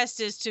 50 quest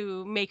is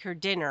to make her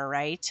dinner,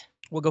 right?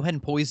 Well, go ahead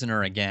and poison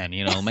her again.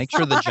 Make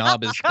sure the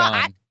job is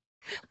done.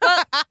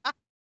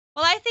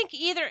 Well, I think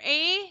either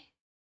A,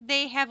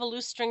 they have a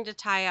loose string to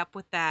tie up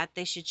with that,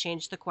 they should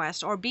change the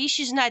quest, or B,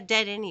 she's not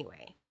dead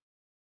anyway.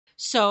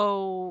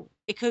 So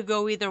it could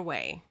go either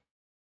way.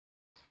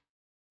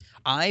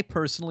 I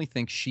personally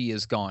think she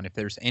is gone. If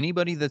there's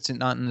anybody that's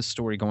not in the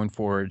story going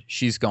forward,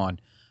 she's gone.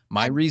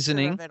 My I'm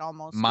reasoning, sure of it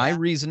almost,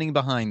 reasoning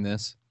behind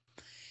this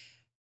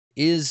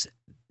is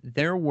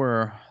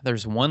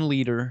there's one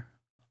leader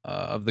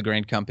of the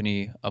Grand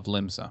Company of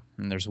Limsa,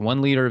 and there's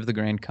one leader of the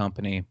Grand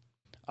Company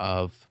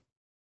of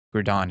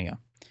Gridania.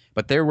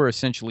 But there were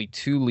essentially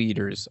two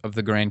leaders of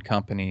the Grand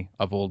Company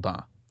of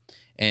Ul'dah.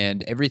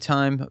 And every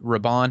time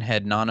Raban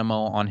had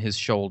Nanamo on his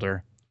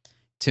shoulder,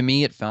 to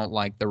me it felt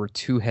like there were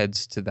two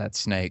heads to that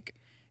snake.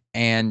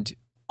 And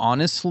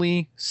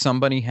honestly,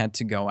 somebody had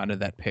to go out of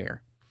that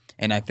pair.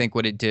 And I think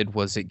what it did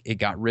was it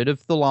got rid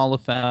of the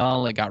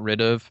Lalafell, it got rid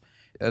of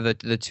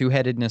the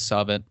two-headedness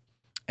of it,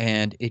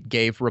 and it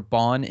gave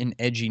Raban an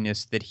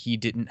edginess that he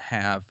didn't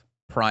have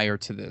prior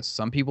to this.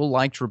 Some people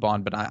liked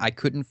Raban, but I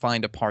couldn't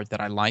find a part that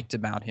I liked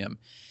about him.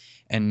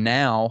 And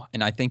now,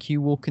 and I think he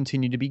will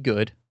continue to be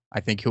good.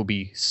 I think he'll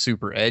be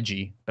super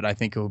edgy, but I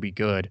think he'll be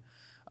good.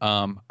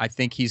 I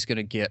think he's going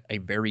to get a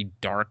very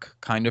dark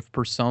kind of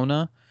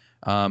persona,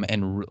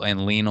 and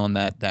lean on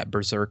that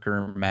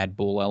berserker Mad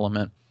Bull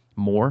element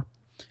more.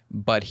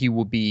 But he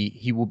will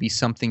be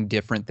something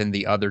different than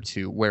the other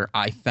two, where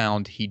I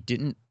found he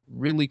didn't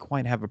really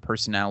quite have a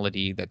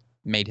personality that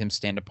made him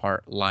stand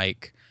apart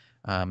like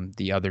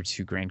the other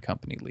two Grand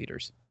Company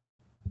leaders.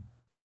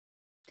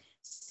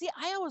 See,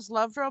 I always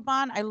loved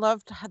Raban. I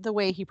loved the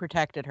way he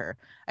protected her.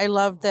 I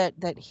loved that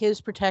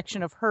his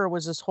protection of her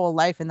was his whole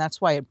life, and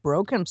that's why it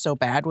broke him so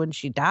bad when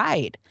she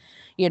died.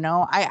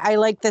 I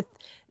like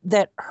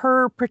that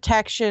her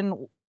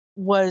protection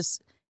was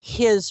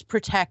his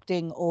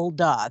protecting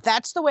Ul'dah.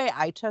 That's the way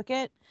I took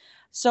it.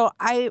 So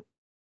I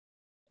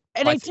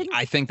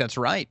think that's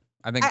right.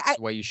 I think that's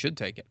the way you should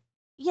take it.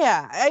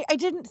 Yeah, I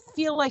didn't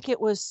feel like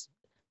it was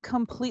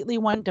completely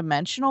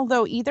one-dimensional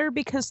though either,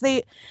 because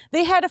they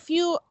had a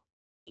few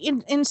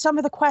in some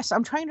of the quests.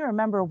 I'm trying to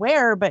remember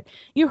where, but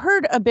you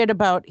heard a bit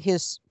about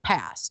his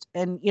past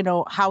and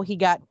how he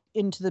got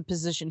into the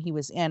position he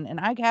was in, and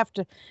I have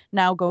to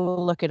now go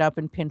look it up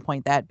and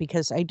pinpoint that,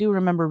 because I do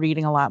remember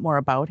reading a lot more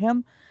about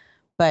him.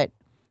 But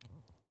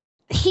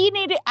he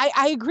needed,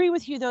 I agree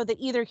with you though, that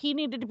either he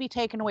needed to be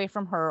taken away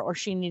from her or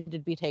she needed to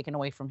be taken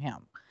away from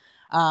him.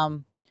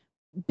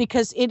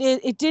 Because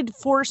it did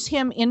force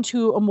him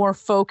into a more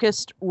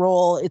focused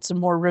role. It's a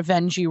more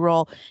revengey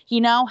role.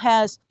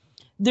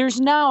 There's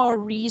now a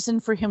reason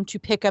for him to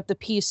pick up the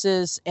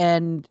pieces,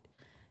 and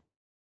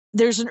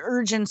there's an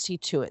urgency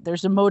to it.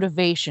 There's a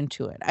motivation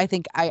to it. I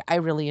think I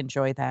really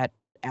enjoy that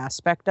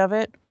aspect of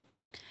it.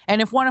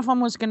 And if one of them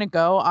was going to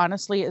go,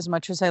 honestly, as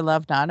much as I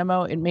love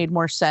Nanamo, it made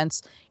more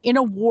sense in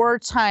a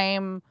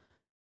wartime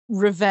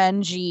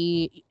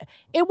revengey.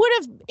 It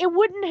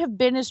wouldn't have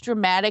been as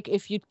dramatic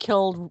if you'd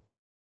killed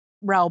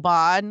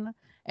Raban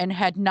and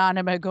had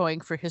Nanamo going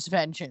for his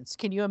vengeance.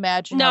 Can you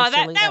imagine? No, how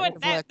that silly that would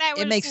would have looked?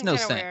 It makes no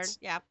sense.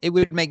 Weird. Yeah, it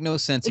would make no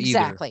sense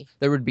exactly. Either.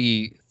 There would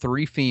be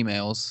 3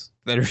 females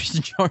that are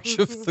in charge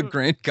of the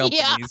Grand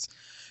Companies,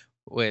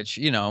 which,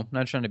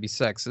 not trying to be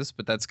sexist,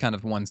 but that's kind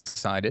of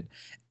one-sided.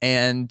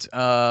 And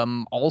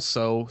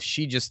also,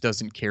 she just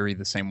doesn't carry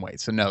the same weight.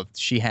 So no,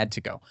 she had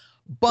to go.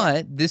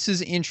 But this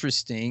is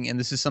interesting, and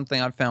this is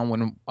something I found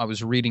when I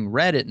was reading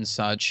Reddit and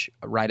such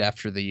right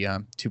after the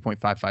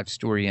 2.55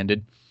 story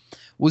ended,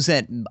 was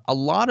that a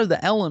lot of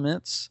the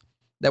elements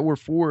that were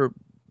for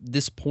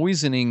this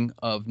poisoning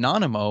of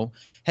Nanamo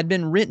had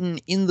been written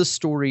in the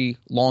story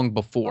long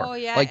before. Oh,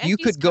 yeah. Like, you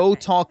could go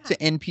talk to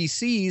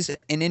NPCs,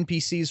 and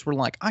NPCs were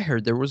like, I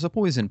heard there was a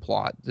poison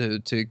plot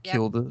to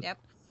kill the... Yep.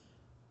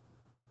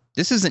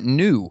 This isn't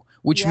new,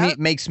 which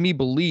makes me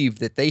believe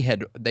that they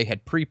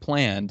had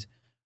pre-planned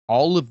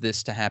all of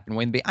this to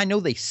happen. I know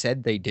they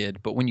said they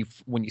did, but when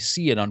you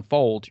see it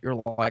unfold,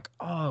 you're like,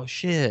 oh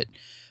shit.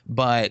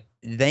 But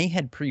they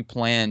had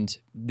pre-planned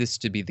this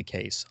to be the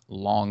case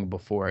long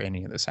before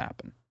any of this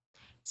happened.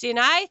 See, and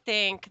I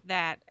think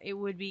that it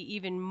would be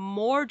even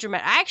more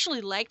dramatic. I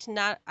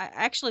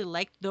actually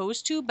liked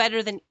those two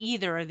better than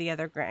either of the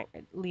other grand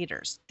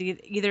leaders. The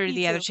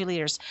other two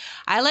leaders.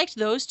 I liked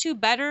those two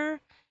better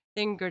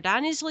than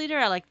Gerdani's leader.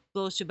 I like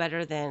those two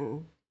better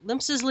than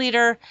Limps's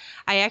leader.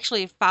 I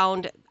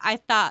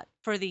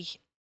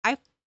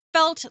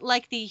felt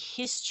like the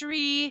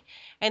history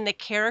and the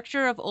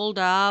character of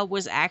Ul'dah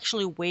was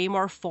actually way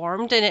more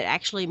formed, and it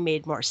actually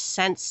made more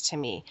sense to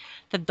me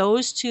that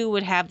those two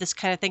would have this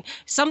kind of thing.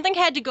 Something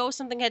had to go,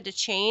 something had to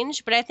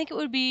change, but I think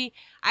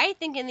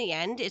in the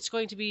end,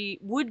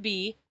 would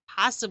be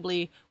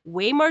possibly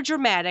way more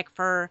dramatic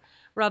for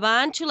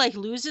Raban to like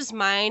lose his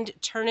mind,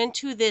 turn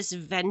into this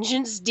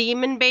vengeance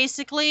demon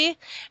basically,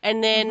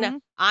 and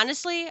then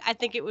honestly, I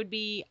think it would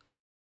be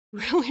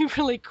really,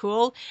 really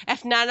cool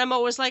if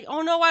Nanamo was like,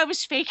 "Oh no, I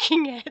was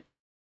faking it."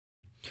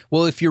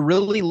 Well, if you're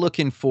really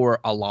looking for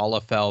a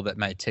Lalafell that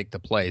might take the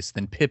place,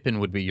 then Pippin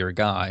would be your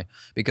guy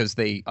because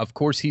of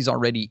course, he's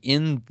already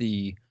in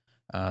the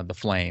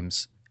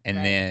flames, and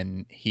Right.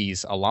 then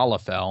he's a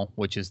Lalafell,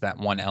 which is that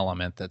one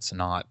element that's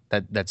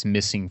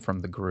missing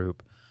from the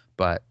group.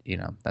 But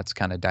that's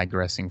kind of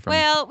digressing from.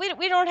 Well,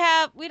 we don't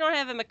have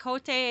a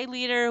Makote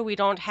leader, we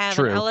don't have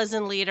an True.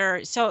 Elezen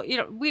leader, so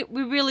we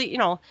really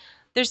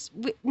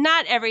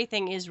not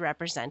everything is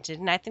represented,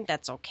 and I think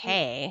that's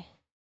okay.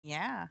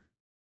 Yeah.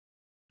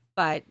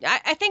 But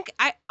I think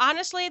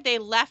honestly they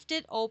left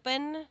it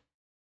open.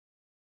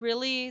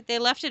 Really, they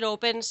left it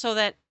open so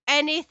that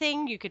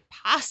anything you could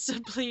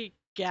possibly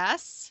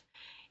guess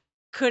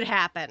could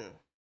happen.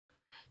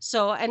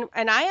 So and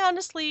I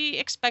honestly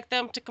expect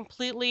them to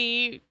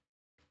completely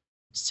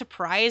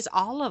surprise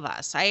all of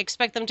us. I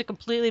expect them to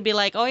completely be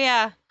like, "Oh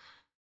yeah,"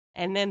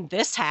 and then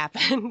this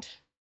happened.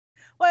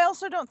 Well, I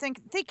also don't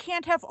think they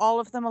can't have all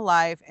of them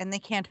alive, and they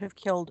can't have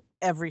killed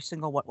every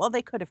single one. Well,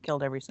 they could have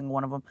killed every single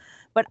one of them,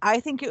 but I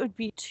think it would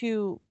be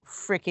too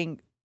freaking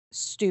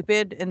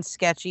stupid and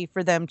sketchy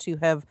for them to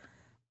have.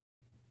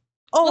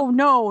 Oh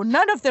no,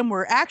 none of them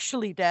were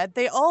actually dead.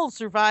 They all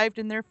survived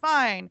and they're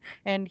fine.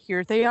 And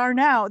here they are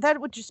now.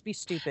 That would just be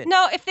stupid.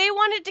 No, if they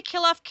wanted to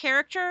kill off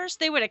characters,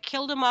 they would have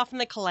killed them off in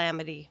the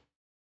Calamity.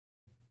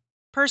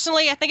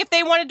 Personally, I think if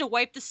they wanted to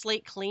wipe the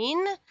slate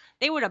clean,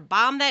 they would have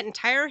bombed that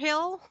entire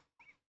hill.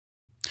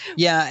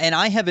 Yeah, and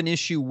I have an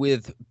issue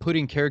with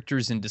putting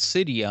characters into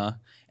Dissidia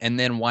and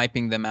then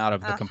wiping them out of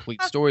the complete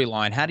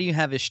storyline. How do you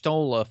have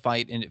Ishtola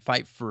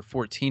fight for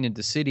 14 in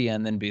Dissidia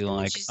and then be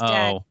like, she's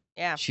dead. oh,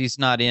 Yeah. she's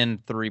not in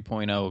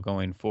 3.0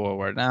 going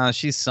forward? Nah,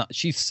 she's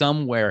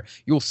somewhere.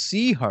 You'll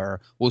see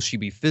her. Will she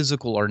be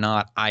physical or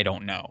not? I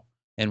don't know.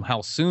 And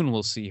how soon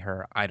we'll see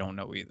her, I don't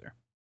know either.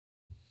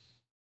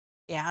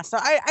 Yeah, so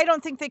I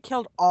don't think they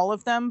killed all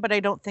of them, but I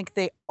don't think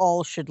they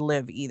all should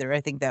live either.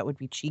 I think that would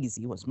be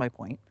cheesy, was my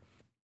point.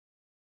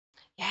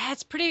 Yeah,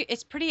 it's pretty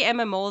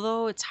MMO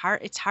though. It's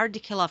hard to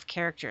kill off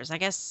characters. I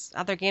guess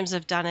other games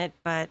have done it,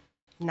 but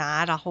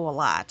not a whole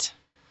lot.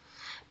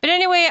 But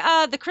anyway,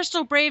 the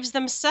Crystal Braves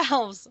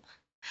themselves.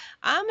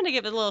 I'm going to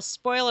give a little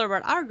spoiler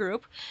about our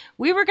group.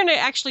 We were going to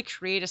actually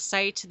create a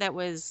site that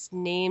was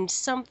named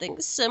something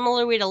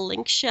similar. We had a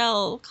link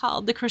shell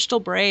called the Crystal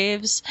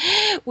Braves.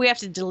 We have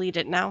to delete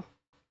it now.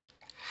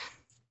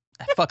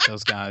 Fuck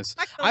those guys.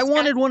 Fuck those I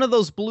wanted guys. one of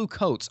those blue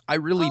coats. I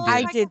really Oh, did.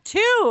 I did too.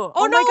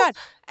 Oh no. my god.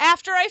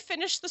 After I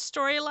finished the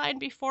storyline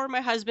before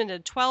my husband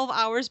did, 12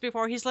 hours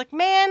before, he's like,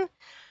 "Man,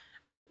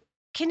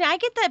 can I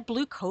get that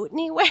blue coat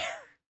anywhere?"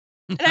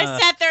 And I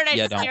sat there and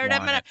I stared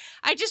at him, and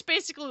I just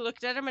basically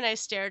looked at him and I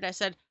stared and I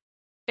said,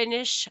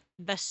 "Finish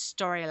the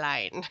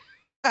storyline."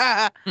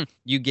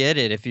 You get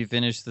it if you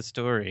finish the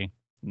story.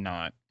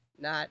 Not.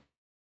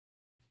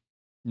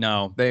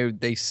 No,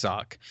 they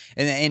suck.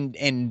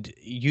 And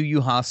Yu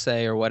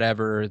Hase or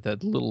whatever, the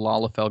little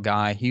Lalafell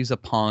guy, he's a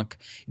punk.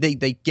 They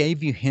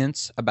gave you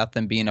hints about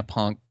them being a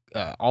punk,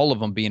 all of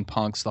them being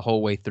punks the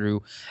whole way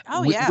through.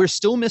 Oh yeah. We're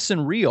still missing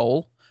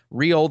Riol,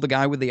 the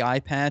guy with the eye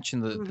patch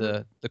and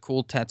the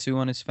cool tattoo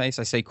on his face.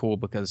 I say cool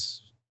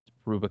because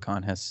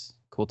Rubicon has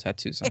cool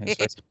tattoos on his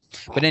face.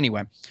 But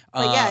anyway,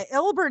 but yeah,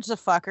 Ilbert's a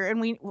fucker,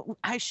 and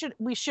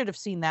we should have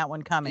seen that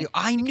one coming.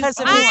 I knew because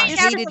I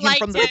hated him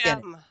from the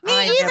beginning.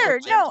 Me either.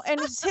 No,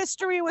 and his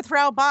history with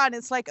Raoban,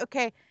 it's like,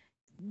 okay,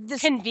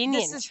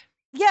 convenient.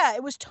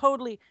 It was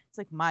totally. It's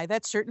like,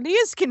 that certainly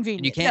is convenient.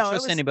 And you can't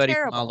trust anybody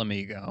from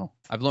Alamigo.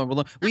 I've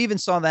learned. We even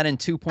saw that in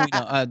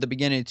 2.0, the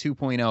beginning of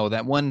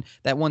 2.0.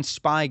 That one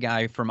spy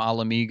guy from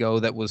Alamigo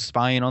that was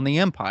spying on the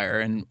Empire,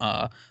 and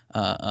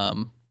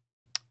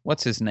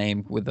what's his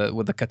name with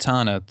the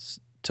katana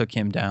took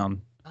him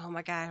down. Oh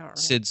my god! I don't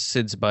remember.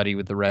 Sid's buddy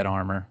with the red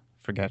armor.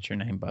 Forgot your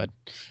name, bud.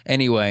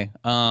 Anyway,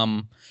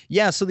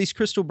 yeah. So these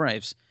Crystal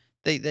Braves.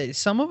 They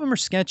some of them are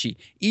sketchy.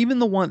 Even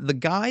the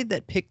guy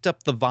that picked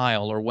up the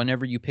vial, or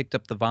whenever you picked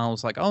up the vial,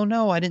 was like, "Oh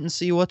no, I didn't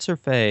see what's her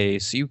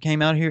face. You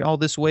came out here all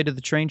this way to the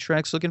train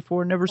tracks looking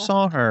for her, never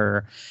saw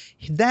her."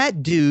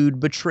 That dude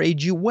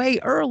betrayed you way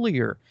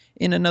earlier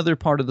in another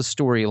part of the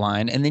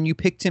storyline, and then you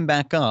picked him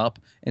back up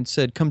and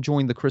said, "Come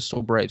join the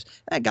Crystal Braves."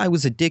 That guy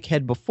was a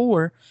dickhead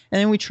before,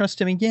 and then we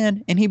trust him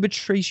again, and he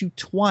betrays you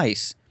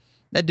twice.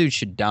 That dude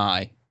should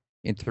die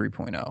in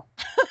 3.0.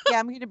 Yeah,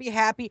 I'm going to be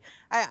happy.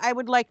 I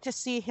would like to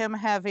see him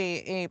have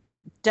a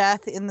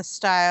death in the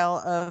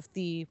style of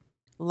the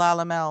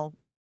Lalafell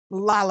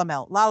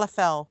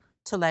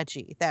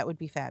Telechi. That would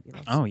be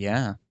fabulous. Oh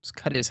yeah, just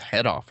cut his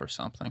head off or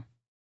something.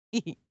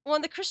 Well,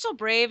 in the Crystal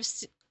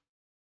Braves,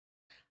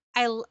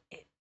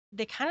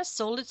 they kind of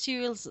sold it to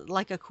you as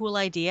like a cool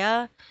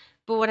idea,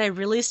 but when I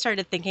really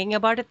started thinking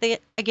about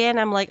it again,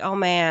 I'm like, oh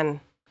man.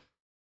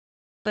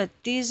 But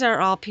these are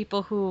all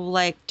people who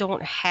like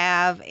don't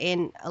have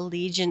an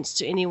allegiance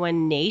to any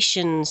one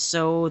nation,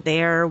 so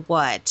they're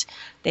what?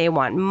 They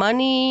want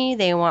money,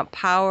 they want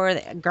power,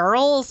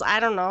 girls, I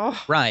don't know.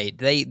 Right.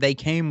 They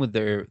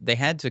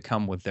had to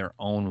come with their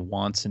own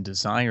wants and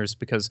desires,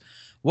 because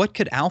what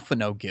could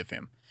Alphino give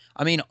him?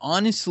 I mean,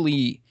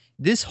 honestly,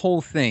 this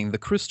whole thing, the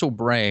Crystal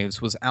Braves,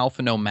 was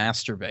Alphino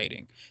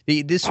masturbating.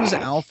 This was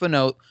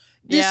Alphino.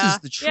 This Yeah. is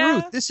the truth.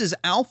 Yeah. This is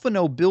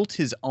Alphino built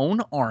his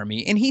own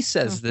army, and he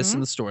says this in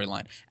Mhm. the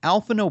storyline.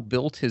 Alphino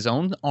built his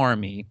own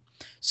army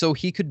so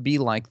he could be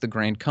like the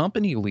Grand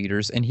Company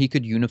leaders, and he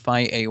could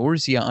unify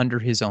Eorzea under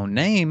his own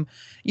name.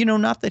 You know,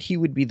 not that he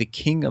would be the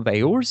king of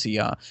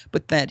Eorzea,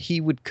 but that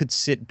he could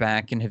sit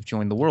back and have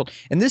joined the world.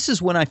 And this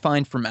is what I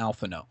find from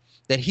Alphino,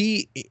 that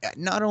he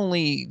not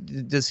only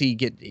does he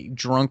get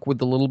drunk with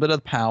a little bit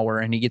of power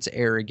and he gets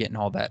arrogant and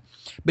all that,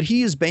 but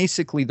he is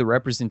basically the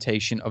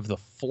representation of the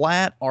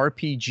flat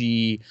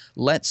RPG,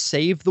 let's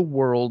save the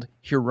world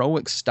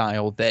heroic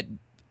style that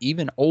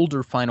even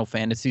older Final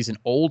Fantasies and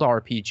old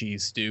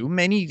RPGs do.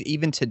 Many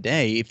even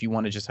today, if you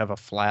want to just have a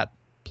flat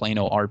plain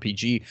old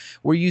RPG,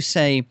 where you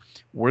say,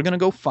 we're going to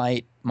go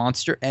fight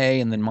monster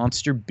A and then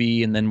monster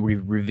B, and then we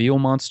reveal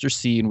monster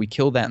C, and we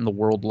kill that, and the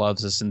world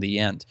loves us in the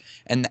end.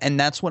 And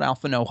that's what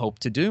Alphino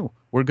hoped to do.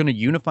 We're going to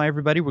unify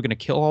everybody. We're going to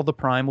kill all the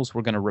primals.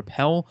 We're going to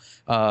repel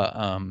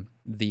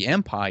the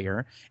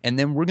Empire, and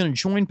then we're going to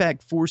join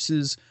back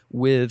forces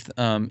with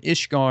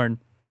Ishgard,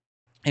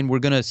 and we're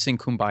going to sing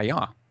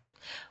Kumbaya.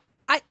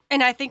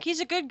 I think he's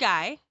a good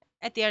guy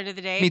at the end of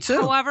the day. Me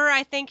too. However,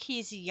 I think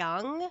he's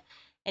young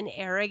and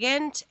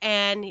arrogant,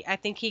 and I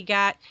think he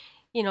got,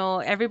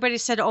 everybody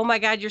said, "Oh my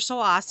God, you're so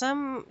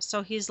awesome."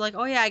 So he's like,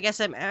 "Oh yeah, I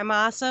guess I'm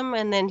awesome."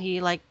 And then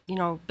he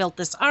built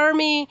this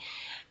army,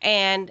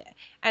 and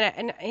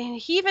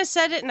he even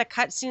said it in a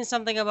cutscene,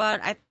 something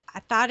about I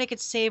thought I could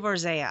save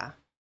Orzea,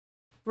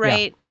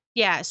 right?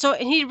 Yeah. So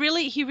and he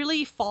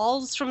really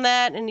falls from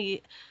that, and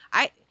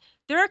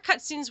there are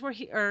cutscenes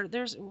where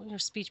there's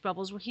speech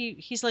bubbles where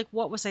he's like,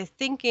 "What was I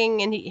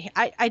thinking?" And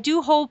I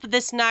do hope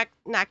this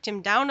knocked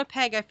him down a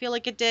peg. I feel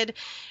like it did,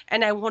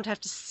 and I won't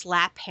have to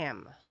slap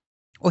him.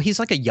 Well, he's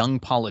like a young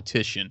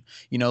politician,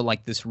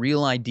 like this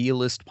real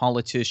idealist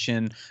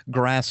politician,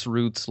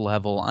 grassroots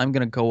level. I'm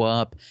going to go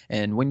up,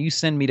 and when you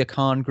send me to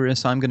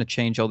Congress, I'm going to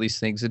change all these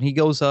things. And he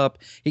goes up,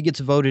 he gets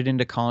voted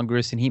into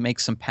Congress, and he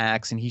makes some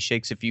pacts, and he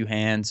shakes a few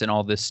hands and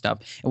all this stuff.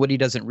 And what he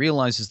doesn't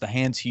realize is the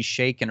hands he's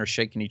shaking are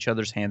shaking each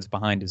other's hands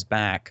behind his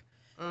back.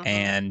 Mhm.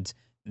 And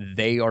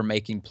they are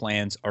making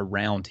plans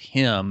around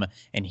him,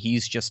 and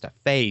he's just a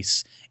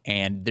face.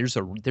 And there's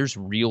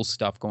real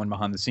stuff going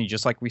behind the scenes,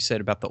 just like we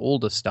said about the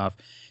oldest stuff.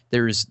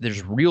 There's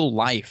real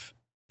life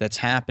that's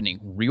happening,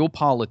 real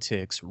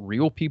politics,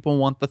 real people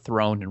want the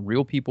throne, and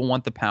real people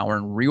want the power,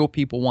 and real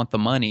people want the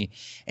money.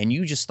 And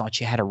you just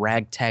thought you had a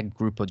ragtag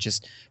group of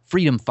just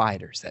freedom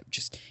fighters that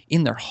just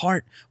in their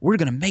heart, we're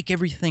going to make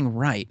everything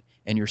right.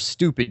 And you're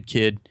stupid,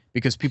 kid,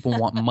 because people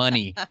want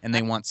money, and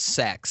they want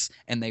sex,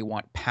 and they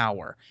want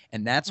power.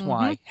 And that's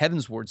why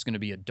Heavensward's going to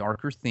be a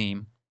darker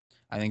theme.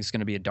 I think it's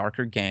going to be a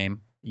darker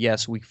game.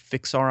 Yes, we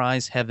fix our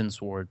eyes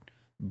Heavensward,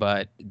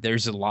 but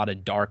there's a lot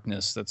of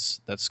darkness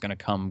that's going to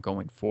come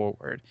going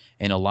forward,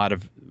 and a lot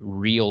of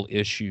real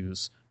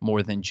issues,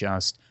 more than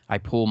just I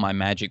pull my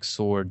magic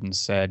sword and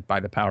said, by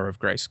the power of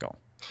Grayskull.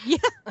 Yeah,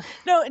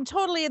 no, and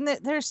totally. And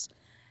there's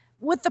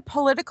with the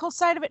political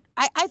side of it,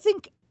 I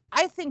think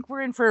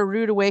we're in for a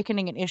rude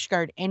awakening in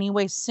Ishgard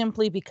anyway,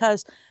 simply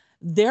because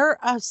they're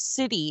a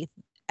city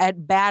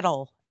at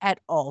battle at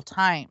all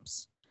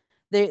times.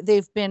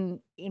 They've been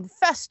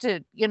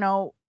infested, they've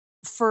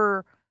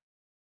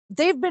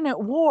been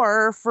at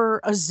war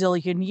for a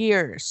zillion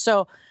years.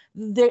 So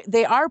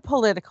they are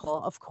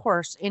political, of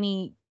course.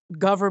 Any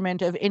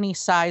government of any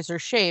size or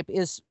shape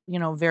is,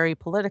 very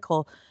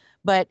political.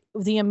 But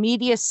the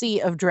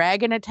immediacy of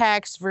dragon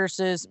attacks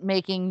versus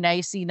making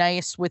nicey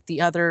nice with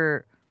the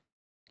other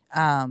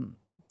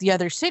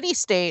city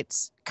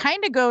states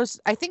kind of goes.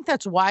 I think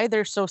that's why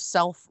they're so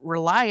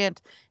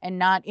self-reliant and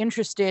not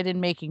interested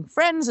in making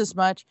friends as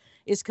much,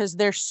 is because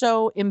they're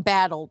so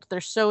embattled. They're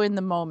so in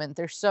the moment.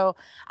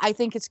 I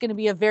think it's going to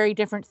be a very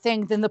different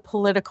thing than the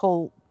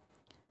political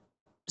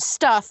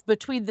stuff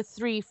between the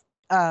three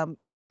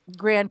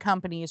grand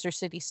companies or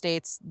city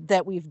states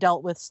that we've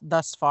dealt with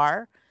thus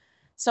far.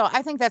 So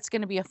I think that's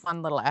going to be a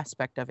fun little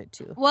aspect of it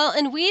too. Well,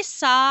 and we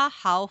saw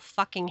how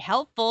fucking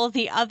helpful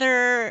the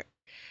other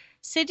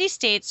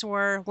city-states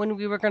were when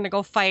we were going to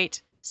go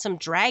fight some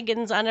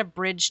dragons on a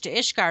bridge to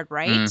Ishgard,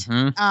 right?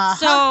 Mhm.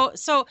 Uh-huh.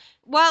 So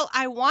while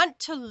I want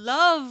to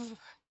love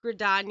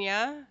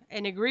Gridania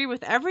and agree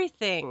with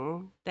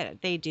everything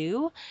that they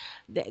do.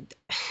 That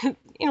there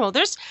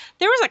was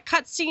a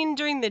cutscene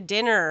during the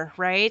dinner,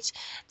 right?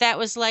 That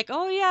was like,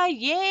 oh yeah,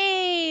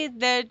 yay,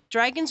 the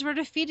dragons were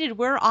defeated.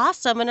 We're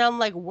awesome, and I'm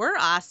like, we're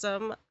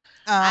awesome.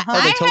 Uh-huh.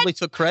 Oh, they I totally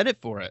took credit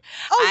for it.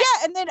 Oh I-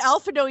 yeah, and then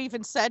Alphino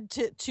even said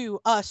to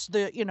us,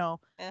 the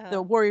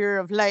Uh-huh. warrior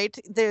of light,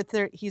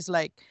 he's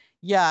like,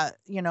 yeah,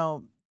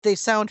 they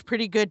sound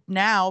pretty good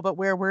now, but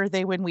where were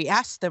they when we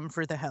asked them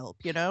for the help?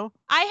 I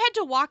had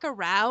to walk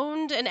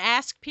around and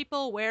ask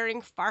people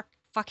wearing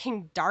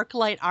fucking dark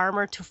light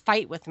armor to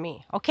fight with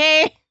me.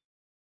 Okay,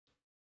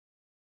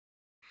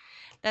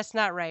 that's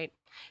not right.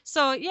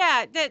 So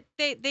yeah, that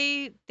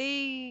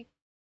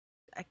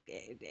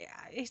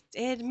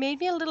it made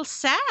me a little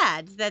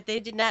sad that they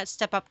did not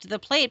step up to the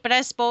plate. But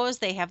I suppose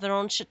they have their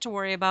own shit to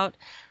worry about.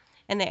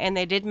 And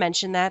they did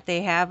mention that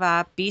they have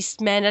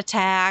beastmen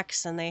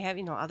attacks and they have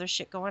other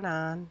shit going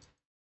on.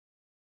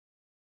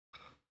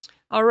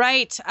 All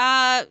right,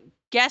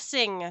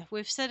 guessing.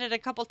 We've said it a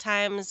couple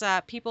times.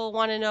 People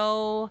want to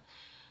know: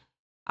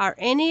 are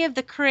any of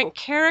the current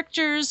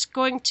characters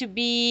going to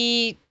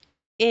be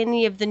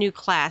any of the new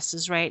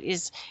classes? Right?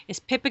 Is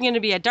Pippin going to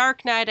be a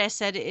Dark Knight? I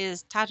said,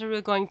 is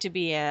Tataru going to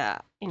be a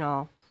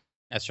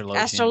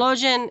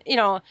astrologian?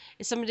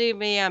 Is somebody going to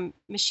be a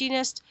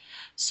machinist?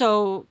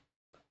 So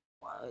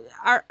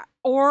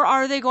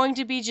are they going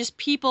to be just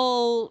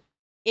people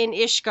in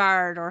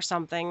Ishgard or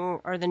something,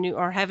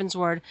 or Heaven's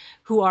Ward,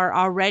 who are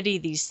already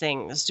these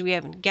things? Do we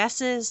have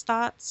guesses,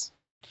 thoughts?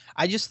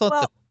 I just thought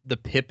Well- the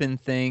Pippin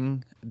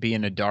thing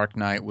being a Dark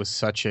Knight was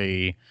such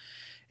a.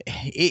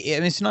 I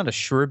mean, it's not a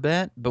sure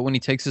bet, but when he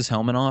takes his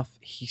helmet off,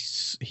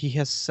 he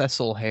has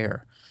Cecil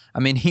hair. I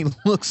mean, he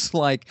looks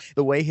like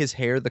the way his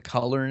hair, the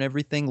color, and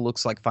everything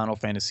looks like Final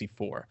Fantasy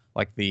IV,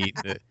 like the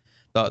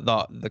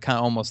kind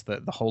of almost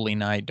the Holy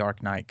Knight,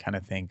 Dark Knight kind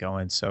of thing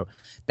going. So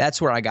that's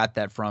where I got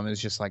that from. It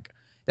was just like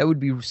that would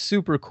be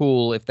super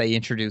cool if they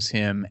introduce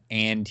him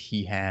and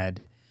he had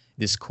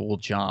this cool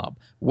job.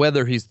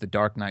 Whether he's the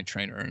Dark Knight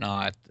trainer or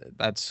not,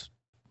 that's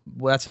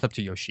up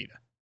to Yoshida.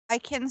 I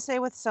can say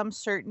with some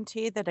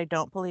certainty that I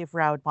don't believe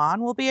Raoban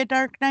will be a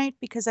Dark Knight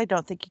because I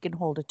don't think he can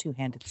hold a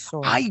two-handed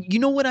sword. You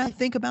know what I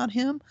think about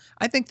him?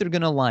 I think they're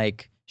gonna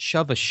like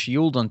shove a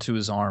shield onto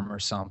his arm or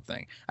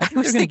something. I think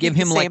was they're gonna give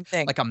thinking him the same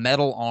thing. like a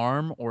metal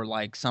arm or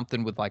like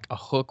something with like a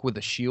hook with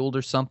a shield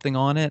or something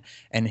on it,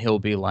 and he'll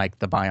be like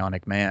the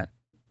Bionic Man.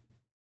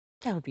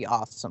 That would be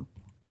awesome.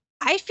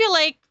 I feel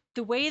like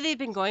the way they've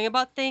been going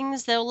about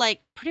things, they'll like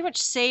pretty much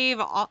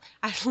save all.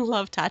 I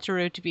love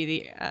Tataru to be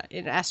the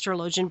an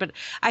astrologian, but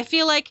I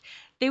feel like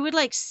they would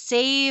like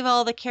save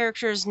all the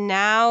characters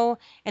now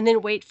and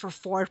then wait for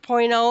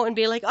 4.0 and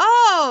be like,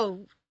 oh,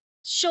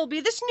 she'll be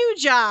this new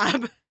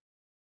job.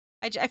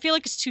 I feel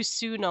like it's too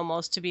soon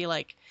almost to be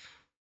like,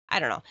 I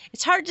don't know.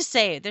 It's hard to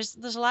say. There's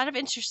a lot of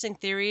interesting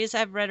theories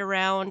I've read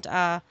around.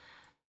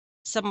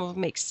 Some of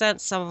them make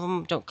sense, some of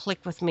them don't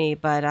click with me,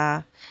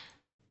 but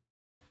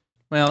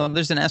Well,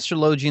 there's an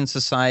Astrologian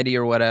Society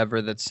or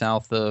whatever that's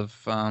south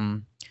of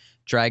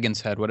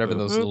Dragon's Head, whatever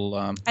those little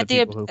at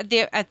the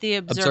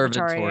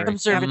observatory.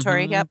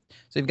 Observatory, Mhm. yep.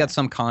 So you've got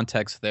some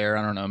context there.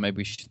 I don't know. Maybe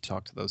we should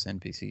talk to those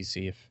NPCs,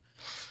 see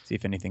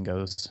if anything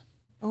goes.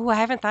 Oh, I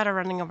haven't thought of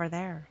running over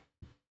there.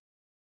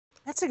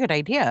 That's a good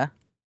idea.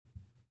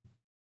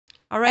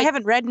 All I right.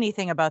 haven't read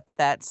anything about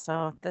that,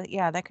 so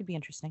that could be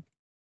interesting.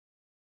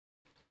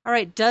 All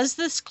right. Does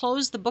this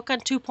close the book on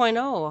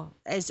 2.0?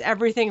 Is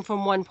everything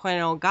from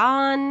 1.0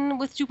 gone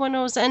with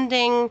 2.0's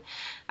ending?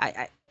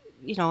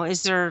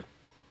 Is there?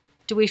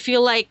 Do we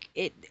feel like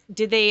it?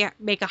 Did they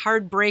make a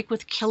hard break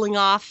with killing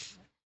off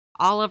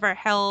all of our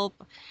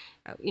help?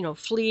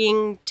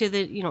 Fleeing to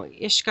the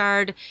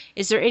Ishgard.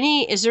 Is there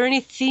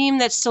any theme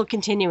that's still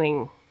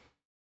continuing?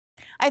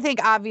 I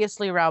think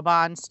obviously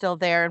Raoban's still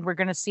there, and we're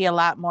going to see a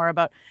lot more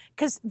about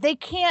because they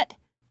can't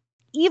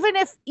even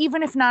if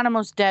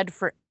Nanamo's dead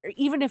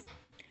even if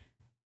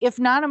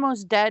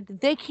Nanamo's dead,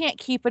 they can't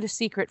keep it a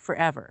secret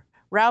forever.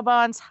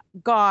 Raoban's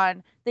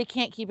gone, they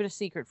can't keep it a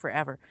secret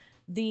forever.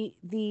 The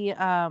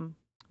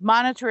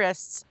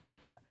Monitorists,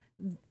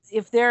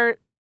 if they're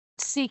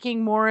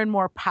seeking more and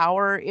more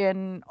power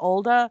in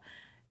Ul'dah,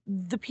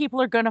 the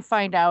people are going to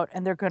find out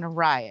and they're going to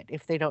riot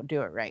if they don't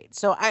do it right.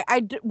 So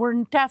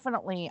we're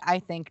definitely, I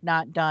think,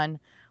 not done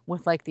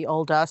with like the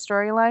Ul'dah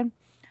storyline.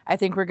 I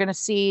think we're going to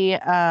see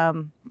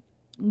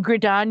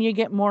Gridania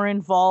get more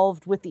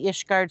involved with the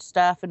Ishgard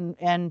stuff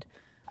and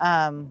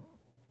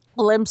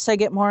Limsa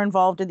get more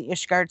involved in the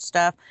Ishgard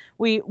stuff.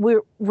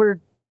 We're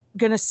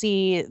going to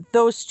see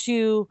those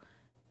two.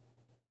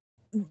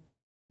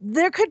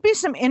 There could be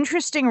some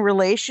interesting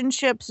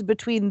relationships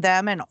between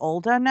them and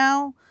Ul'dah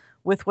now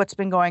with what's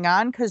been going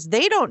on because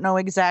they don't know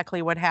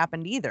exactly what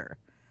happened either.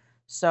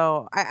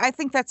 So I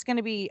think that's going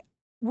to be.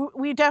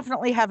 We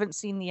definitely haven't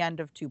seen the end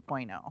of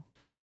 2.0.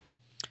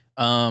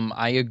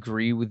 I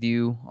agree with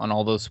you on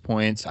all those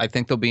points. I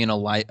think there'll be an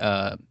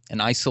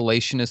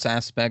isolationist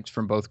aspect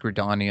from both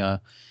Gridania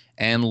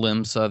and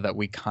Limsa that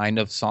we kind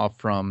of saw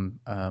from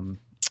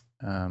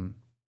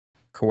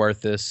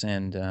Coerthas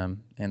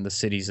and the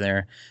cities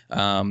there,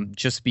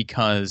 just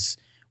because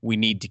we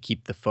need to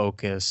keep the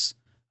focus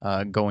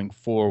going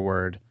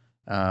forward.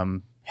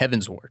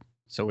 Heavensward.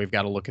 So we've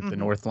got to look at the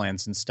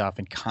Northlands and stuff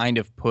and kind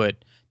of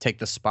take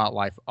the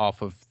spotlight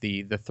off of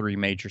the three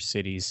major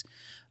cities.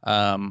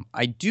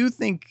 I do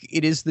think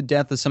it is the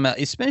death of some,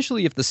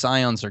 especially if the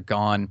Scions are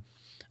gone.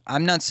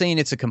 I'm not saying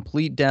it's a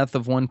complete death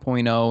of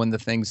 1.0 and the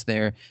things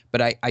there,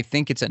 but I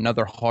think it's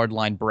another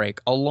hardline break,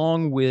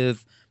 along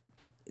with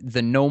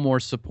the no more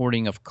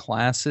supporting of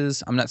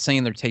classes. I'm not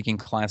saying they're taking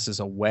classes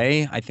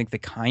away. I think they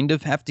kind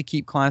of have to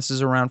keep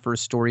classes around for a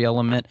story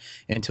element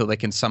until they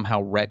can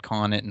somehow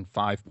retcon it in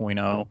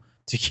 5.0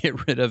 to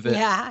get rid of it.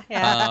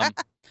 Yeah.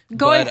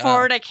 Going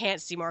forward, I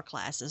can't see more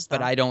classes, though.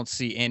 But I don't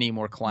see any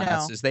more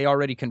classes. No. They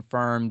already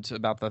confirmed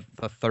about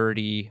the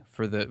 30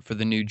 for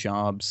the new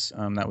jobs.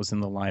 That was in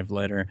the live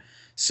letter.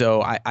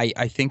 So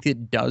I think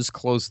it does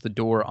close the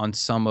door on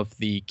some of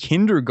the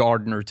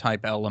kindergartner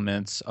type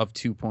elements of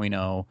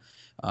 2.0,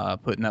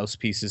 putting those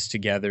pieces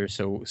together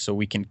so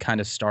we can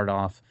kind of start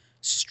off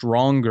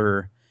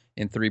stronger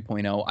in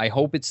 3.0. I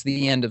hope it's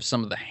the end of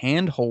some of the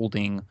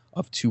hand-holding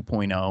of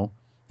 2.0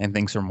 and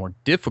things are more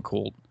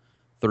difficult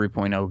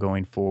 3.0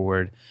 going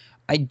forward.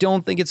 I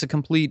don't think it's a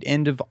complete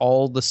end of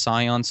all the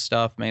Scion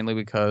stuff, mainly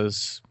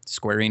because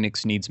Square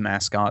Enix needs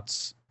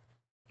mascots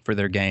for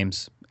their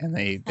games, and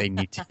they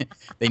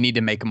need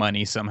to make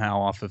money somehow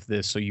off of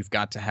this. So you've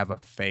got to have a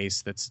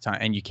face that's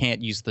and you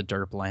can't use the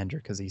Derplander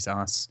because he's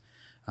us.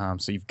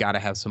 So you've got to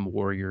have some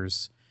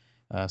warriors.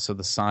 So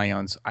the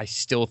Scions, I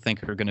still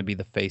think are going to be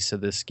the face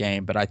of this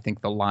game, but I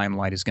think the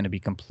limelight is going to be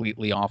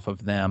completely off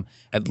of them,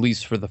 at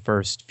least for the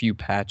first few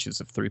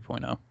patches of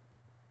 3.0.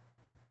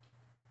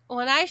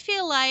 When I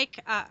feel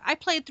like I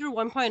played through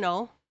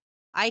 1.0,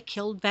 I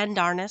killed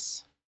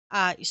Vandarnus.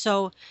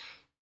 So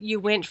you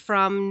went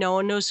from no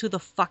one knows who the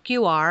fuck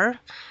you are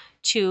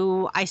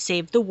to I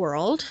saved the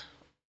world,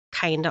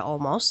 kind of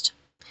almost.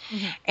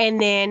 Mm-hmm.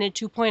 And then in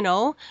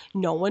 2.0,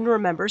 no one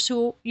remembers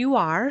who you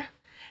are.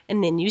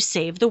 And then you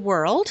save the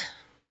world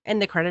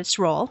and the credits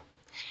roll.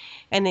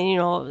 And then,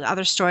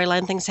 other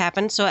storyline things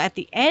happen. So at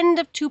the end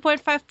of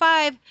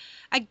 2.55,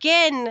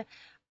 again,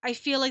 I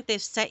feel like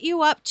they've set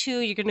you up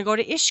you're going to go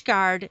to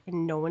Ishgard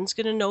and no one's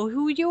going to know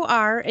who you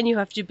are and you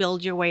have to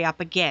build your way up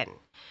again.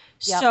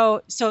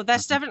 Yep. So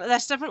that's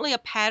definitely a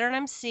pattern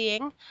I'm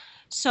seeing.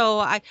 So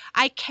I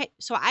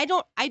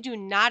do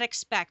not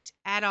expect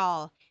at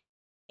all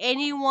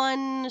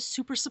anyone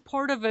super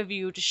supportive of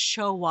you to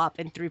show up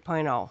in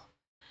 3.0.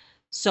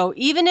 So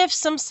even if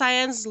some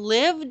Scions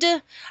lived,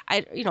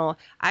 I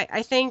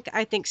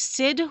think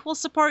Sid will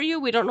support you.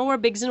 We don't know where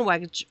Biggs and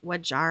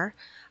Wedge are.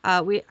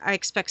 I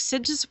expect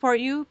Sid to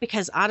support you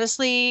because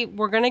honestly,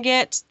 we're gonna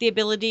get the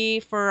ability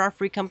for our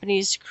free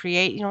companies to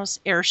create,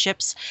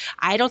 airships.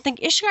 I don't think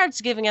Ishgard's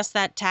giving us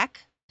that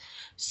tech.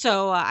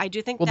 So I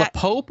do think the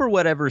Pope or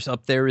whatever's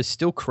up there is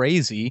still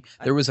crazy.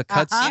 There was a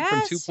cutscene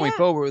from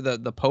 2.4 where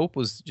the Pope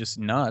was just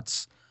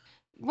nuts.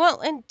 Well,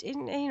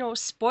 and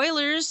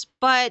spoilers,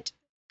 but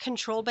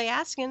controlled by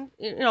Askin,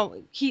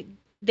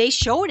 they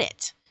showed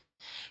it.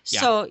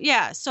 So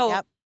yep.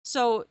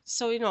 So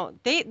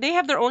they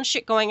have their own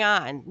shit going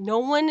on. No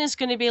one is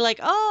going to be like,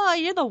 oh,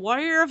 you're the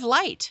warrior of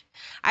light.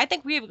 I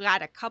think we've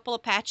got a couple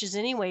of patches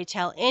anyway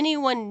till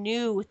anyone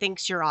new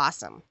thinks you're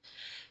awesome.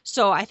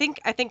 So I think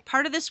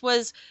part of this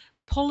was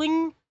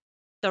pulling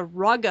the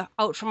rug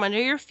out from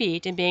under your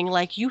feet and being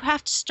like, you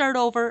have to start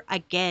over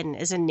again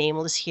as a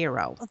nameless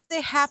hero.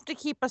 They have to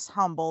keep us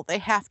humble. They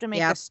have to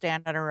make us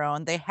stand on our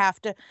own. They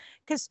have to,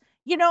 because,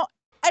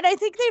 and I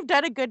think they've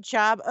done a good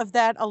job of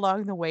that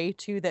along the way,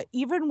 too, that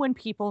even when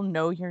people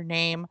know your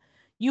name,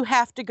 you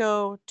have to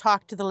go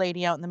talk to the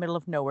lady out in the middle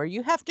of nowhere.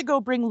 You have to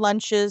go bring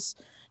lunches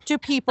to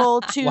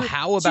people to well,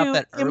 how about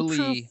that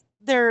early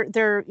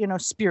their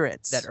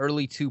spirits. That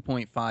early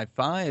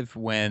 2.55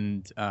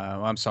 when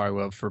I'm sorry,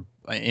 well, for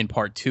in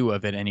part 2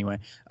 of it anyway,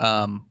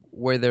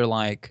 where they're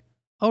like,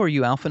 "Oh, are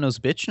you Alphinaud's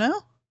bitch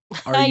now?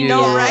 I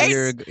know,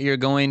 right? You're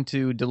going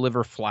to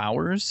deliver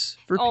flowers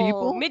for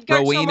people?"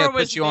 Rowena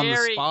put you on the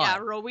spot.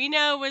 Yeah,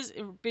 Rowena was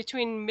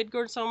between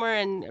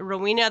Midgårdsommer and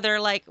Rowena. They're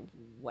like,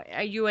 what,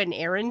 "Are you an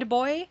errand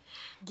boy?"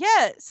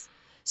 Yes.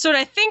 So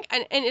I think,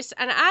 and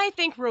I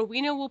think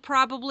Rowena will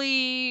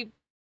probably.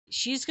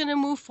 She's gonna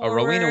move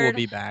forward. Oh, Rowena will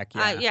be back.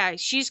 Yeah,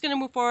 she's gonna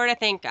move forward. I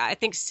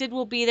think Sid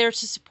will be there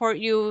to support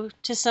you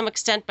to some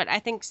extent, but I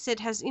think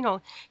Sid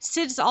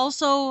Sid's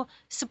also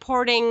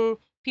supporting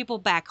people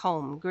back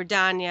home,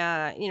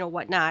 Gridania,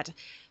 whatnot.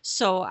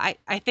 So I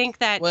think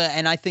that. Well,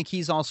 and I think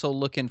he's also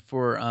looking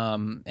for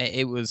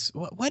it was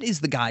what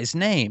is the guy's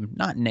name?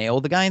 Not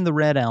Nail, the guy in the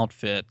red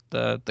outfit,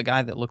 the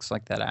guy that looks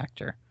like that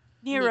actor.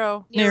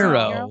 Nero.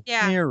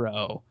 Yeah.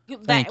 Nero.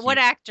 What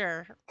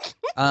actor?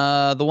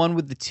 The one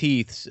with the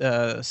teeth.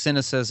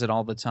 Cinna says it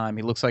all the time.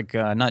 He looks like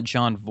not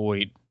John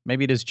Voight.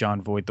 Maybe it is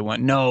John Voight. The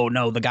one. No,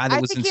 the guy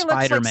that was in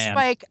Spider-Man.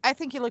 I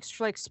think he looks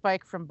like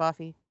Spike from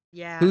Buffy.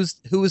 Yeah.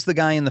 Who was the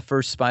guy in the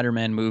first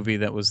Spider-Man movie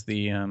that was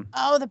the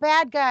the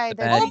bad guy.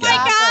 Oh my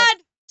God!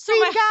 So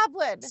Green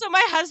Goblin. So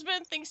my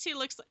husband thinks he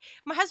looks like.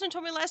 My husband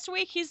told me last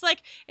week. He's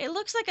like, it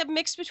looks like a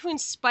mix between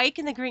Spike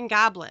and the Green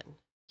Goblin.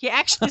 He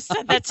actually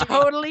said that to me.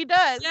 Totally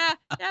does.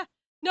 Yeah.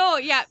 No,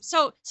 yeah.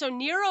 So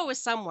Nero is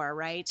somewhere,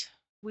 right?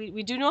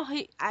 We do know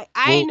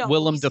I know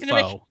Willem he's gonna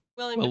make- Dafoe.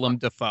 Willem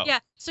Dafoe. Yeah.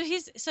 So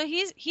he's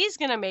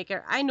gonna make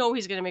it. I know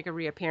he's gonna make a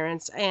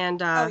reappearance,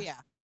 and Oh yeah.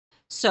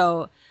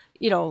 so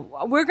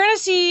we're gonna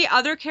see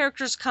other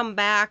characters come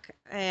back,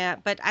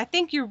 but I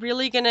think you're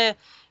really gonna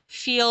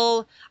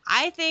feel.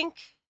 I think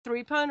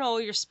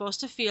 3.0, you're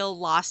supposed to feel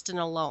lost and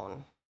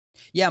alone.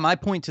 Yeah, my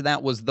point to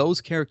that was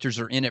those characters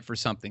are in it for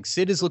something.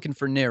 Sid is looking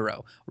for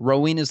Nero.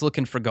 Rowena is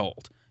looking for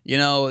gold.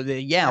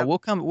 Yep. We'll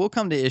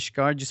come to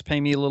Ishgard. Just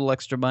pay me a little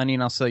extra money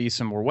and I'll sell you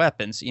some more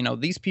weapons.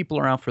 These people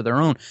are out for their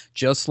own,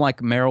 just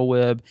like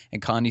Merylwib and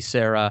Connie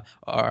Sarah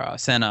or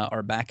Senna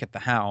are back at the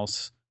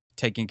house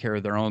taking care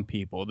of their own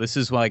people. This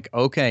is like,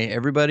 okay,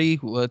 everybody,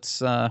 we're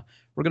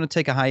going to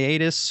take a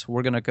hiatus.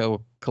 We're going to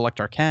go collect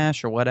our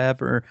cash or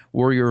whatever.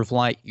 Warrior of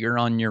Light, you're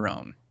on your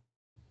own.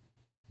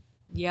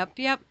 Yep.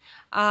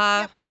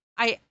 I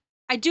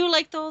do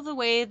like though the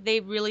way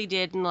they really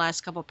did in the last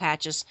couple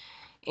patches,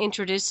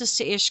 introduce us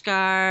to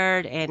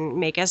Ishgard and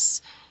make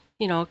us,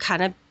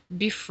 kind of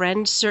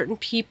befriend certain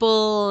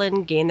people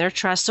and gain their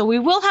trust. So we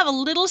will have a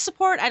little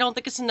support. I don't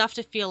think it's enough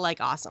to feel like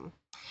awesome.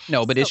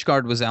 No, but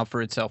Ishgard was out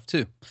for itself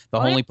too.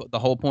 The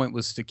whole point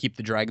was to keep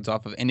the dragons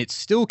off of, and it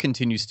still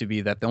continues to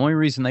be that the only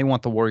reason they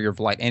want the Warrior of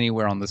Light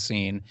anywhere on the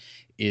scene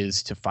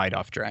is to fight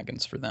off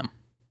dragons for them.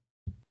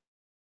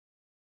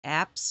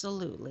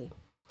 Absolutely.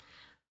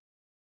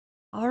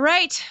 All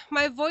right,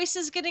 my voice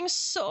is getting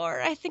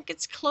sore. I think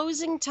it's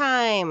closing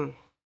time.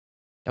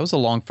 That was a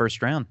long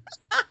first round.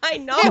 I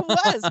know. It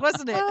was,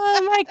 wasn't it?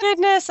 Oh my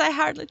goodness, I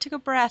hardly took a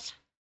breath.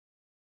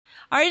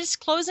 All right, it's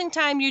closing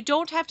time. You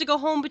don't have to go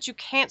home, but you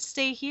can't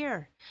stay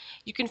here.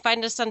 You can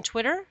find us on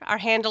Twitter. Our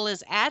handle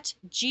is at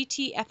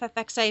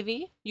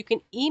GTFFXIV. You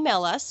can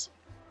email us,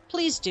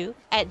 please do,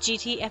 at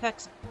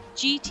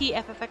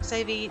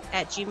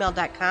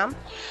GTFFXIV@gmail.com.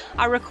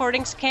 Our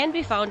recordings can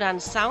be found on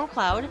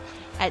SoundCloud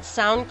at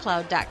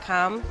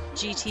soundcloud.com,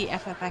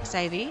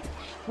 GTFFXIV.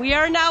 We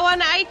are now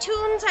on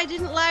iTunes. I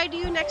didn't lie to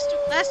you last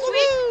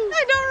week.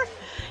 I know.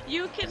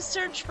 You can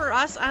search for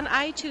us on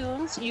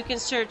iTunes. You can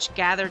search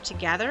Gather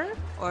Together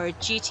or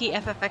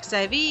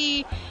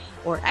GTFFXIV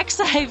or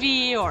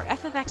XIV or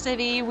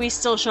FFXIV. We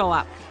still show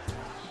up.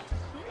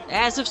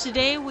 As of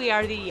today, we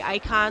are the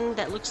icon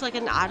that looks like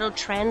an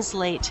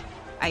auto-translate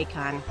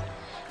icon.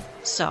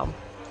 So,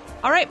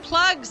 all right,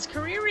 plugs.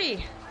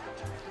 Kariri.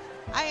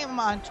 I am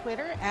on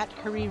Twitter at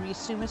Kariri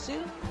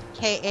Sumasu,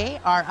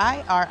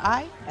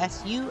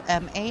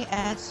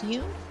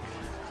 KARIRISUMASU.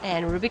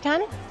 And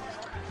Rubicon.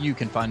 You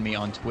can find me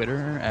on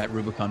Twitter at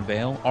Rubicon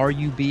Vale,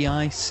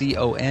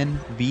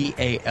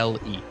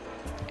 RUBICONVALE.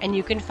 And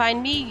you can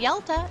find me,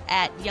 Yelta,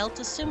 at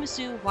Yelta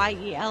Sumasu,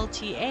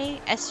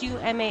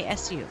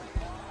 YELTASUMASU.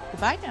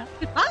 Goodbye now.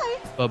 Goodbye.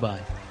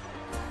 Bye-bye.